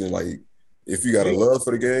transitioning. Like, if you got a love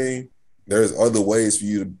for the game, there's other ways for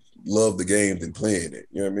you to love the game than playing it.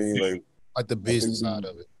 You know what I mean? Like the business side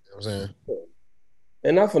of it. You know what I'm saying?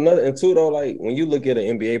 And not for nothing, and too, though, like, when you look at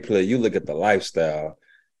an NBA player, you look at the lifestyle.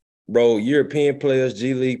 Bro, European players,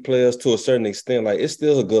 G League players, to a certain extent, like it's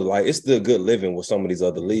still a good life. It's still good living with some of these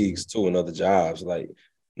other leagues too and other jobs. Like,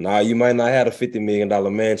 you might not have a $50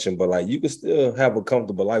 million mansion, but like you can still have a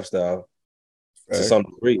comfortable lifestyle to some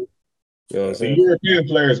degree. You know what I'm saying? The European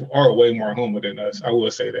players are way more humble than us. I will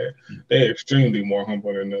say that they're extremely more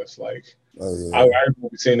humble than us. Like, I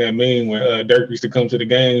remember seeing that meme when Dirk used to come to the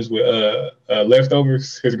games with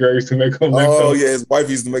leftovers. His girl used to make them leftovers. Oh yeah, his wife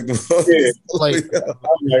used to make them. Like,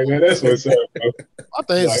 man, that's what's up, bro. I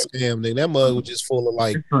think it's a scam, nigga. That mug was just full of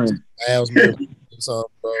like abs, something,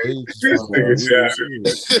 bro.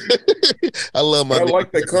 I love my. I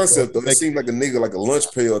like that concept though. It seemed like a nigga, like a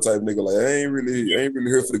lunch pail type nigga. Like I ain't really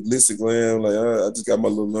here for the glitz and glam. Like I just got my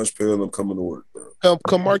little lunch pail and I'm coming to work, bro.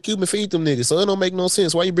 Come Mark Cuban feed them niggas. So it don't make no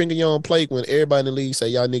sense. Why you bringing your own plate when everybody in the league say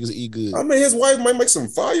y'all niggas eat good? I mean, his wife might make some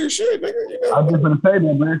fire shit, nigga. I was just gonna say that,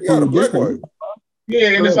 man. You got a black wife. Yeah,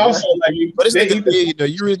 and it's also like, but this nigga big,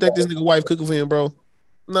 you really think this nigga wife cooking for him, bro?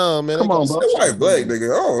 No, man. Come on, bro. That wife black,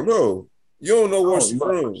 nigga. I don't know. You don't know where she's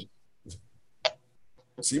from.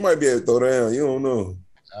 She might be able to throw down. You don't know.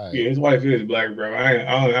 Right. Yeah, his wife is black, bro.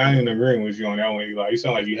 I ain't agreeing with you on that one. Like, you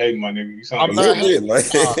sound like you hating my nigga. You sound what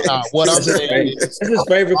I'm saying is that's his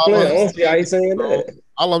favorite player. I don't see how he's saying that.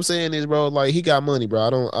 All I'm saying is, bro, like he got money, bro. I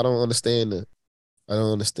don't understand the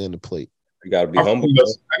plate. You gotta be humble.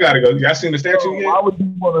 I gotta go. Y'all seen the statue yet? Why would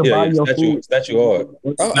you want to buy your food? Statue hard.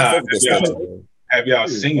 Have y'all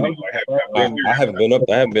seen it? Like, I haven't been up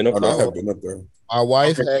there. I haven't been up there. My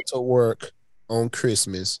wife had to work on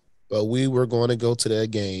Christmas, but we were going to go to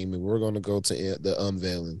that game and we're going to go to the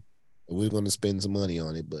unveiling. And we're going to spend some money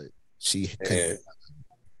on it, but she can't.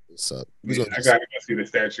 So I gotta go see the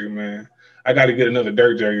statue, man. I gotta get another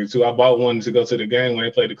Dirk jersey too. I bought one to go to the game when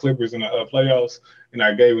they played the Clippers in the playoffs, and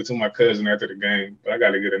I gave it to my cousin after the game. But I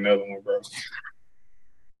gotta get another one, bro.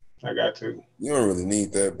 I got to. You don't really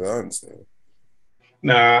need that, but I understand.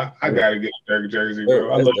 Nah, I gotta get a Dirk jersey,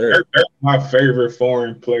 bro. I love Dirk. Dirk's my favorite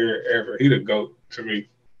foreign player ever. He the GOAT to me.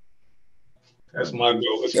 That's my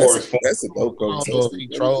goal as far as foreign. That's a dope goal. I don't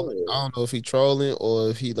know if he trolling or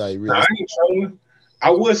if he like really. Nah, I ain't trolling. I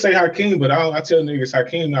would say Hakeem, but I tell niggas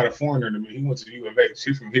Hakeem not a foreigner to me. He went to U of H.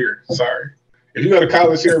 He's from here. Sorry. If you go to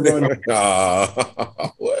college here, bro.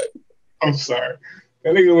 What? I'm sorry.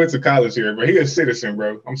 That nigga went to college here, but he a citizen,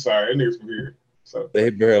 bro. I'm sorry. That nigga's from here. So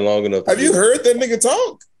they've been here long enough. Have you heard that nigga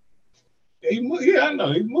talk? Yeah, I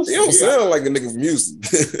know. He don't sound like a nigga from Houston.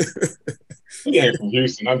 He ain't from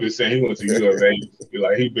Houston. I'm just saying he went to U of H.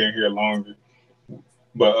 Like he been here longer.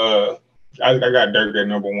 But I got Dirk at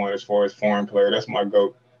number one as far as foreign player. That's my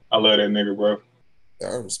GOAT. I love that nigga, bro. Yeah,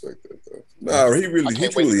 I respect that, though. Nah, he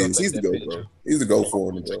truly is. He's the GOAT, bro. He's the GOAT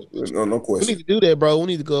for him, bro. No question. We need to do that, bro. We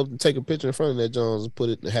need to go up and take a picture in front of that Jones and put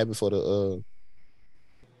it and have it for the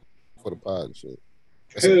pod and shit.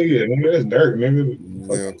 Hell yeah, nigga. That's Dirk, nigga.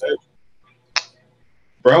 Yeah.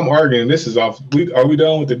 Bro, I'm arguing. This is off. Are we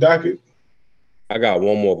done with the docket? I got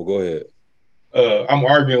one more, but go ahead. I'm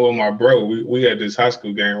arguing with my bro. We had this high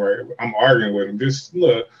school game, right? I'm arguing with him. Just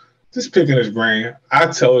picking his brain. I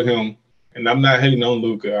told him, and I'm not hating on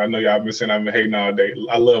Luka. I know y'all been saying I've been hating all day.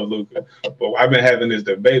 I love Luka, but I've been having this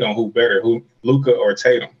debate on who better, Luka or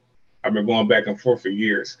Tatum. I've been going back and forth for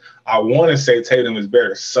years. I want to say Tatum is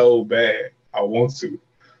better so bad. I want to.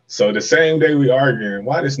 So the same day we arguing,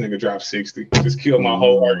 why this nigga dropped 60? Just killed my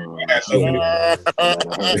whole argument. I had so many.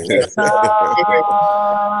 He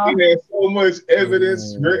had so much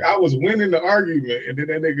evidence. I was winning the argument, and then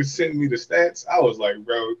that nigga sent me the stats. I was like,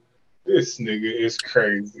 bro, this nigga is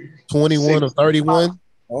crazy. 21 or 31?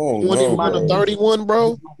 Oh, 21 or 31,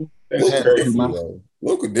 bro? That's crazy.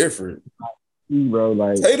 Look different. Bro,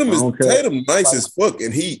 like Tatum nice as fuck,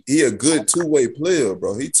 and he a good two-way player,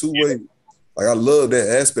 bro. He two-way. Like, I love that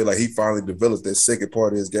aspect. Like, he finally developed that second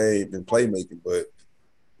part of his game and playmaking. But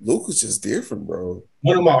Luka's just different, bro.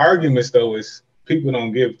 One of my arguments, though, is people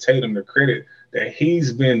don't give Tatum the credit that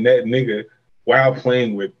he's been that nigga while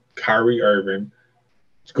playing with Kyrie Irving,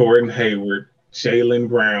 Gordon Hayward, Jaylen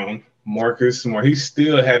Brown, Marcus Smart. He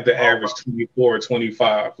still had the average 24 or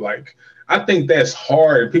 25. Like, I think that's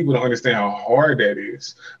hard. People don't understand how hard that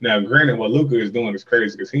is. Now, granted, what Luka is doing is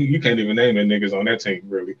crazy because you can't even name the niggas on that team,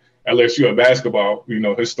 really. Unless you're a basketball,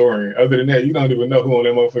 historian. Other than that, you don't even know who on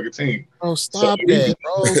that motherfucking team. Oh, stop that,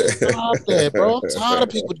 bro. Stop that, bro. I'm tired of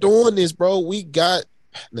people doing this, bro.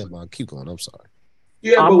 Never mind. Keep going. I'm sorry.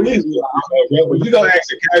 Yeah, but you go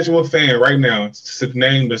ask a casual fan right now to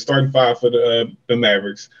name the starting five for the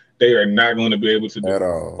Mavericks. They are not going to be able to do at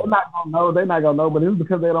all. They're not gonna know, but it's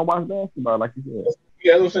because they don't watch basketball, like you said.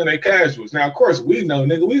 Yeah, I'm saying they casuals. Now, of course, we know,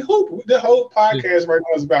 nigga. We hoop. The whole podcast right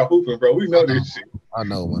now is about hooping, bro. We know this shit. I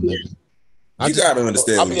know, my nigga. You gotta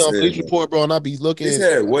understand. I'll be on Bleacher Report, bro, and I'll be looking. He's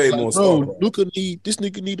had way more stuff. Bro, this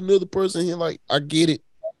nigga need another person here. Like, I get it,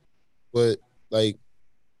 but like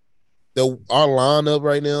our lineup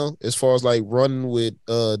right now, as far as like running with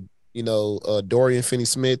Dorian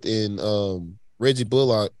Finney-Smith and Reggie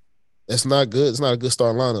Bullock, that's not good. It's not a good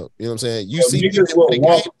starting lineup. You know what I'm saying?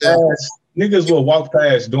 Niggas will walk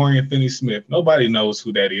past Dorian Finney-Smith. Nobody knows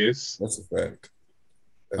who that is. That's a fact.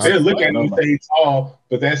 They're looking at him and say he's tall,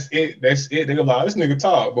 but that's it. They're like, this nigga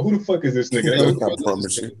tall, but who the fuck is this nigga?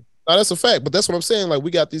 No, that's a fact, but that's what I'm saying. Like,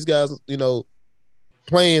 we got these guys,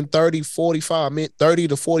 playing 30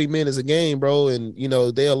 to 40 minutes a game, bro, and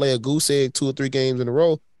they'll lay a goose egg 2 or 3 games in a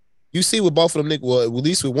row. You see with both of them niggas, well, at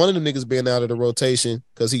least with one of them niggas being out of the rotation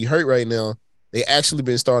because he hurt right now, they actually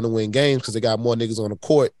been starting to win games because they got more niggas on the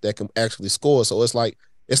court that can actually score. So it's like,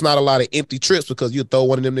 it's not a lot of empty trips because you throw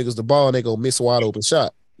one of them niggas the ball and they gonna miss a wide open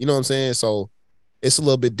shot. You know what I'm saying? So it's a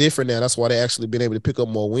little bit different now. That's why they actually been able to pick up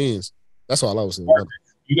more wins. That's all I was saying.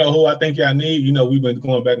 You know who I think y'all need? We've been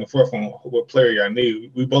going back and forth on what player y'all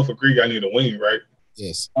need. We both agree y'all need a wing, right?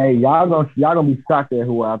 Yes. Hey, y'all gonna be shocked at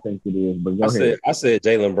who I think it is. But go ahead. I said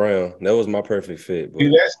Jaylen Brown. That was my perfect fit. But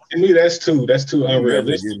that's too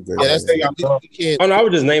unrealistic. Yeah, I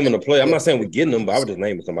was just naming the player. I'm not saying we're getting them, but I was just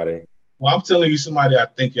naming somebody. Well, I'm telling you somebody I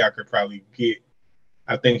think y'all could probably get.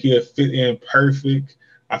 I think he'll fit in perfect.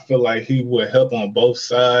 I feel like he would help on both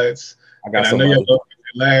sides. I know y'all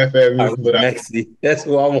laugh at me, but that's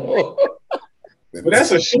who I want. But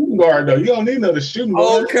that's a shooting guard, though. You don't need another shooting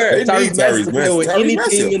guard. Okay, Tyrese Maxey can play with any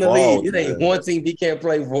team in the league. It ain't one team he can't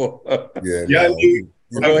play for. Y'all need.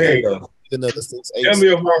 Go ahead. Tell me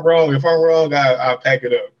if I'm wrong. If I'm wrong, I'll pack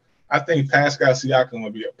it up. I think Pascal Siakam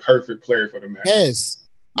would be a perfect player for the Mavericks. Yes.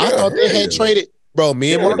 I thought they had traded, bro.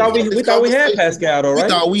 Me and we thought we had Pascal, though, right? We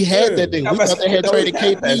thought we had that thing. We thought they had traded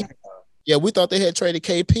KP. Yeah, we thought they had traded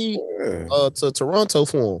KP to Toronto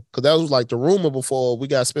for him because that was like the rumor before we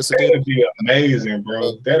got Spencer. That'd be amazing,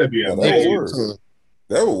 bro. That'd be amazing.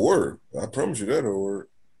 That would work. I promise you that would work.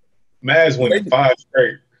 Mavs winning 5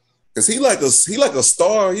 straight. Cause he like a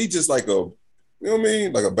star. He just like a,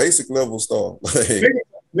 like a basic level star.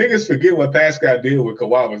 Niggas forget what Pascal did with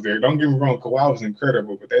Kawhi was there. Don't get me wrong, Kawhi was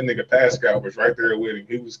incredible, but that nigga Pascal was right there with him.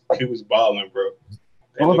 He was balling, bro.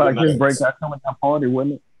 It was like his breakout coming out party,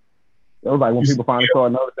 wasn't it? It was like when people finally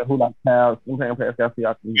started noticing who like Pascal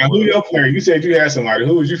Siakam. Now, who your player? You said you had somebody.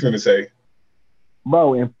 Who was you finna say?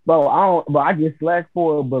 I get slack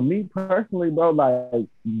for it, but me personally, bro, like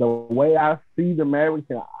the way I see the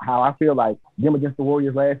Mavericks and how I feel like them against the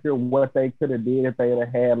Warriors last year, what they could have did if they had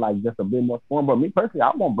had like just a bit more form. But me personally,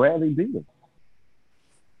 I want Bradley Beal.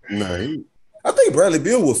 No, I think Bradley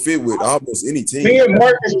Beal will fit with almost any team. Me and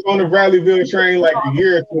Marcus was on the Bradley Beal train like a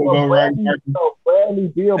year or two ago, right? Bradley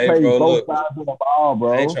Beal Hey, plays bro, both look. sides of the ball, I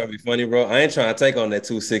bro. ain't trying to be funny, bro. I ain't trying to take on that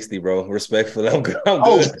 260, bro. Respectfully, I'm good. I'm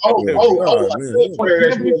Oh, good. another player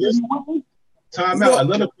that's realistic. Time You out.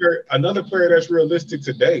 know- Another player that's realistic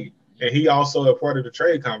today, and he also a part of the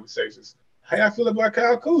trade conversations. How I feel about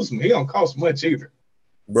Kyle Kuzma? He don't cost much either.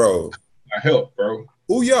 Bro, I help, bro.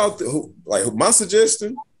 who y'all like my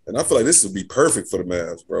suggestion, and I feel like this would be perfect for the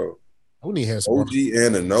Mavs, bro. Who need have some OG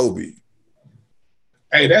Anunoby.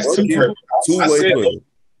 Hey, that's too perfect. Two-way player.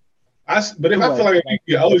 But if I feel like if you can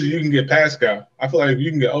get OG, you can get Pascal. I feel like if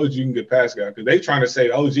you can get OG, you can get Pascal because they trying to say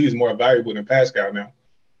OG is more valuable than Pascal now.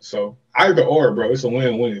 So either or, bro, it's a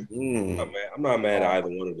win-win. I'm not mad at either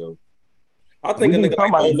one of them. I think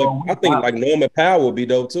like Norman Powell would be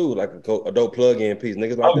dope too, like a dope plug-in piece.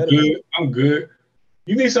 Niggas like that. I'm good.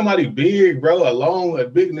 You need somebody big, bro, a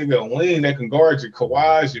big nigga, a wing that can guard your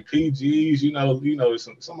Kawhis, your PGs. You know,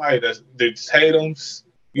 somebody that's Tatum's.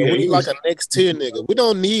 Yeah, we need like a next tier nigga. We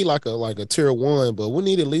don't need like a tier 1, but we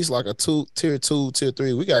need at least like a tier 2, tier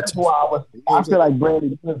 3. We got two. I feel like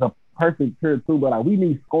Bradley is a perfect tier 2, but like we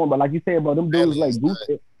need scoring. But like you said, bro, them dudes like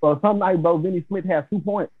goofy. So some night, bro, Vinny Smith has 2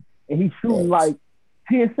 points and he's shooting like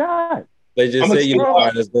 10 shots. They just say you know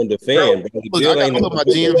that's going to defend. Bro. Look, I gotta put my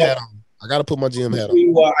GM hat on. I gotta put my GM hat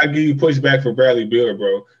on. Well, I give you pushback for Bradley Beal,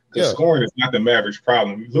 bro. The scoring is not the Mavericks'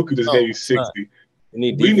 problem. Luka just gave you 60. We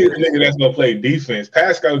need a nigga that's gonna play defense.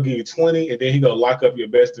 Pascal will give you 20, and then he gonna lock up your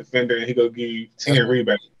best defender, and he gonna give you 10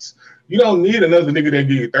 rebounds. You don't need another nigga that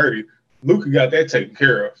give you 30. Luka got that taken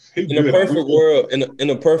care of. In a perfect world, in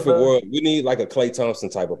a perfect world, we need like a Klay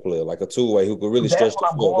Thompson type of player, like a two-way who could really stretch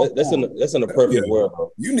the floor. That's in a perfect world.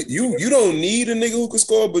 Bro. You don't need a nigga who can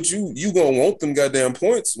score, but you gonna want them goddamn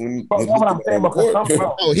points when what I'm saying,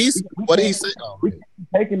 what he said. We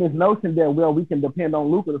taking this notion that we can depend on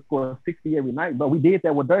Luka to score 60 every night, but we did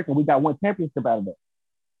that with Dirk and we got 1 championship out of that.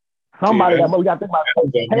 Somebody that we got to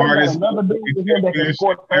think about another dude with him that can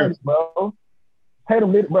score 30, bro.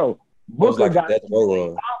 Tatum did, bro. Booker got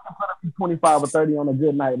 25 or 30 on a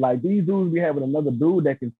good night. Like these dudes be having another dude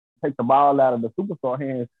that can take the ball out of the superstar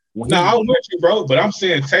hands. No, I'm with you, bro. But I'm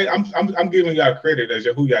saying, I'm giving y'all credit as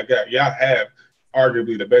who y'all got. Y'all have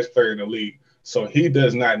arguably the best player in the league, so he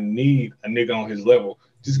does not need a nigga on his level.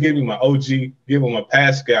 Just give him an OG, give him a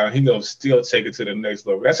Pascal, and he gonna still take it to the next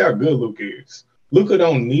level. That's how good Luka is. Luka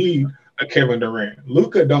don't need a Kevin Durant.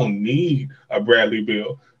 Luka don't need a Bradley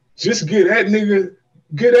Beal. Just get that nigga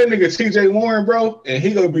TJ Warren, bro, and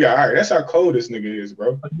he gonna be all right. That's how cold this nigga is,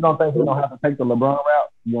 bro. You don't think he gonna have to take the LeBron route?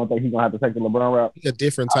 You don't think he's gonna have to take the LeBron route? He's a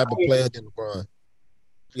different type of player than LeBron.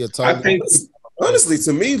 I think honestly,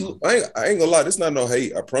 to me, I ain't gonna lie. This not no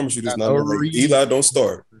hate. I promise you, this not no hate. Eli don't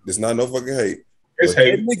start. This not no fucking hate. It's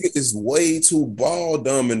hate. That nigga is way too ball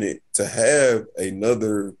dominant to have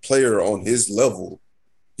another player on his level.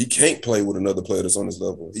 He can't play with another player that's on his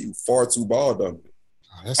level. He's far too ball dominant.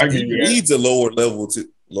 He needs a lower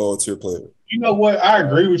tier player. You know what? I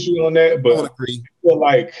agree with you on that, but I don't agree. I feel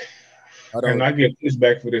like, and I get pushed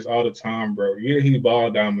back for this all the time, bro. Yeah, he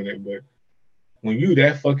ball dominant, but when you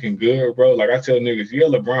that fucking good, bro, like I tell niggas, yeah,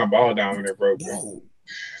 LeBron ball dominant, bro. I get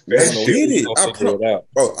it.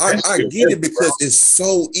 I get it because it's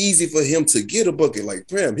so easy for him to get a bucket. Like,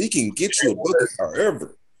 damn, he can get you a bucket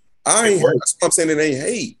however. That's what I'm saying. It ain't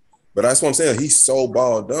hate, but that's what I'm saying. He's so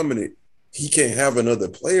ball dominant. He can't have another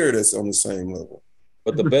player that's on the same level.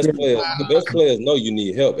 But the best players know you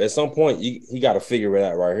need help. At some point, he got to figure it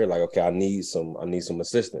out right here. Like, okay, I need some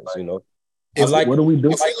assistance. You know, what do we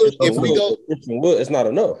do? If we go, it's not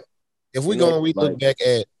enough. If we go and we look back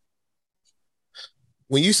at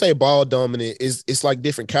when you say ball dominant, it's like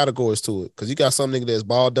different categories to it because you got some niggas that's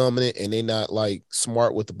ball dominant and they not like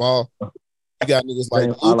smart with the ball. You got niggas like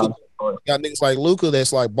Luka. You got niggas like Luka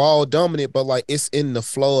that's like ball dominant, but like it's in the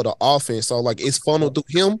flow of the offense. So like it's funneled through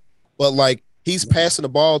him, but like he's passing the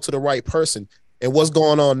ball to the right person. And what's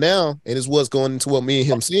going on now, and is what's going into what me and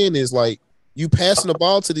him saying is like you passing the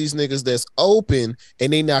ball to these niggas that's open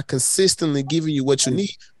and they not consistently giving you what you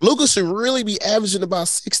need. Luka should really be averaging about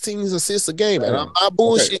 16 assists a game. And I'm not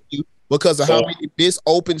bullshitting you because of how many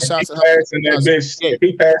open shots. If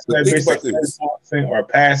he passing that bitch or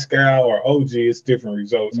Pascal or OG, it's different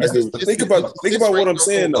results. Think about what I'm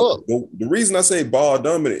saying though. The reason I say ball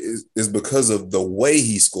dominant is because of the way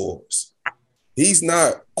he scores. He's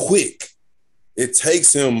not quick. It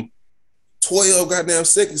takes him 12 goddamn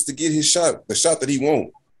seconds to get his shot, the shot that he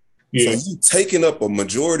wants. Yeah. So you taking up a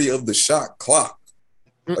majority of the shot clock.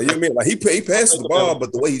 Like, you know what I mean? Like he passes the ball,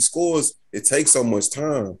 but the way he scores, it takes so much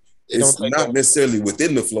time. It's not necessarily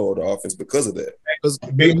within the flow of the offense because of that. Because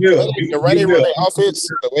Big deal. the way they run their offense,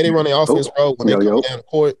 bro, when they come down the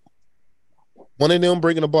court, one of them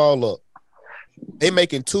bringing the ball up, they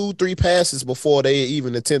making 2-3 passes before they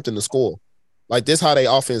even attempting to score. Like this, how their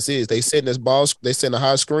offense is. They setting this ball, they setting a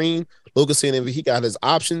high screen. Lucas saying if he got his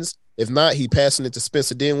options, if not, he passing it to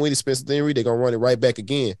Spencer Dinwiddie. Spencer Dinwiddie, they're gonna run it right back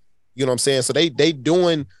again. You know what I'm saying? So they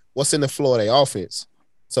doing what's in the floor of their offense.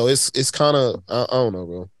 So it's kind of I don't know,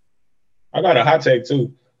 bro. I got a hot take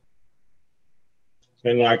too.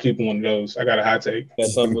 And I keep one of those. I got a hot take.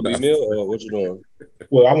 That's something for Big Mill, or what you doing?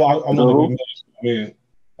 Well, I want to be man.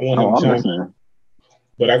 I want him to chime.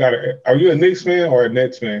 But I got to. Are you a Knicks fan or a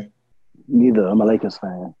Nets fan? Neither. I'm a Lakers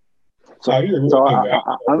fan. So,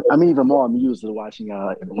 I'm even more amused at watching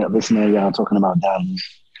y'all, listening to y'all talking about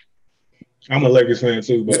Dallas. I'm a Lakers fan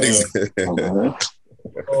too, but it's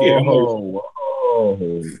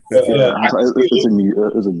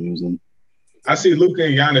amusing. I see Luka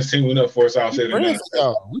and Giannis teaming up for us all.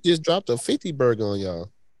 We just dropped a 50 burger on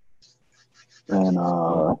y'all. And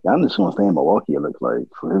Giannis gonna stay in Milwaukee. It looks like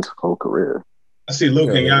for his whole career. I see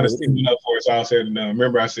Luka and Giannis teaming up for us all. Said and done.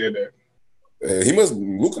 Remember, I said that.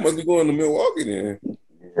 Luka must be going to Milwaukee then.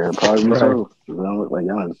 Yeah, probably so. It don't look like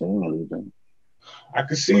Giannis ain't anything. I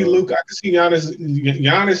can see Luka. I can see Giannis.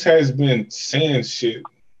 Giannis has been saying shit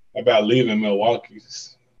about leaving Milwaukee.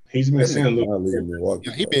 He's been saying leaving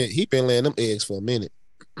Milwaukee. Yeah, he been laying them eggs for a minute.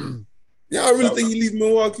 Yeah, I really think he leaves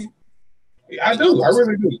Milwaukee. I do. I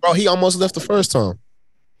really do. Bro, he almost left the first time.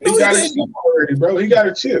 He got a chip already, bro. He got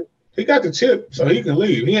a chip. He got the chip, so he can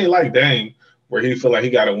leave. He ain't like Dame, where he feel like he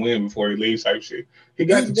got to win before he leaves type shit. He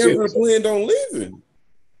got the chip. Planned on leaving.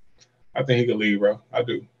 I think he can leave, bro. I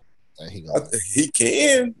do. He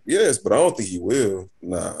can, yes, but I don't think he will.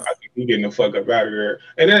 Nah. I think he's getting the fuck up out of there.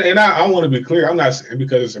 And I want to be clear. I'm not saying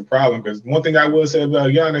because it's a problem. Because one thing I will say about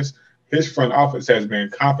Giannis, his front office has been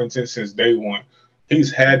competent since day one.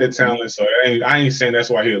 He's had the talent, so I ain't saying that's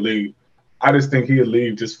why he'll leave. I just think he'll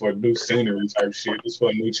leave just for new scenery type shit, just for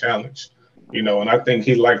a new challenge, you know. And I think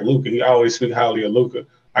he like Luka. He always speak highly of Luka.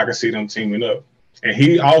 I can see them teaming up, and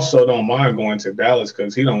he also don't mind going to Dallas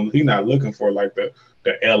because he not looking for like the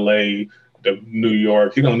LA, the New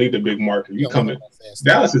York. He don't need the big market. You come to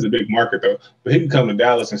Dallas is a big market though, but he can come to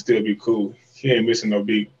Dallas and still be cool. He ain't missing no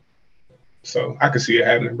beat. So I can see it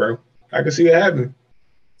happening, bro. I can see it happening.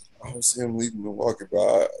 I don't see him leaving Milwaukee,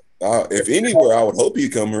 but if anywhere, I would hope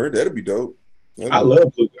he'd come here. That'd be dope. I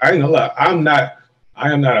love Luka. I ain't gonna lie. I am not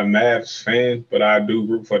a Mavs fan, but I do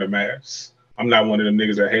root for the Mavs. I'm not one of them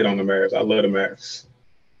niggas that hate on the Mavs. I love the Mavs.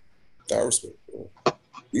 I respect that.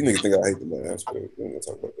 These niggas think I hate the Mavs, but we ain't gonna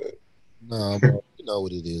talk about that. Nah, bro. You know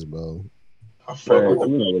what it is, bro. I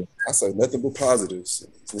say nothing but positives.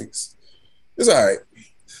 These niggas. It's all right.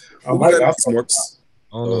 I might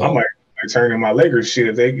turn in my Lakers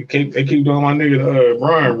shit. They keep doing my nigga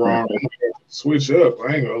Brian wrong. Switch up.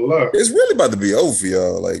 I ain't gonna lie. It's really about to be over for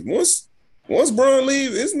y'all. Like once Brian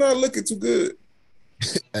leave, it's not looking too good.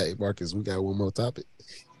 Hey Marcus, we got one more topic.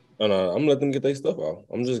 No, I'm letting them get their stuff out.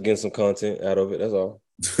 I'm just getting some content out of it. That's all.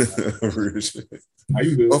 How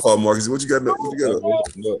you doing? My fault, Marcus. What you got?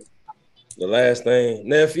 Look, the last thing,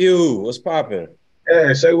 nephew, what's popping?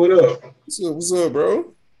 Hey, say what up. What's up,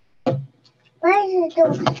 bro? Hey.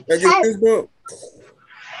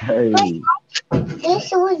 I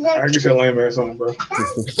get your lame ass on, bro.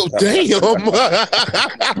 Oh, damn.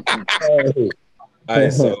 All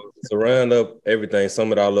right, so to round up everything,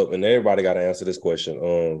 sum it all up, and everybody got to answer this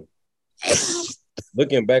question.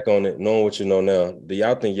 Looking back on it, knowing what you know now, do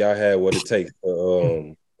y'all think y'all had what it takes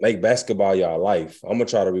to make basketball y'all life? I'm gonna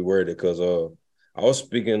try to reword it because I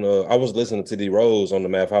was listening to D Rose on the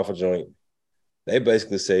Math Alpha joint. They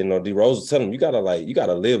basically say, D Rose was telling them, you gotta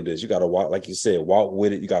live this. You gotta walk, like you said, walk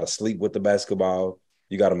with it. You gotta sleep with the basketball.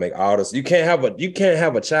 You gotta make all this. You can't have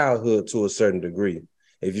a childhood to a certain degree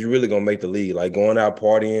if you're really gonna make the league. Like going out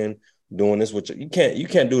partying, doing this with you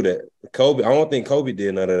can't do that. Kobe, I don't think Kobe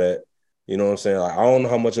did none of that. You know what I'm saying? Like I don't know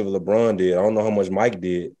how much of LeBron did. I don't know how much Mike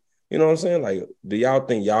did. You know what I'm saying? Like, do y'all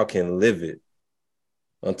think y'all can live it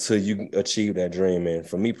until you achieve that dream? And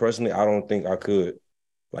for me personally, I don't think I could.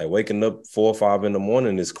 Like waking up 4 or 5 in the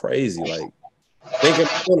morning is crazy. Like thinking,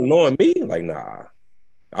 knowing me, like nah,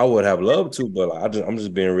 I would have loved to, but I'm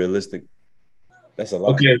just being realistic. That's a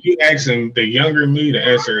lot. Okay, if you ask him the younger me, the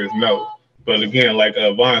answer is no. But again, like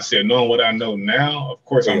Vaughn said, knowing what I know now, of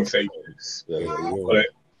course I'm gonna say yes. But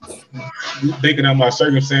thinking of my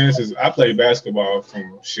circumstances, I played basketball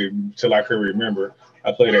from shit till I could remember.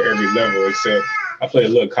 I played at every level except I played a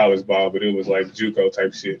little college ball, but it was like JUCO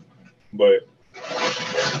type shit. But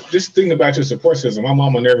just thinking about your support system. My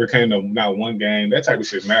mama never came to not one game. That type of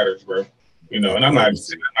shit matters, bro. You know, and I'm not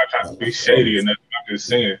trying to be shady or nothing. just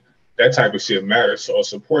saying that type of shit matters. So a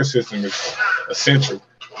support system is essential.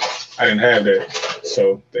 I didn't have that.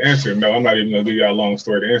 So the answer, no. I'm not even gonna give y'all a long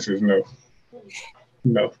story. The answer is no.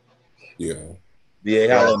 No. Yeah. BA,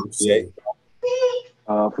 how long? BA?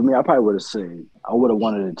 For me, I probably would have said I would have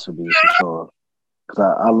wanted it to be for sure. Cause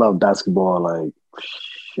I love basketball. Like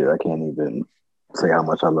shit, I can't even say how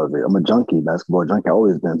much I love it. I'm a junkie, basketball junkie. I've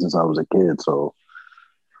always been since I was a kid. So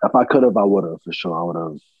if I could have, I would have for sure. I would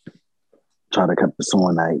have tried to keep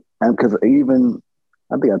pursuing that. And because even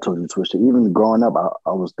I think I told you, Twisted. Even growing up,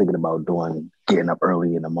 I was thinking about getting up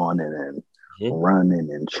early in the morning and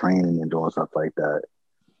running and training and doing stuff like that.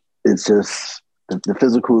 It's just the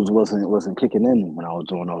physicals wasn't kicking in when I was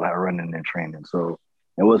doing all that running and training. So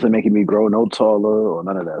it wasn't making me grow no taller or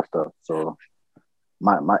none of that stuff. So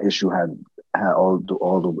my issue had all to do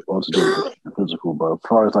with the physical. But as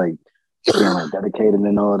far as like being like dedicated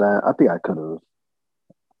and all that, I think I could have.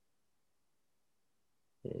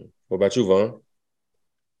 What about you, Vaughn?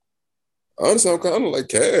 Honestly, I'm kind of like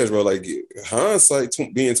Cash, bro. Like hindsight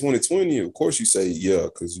being 2020, of course you say yeah,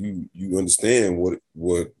 because you understand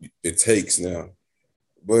what it takes now.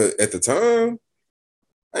 But at the time,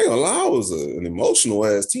 I ain't gonna lie, I was an emotional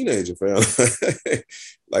ass teenager, fam.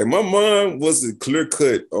 Like my mind wasn't clear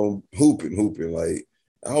cut on hooping. Like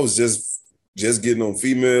I was just getting on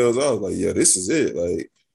females. I was like, yeah, this is it. Like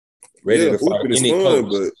ready to fight hooping is any fun,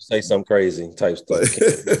 coach, but say something crazy type stuff. like, You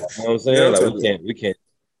know what I'm saying? Like we can't.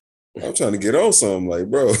 I'm trying to get on something, like,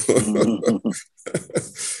 bro.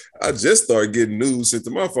 I just started getting news sent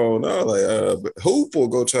to my phone. I was like, but Hoop will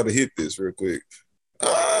go try to hit this real quick.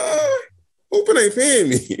 Hooping ain't paying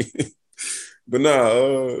me. But nah,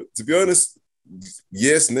 to be honest,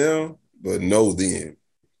 yes now, but no then.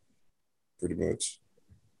 Pretty much.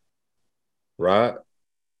 Right.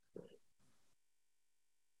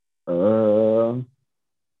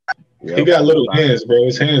 He got little hands, bro.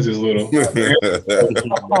 His hands is little. Now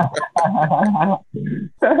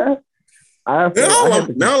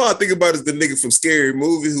all I think about is the nigga from Scary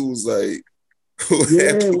Movie who was like,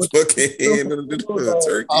 had the fucking hand under the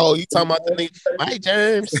turkey. Oh, you talking about the nigga? My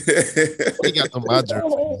germs. He got the my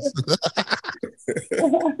germs.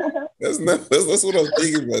 That's what I'm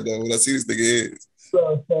thinking about though when I see this nigga hands.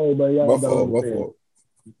 My fault.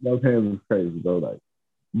 Those hands is crazy, bro. Like,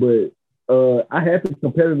 but I had to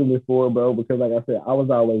competitive before, bro, because like I said, I was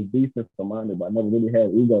always defensive minded, but I never really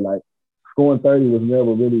had ego. Like scoring 30 was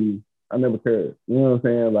never really, I never cared. You know what I'm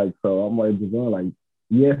saying? Like, so I'm like just going like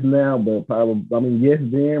yes now, but probably yes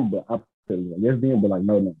then, but yes then, but like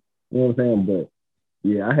no. You know what I'm saying? But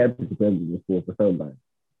yeah, I had to competitive before for sure. Like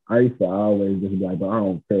I used to always just be like, but I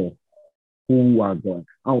don't care who I go.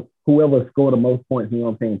 Whoever scored the most points, you know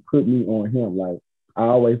what I'm saying, put me on him. Like I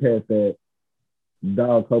always had that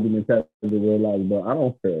dog Kobe mentality where like, but I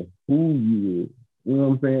don't care who you is. You know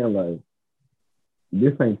what I'm saying? Like,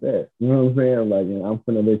 this ain't that. You know what I'm saying? Like, and I'm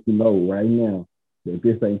gonna let you know right now that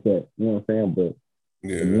this ain't that. You know what I'm saying? But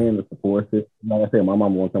again, the support system, like I said, my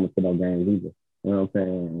mama won't come to no games either. You know what I'm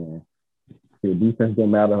saying? The defense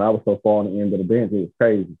didn't matter. I was so far on the end of the bench, it was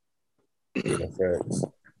crazy.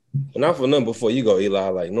 But not for nothing before you go, Eli.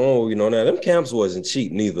 Like, no, you know, now them camps wasn't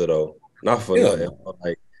cheap neither, though. Not for nothing.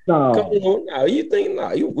 Like, come on, now you think,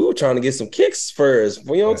 we were trying to get some kicks first.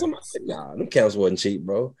 You know what I'm talking about? Nah, them camps wasn't cheap,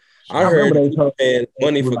 bro. I heard they paying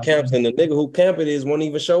money for camps, and the nigga who camp it is won't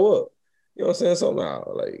even show up. You know what I'm saying? So now,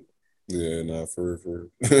 like, yeah, nah, for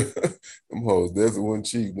them hoes definitely wasn't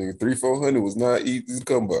cheap, nigga. 300-400 was not easy to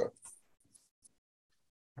come by.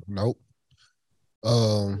 Nope.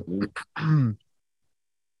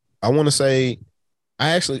 I want to say,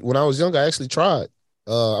 when I was young, I actually tried.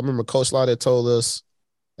 I remember Coach Law that told us,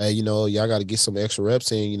 hey, you know, y'all got to get some extra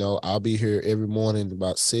reps in. You know, I'll be here every morning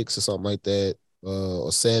about 6 or something like that,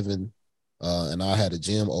 or 7. And I had a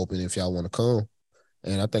gym open if y'all want to come.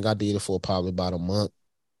 And I think I did it for probably about a month.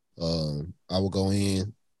 I would go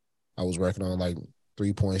in. I was working on like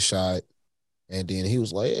 3-point shot. And then he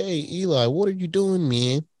was like, hey, Eli, what are you doing,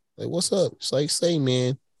 man? Like, what's up? It's like, say,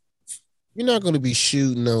 man, you're not going to be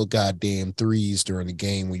shooting no goddamn threes during the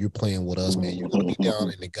game when you're playing with us, man. You're going to be down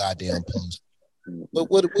in the goddamn post. But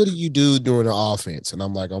what do you do during the offense? And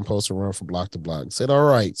I'm like, I'm supposed to run from block to block. I said, all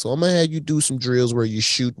right, so I'm going to have you do some drills where you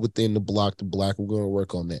shoot within the block to block. We're going to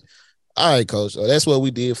work on that. All right, coach. So that's what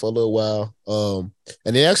we did for a little while.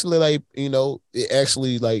 And it actually, like, you know,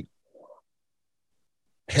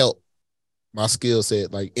 helped my skill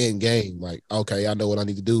set, like, in game. Like, okay, I know what I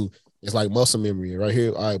need to do. It's like muscle memory right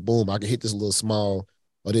here. All right, boom, I can hit this little small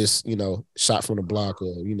or this, you know, shot from the block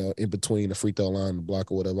or, you know, in between the free throw line and the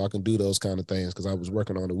block or whatever. I can do those kind of things because I was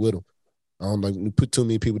working on it with them. I don't know, too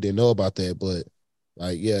many people didn't know about that, but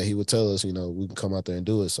Like, yeah, he would tell us, we can come out there and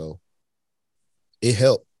do it. So it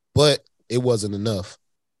helped, but it wasn't enough.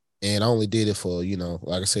 And I only did it for,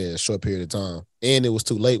 like I said, a short period of time. And it was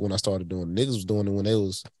too late when I started doing it. Niggas was doing it when they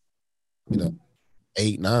was,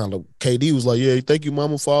 8, 9. Like, KD was like, yeah, thank you,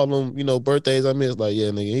 mama, for all them, birthdays I missed. Like, yeah,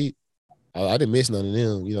 nigga, I didn't miss none of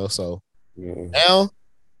them, so now,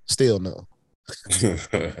 still no.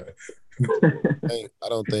 I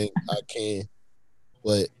don't think I can.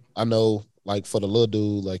 But I know, like, for the little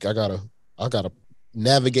dude, like, I gotta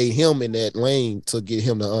navigate him in that lane to get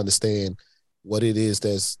him to understand what it is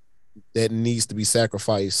that needs to be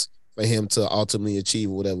sacrificed for him to ultimately achieve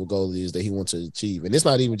whatever goal it is that he wants to achieve. And it's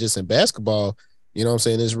not even just in basketball, you know what I'm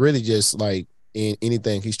saying? It's really just like in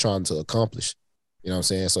anything he's trying to accomplish. You know what I'm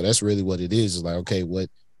saying? So that's really what it is. It's like, okay,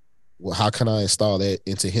 how can I install that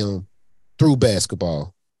into him through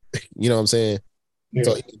basketball? You know what I'm saying? Yeah.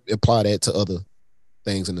 So he can apply that to other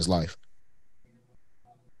things in his life.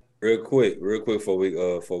 Real quick before we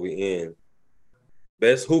end.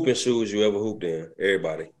 Best hooping shoes you ever hooped in?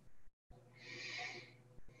 Everybody.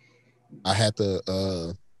 I had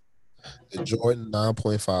the Jordan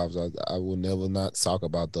 9.5s. I will never not talk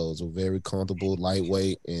about those. They're very comfortable,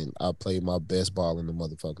 lightweight, and I played my best ball in the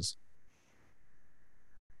motherfuckers.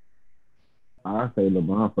 I say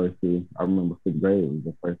LeBron first too. I remember 6th grade was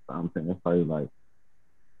the first time saying that's probably like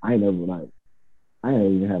I ain't even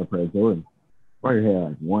had a pair of Jordan. Probably had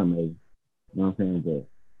like one maybe. You know what I'm saying? But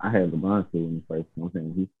I had LeBron shoes in the first, you know what I'm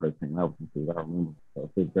saying? He first came out with some shoes. I remember.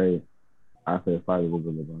 So 6th grade, I said probably was a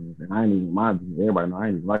LeBron. And I ain't even mind, everybody know I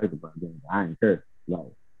ain't even like LeBron James. I ain't care.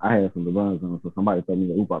 Like I had some LeBrons on, so somebody told me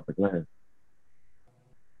to hoop out the glass.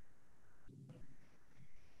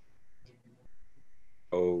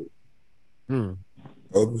 Oh. Bro,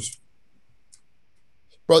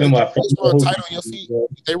 they run tight on your feet.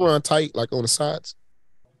 They run tight like on the sides.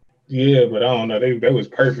 Yeah, but I don't know. They was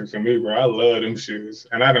perfect for me, bro. I love them shoes,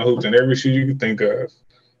 and I done hooped in every shoe you can think of.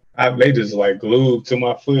 They just like glued to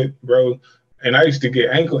my foot, bro. And I used to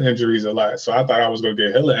get ankle injuries a lot, so I thought I was gonna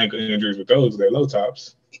get hella ankle injuries with those. They're low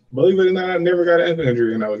tops. Believe it or not, I never got an ankle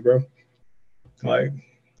injury in those, bro. Like,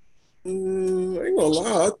 I ain't gonna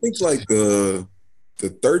lie. I think like the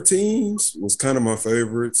 13s was kind of my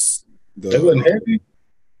favorites. They wasn't heavy.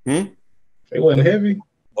 They wasn't heavy.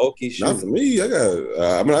 Okay, shoes. Not for me. I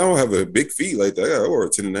don't have a big feet like that. I wore a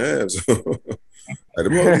 10 and a half. So.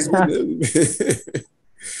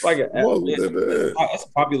 Like it's a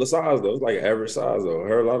popular size though. It's like an average size though. I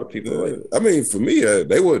heard a lot of people like. I mean, for me,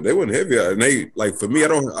 they weren't heavy, and they like for me. I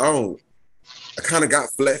kind of got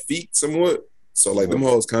flat feet somewhat, so like them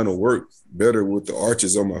hoes kind of work better with the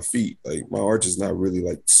arches on my feet. Like my arch is not really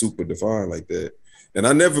like super defined like that. And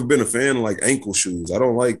I never been a fan of like ankle shoes. I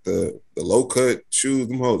don't like the low cut shoes.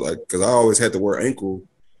 Them hoes like because I always had to wear ankle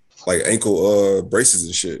braces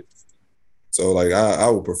and shit. So like I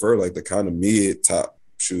would prefer like the kind of mid top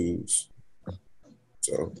shoes.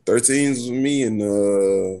 So 13s was me, and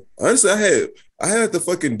honestly I had the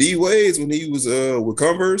fucking D Wades when he was with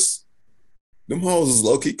Converse. Them hoes was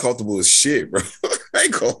low key comfortable as shit, bro. I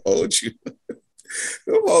ain't gonna hold you.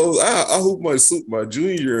 Them hoes, I hooped my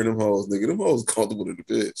junior year in them hoes, nigga. Them hoes comfortable to the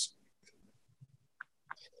bitch.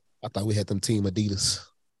 I thought we had them team Adidas.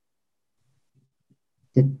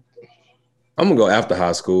 I'm gonna go after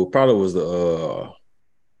high school. Probably was the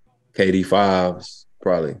KD 5s.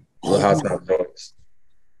 Probably the high top joints.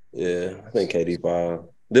 Yeah, I think KD 5.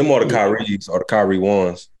 Them are the Kyrie's or the Kyrie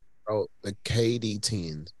 1s. Oh, the KD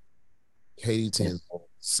 10s. KD 10s,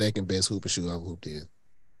 second best hooper shoe I've hooped in.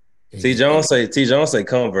 T. Jones say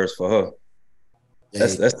Converse for her.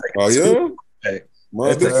 That's oh yeah. Hey,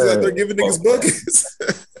 motherfuckers out there giving niggas buckets.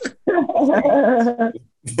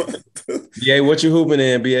 BA, what you hooping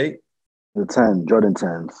in, BA? The Jordan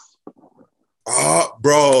 10s. Oh,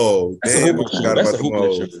 bro. Damn, that's a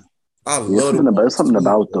hooping shoe. I love them. There's something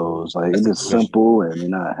about those. Like it's just simple and they're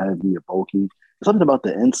not heavy or bulky. There's something about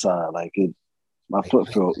the inside. Like my foot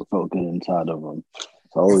felt good inside of them.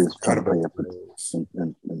 So I always try to play it for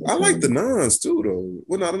I like the 9s too, though.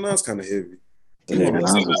 Well, no, the 9s kind of heavy. The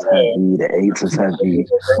 9s is heavy. The 8s is heavy.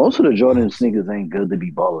 Most of the Jordan sneakers ain't good to be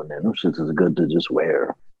balling in. Them shits is good to just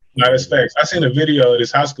wear. No, that's facts. I seen a video of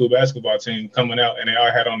this high school basketball team coming out, and they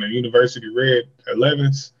all had on the University Red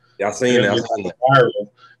 11s. Y'all seen that? Viral,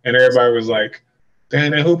 and everybody was like,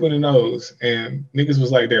 "Damn, they hooping in those," and niggas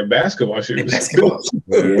was like, "They're basketball shoes."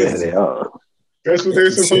 Yeah, they are. That's what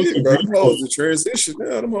they're supposed to be. Them hoes the transition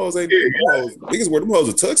now. Them hoes ain't niggas wear them hoes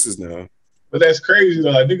with tuxes now. But that's crazy though.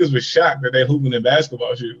 Like niggas was shocked that they hooping in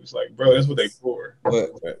basketball shoes. Like, bro, that's what they for. But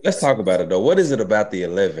let's talk about it though. What is it about the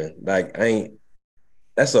 11? Like,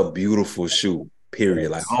 that's a beautiful shoe.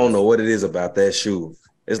 Period. Like I don't know what it is about that shoe.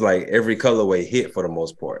 It's like every colorway hit for the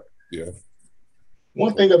most part. Yeah.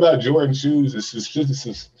 One thing about Jordan shoes is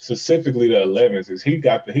specifically the 11s is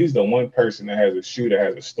he's the one person that has a shoe that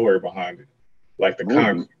has a story behind it, like the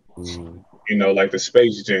concrete, like the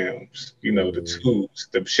Space Jams, the tubes,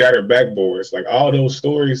 the shattered backboards, like all those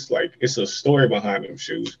stories. Like it's a story behind them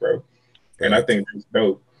shoes, bro. And I think that's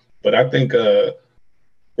dope. But I think, bro,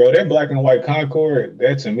 that black and white Concord,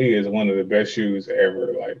 that to me is one of the best shoes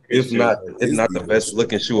ever. Like, it's not the best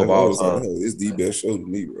looking shoe of all time. It's the best shoe to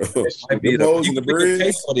me, bro. You could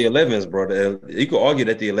case for the 11s, bro. You could argue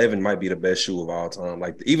that the 11 might be the best shoe of all time.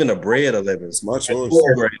 Like even the Bread 11. It's my choice.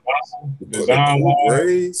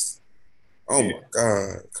 Oh my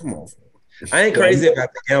God, come on. I ain't crazy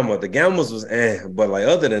about the Gamma. The Gammas was but like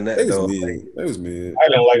other than that, it was mid. I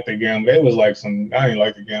didn't like the Gamma. They was like I didn't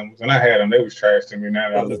like the Gammas. And I had them. They was trash to me now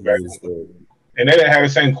that I look back. And they didn't have the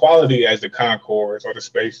same quality as the Concords or the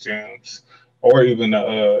Space Jams or even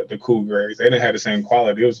the Cool Grays. They didn't have the same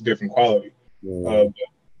quality. It was a different quality. Bro,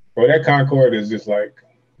 that Concord is just like,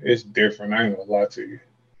 it's different. I ain't gonna lie to you.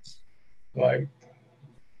 Like,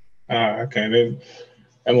 I can't.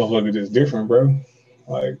 That motherfucker just different, bro.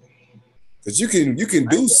 Like, cause you can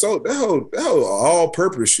do so that whole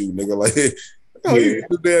all-purpose shoe, nigga. Like, you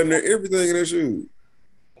put down there everything in that shoe.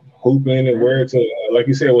 Hoop in it, wear it to like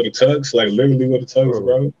you said with the tux, like literally with the tux,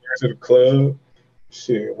 bro. Wear it to the club,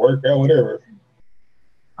 shit, work out, whatever.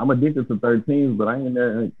 I'm addicted to 13s, but I ain't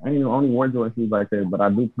only worn Jordan shoes like that. But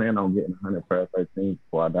I do plan on getting 100 pair of 13s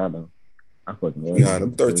before I die, though. I fucking love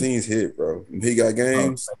them 13s hit, bro. He got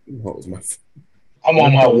games. I'm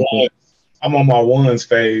on my ones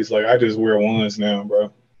phase. Like I just wear ones now,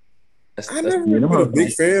 bro. I never been a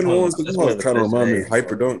big fan of ones. This one kind of remind me of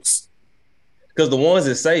Hyper Dunks. Because the ones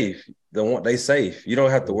is safe. They safe. You don't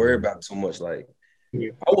have to worry about too much. Like I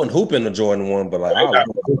wasn't hooping the Jordan 1, but like I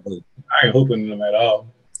ain't hooping them at all.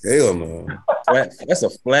 Hell no. That's a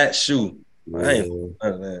flat shoe. Yeah. I ain't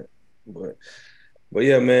none of that. But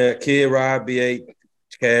yeah, man. Kid Rod, B8,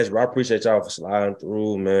 Cash, bro, I appreciate y'all for sliding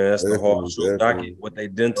through, man. That's the hard shoe docket. What they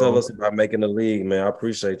didn't tell us about making the league, man. I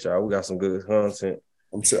appreciate y'all. We got some good content.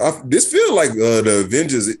 This feels like the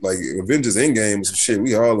Avengers Endgame some shit.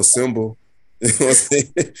 We all assemble. You know what I'm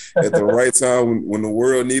saying? At the right time when the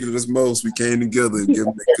world needed us most, we came together and gave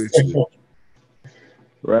them that good shit.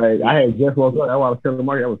 Right. I had just woke up. That's why I was telling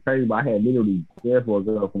Mark that was crazy, but I had literally just woke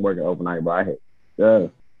up from working overnight, but I had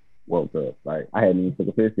just woke up. Like I hadn't even took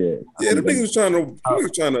a piss yet. Yeah, the nigga was trying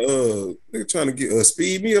to get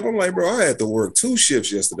speed me up. I'm like, bro, I had to work 2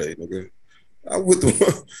 shifts yesterday, nigga. I with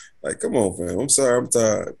the like, come on, fam. I'm sorry, I'm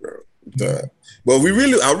tired, bro. I'm tired. But I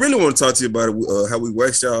really want to talk to you about it, how we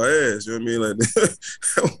waxed y'all ass. You know what I mean? Like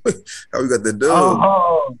how we got the dub.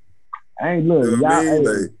 Oh, hey, look, you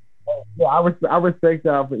know y'all. I respect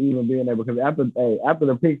y'all for even being there because after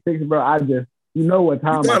the pick 6, bro, I just what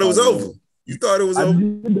time you thought it was over. You thought it was over.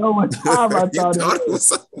 You know what time I thought it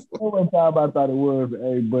was. You know what time I thought it was.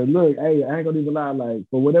 Hey, but look, hey, I ain't gonna even lie. Like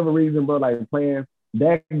for whatever reason, bro, like playing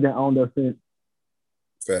Dak that owned us since.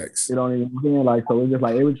 Facts. You don't even mean like so. It's just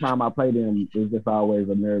like every time I play them, it's just always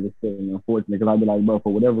a nervous feeling. Unfortunately, because I'd be like, bro,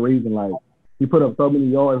 for whatever reason, like he put up so many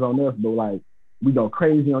yards on us, but like we go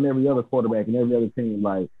crazy on every other quarterback and every other team,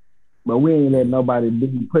 like. But we ain't let nobody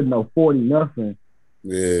put no 40 nothing on us.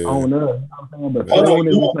 You know what I'm saying? But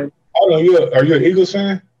are you an Eagles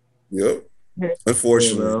fan? Yep.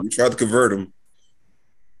 Unfortunately, we tried to convert them.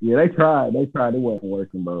 Yeah, they tried. It wasn't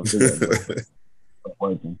working, bro. It wasn't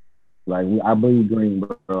working. Like I bleed green,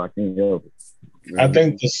 bro. I can't help it. I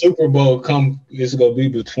think the Super Bowl is gonna be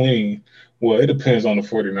between. Well, it depends on the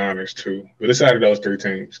 49ers too. But it's out of those 3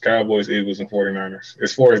 teams: Cowboys, Eagles, and 49ers.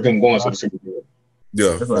 As far as them going to the Super Bowl.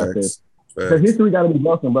 Yeah, because history got to be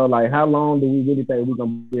broken, bro. Like, how long do we really think we're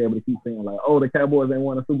gonna be able to keep saying like, "Oh, the Cowboys ain't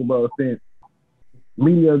won a Super Bowl since"?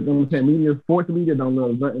 Sports media don't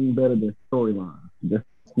know nothing better than storylines. Just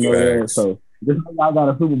that. So, just know y'all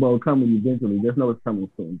got a Super Bowl coming eventually. Just know it's coming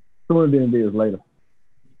soon, sooner than it is later.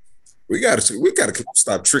 We gotta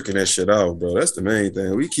stop tricking that shit out, bro. That's the main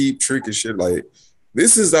thing. We keep tricking shit like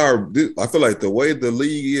this is I feel like the way the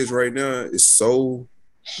league is right now is so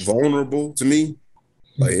vulnerable to me.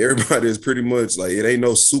 Like everybody is pretty much like it ain't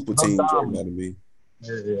no super teams right now to me.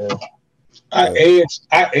 Yeah. I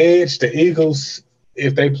edge the Eagles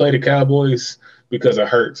if they play the Cowboys because of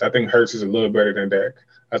Hurts. I think Hurts is a little better than Dak.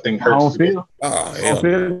 I think Hurts. In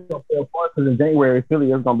January,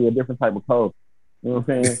 Philly is gonna be a different type of coach. You know what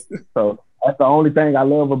I'm saying? So that's the only thing I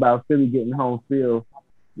love about Philly getting home field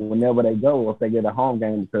whenever they go, if they get a home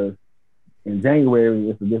game, because in January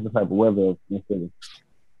it's a different type of weather in Philly.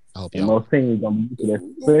 I hope And y'all. most teams gonna be used to that,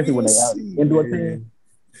 especially when they out indoor teams.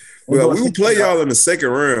 Well, we will play y'all in the second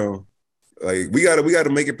round. Like we gotta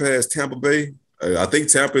make it past Tampa Bay. I think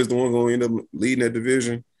Tampa is the one going to end up leading that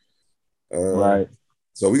division. Right.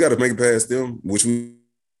 So we got to make it past them, which we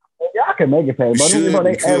Y'all can make it past. But should. bro, We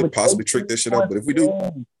they could average possibly 18 trick that shit out. But if we do,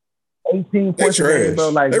 18 they points a game, trash. bro.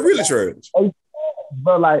 Like They really trash.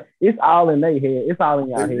 Bro, like it's all in their head. It's all in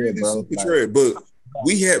y'all They head, really bro. super Like, trash. But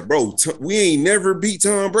we had, bro, we ain't never beat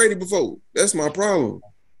Tom Brady before. That's my problem.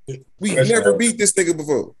 We That's never right. beat this nigga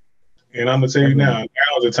before. And I'm gonna tell you now,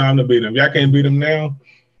 now's the time to beat them. Y'all can't beat them now.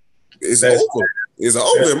 It's over. It's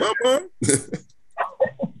over in my mind.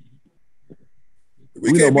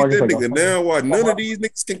 We can't beat that nigga now. Why none of these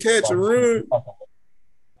niggas can catch a run?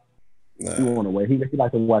 He want to wait. He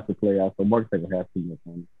like to watch the playoffs. So Mark take a half season.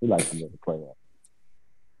 He likes to watch the playoffs.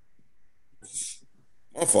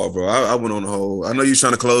 My fault, bro. I went on the whole. I know you're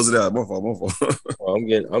trying to close it out. My fault. Well,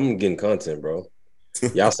 I'm getting content, bro.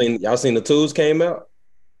 Y'all seen the twos came out?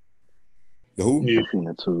 The who? Yeah. I've seen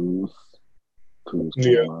the twos.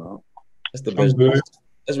 Yeah. That's the best.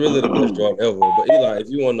 That's really the best Jordan ever. But Eli, if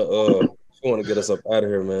you want to get us up out of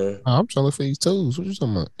here, man. I'm trying to look for these tools. What you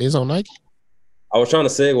talking about? It's on Nike. I was trying to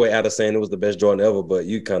segue out of saying it was the best Jordan ever, but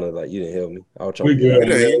you kind of you didn't help me. I was trying We to good.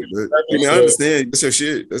 get It ain't, but, I mean, I understand. That's your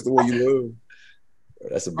shit. That's the one you love.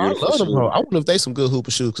 That's a I beautiful love them shoe. hoes. I wonder if they some good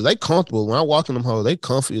hooper shoes because they comfortable. When I walk in them hoes, they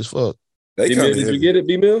comfy as fuck. They B-Mill, kind of did you heavy. get it,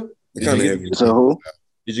 B-Mill? They kind of heavy. So who?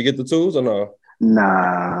 Did you get the tools or no?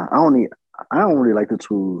 Nah, I don't really like the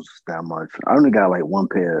tools that much. I only got like one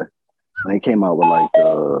pair. They came out with like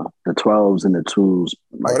the 12s and the 2s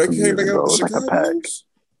like They 2 came years back ago. out It with was like a pack. Chicago's?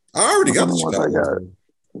 I already got the Those are the ones I got. Chicago's.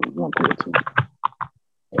 It was one pair too.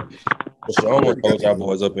 For sure. I don't want to hold y'all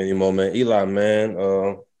boys up anymore, man. Eli, man,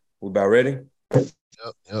 we about ready?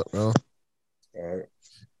 Yep, bro. All right.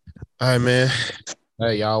 All right, man.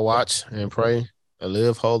 Hey, y'all watch and pray and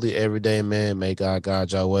live holy every day, man. May God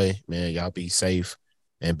guide your way, man. Y'all be safe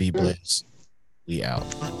and be blessed. We out.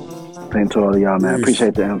 Same to all of y'all, man.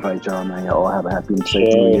 Appreciate the invite, y'all, man. Y'all all have a happy and safe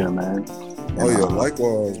new year, man. Oh yeah,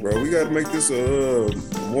 likewise, bro. We got to make this a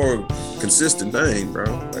more consistent thing, bro.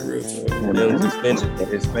 Like real talk. Yeah, Yeah,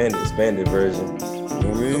 man. expanded version. You know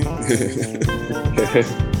what I mean?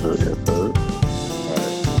 So, yeah, so. All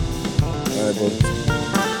right. All right, bro.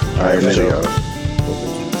 All right, later, y'all.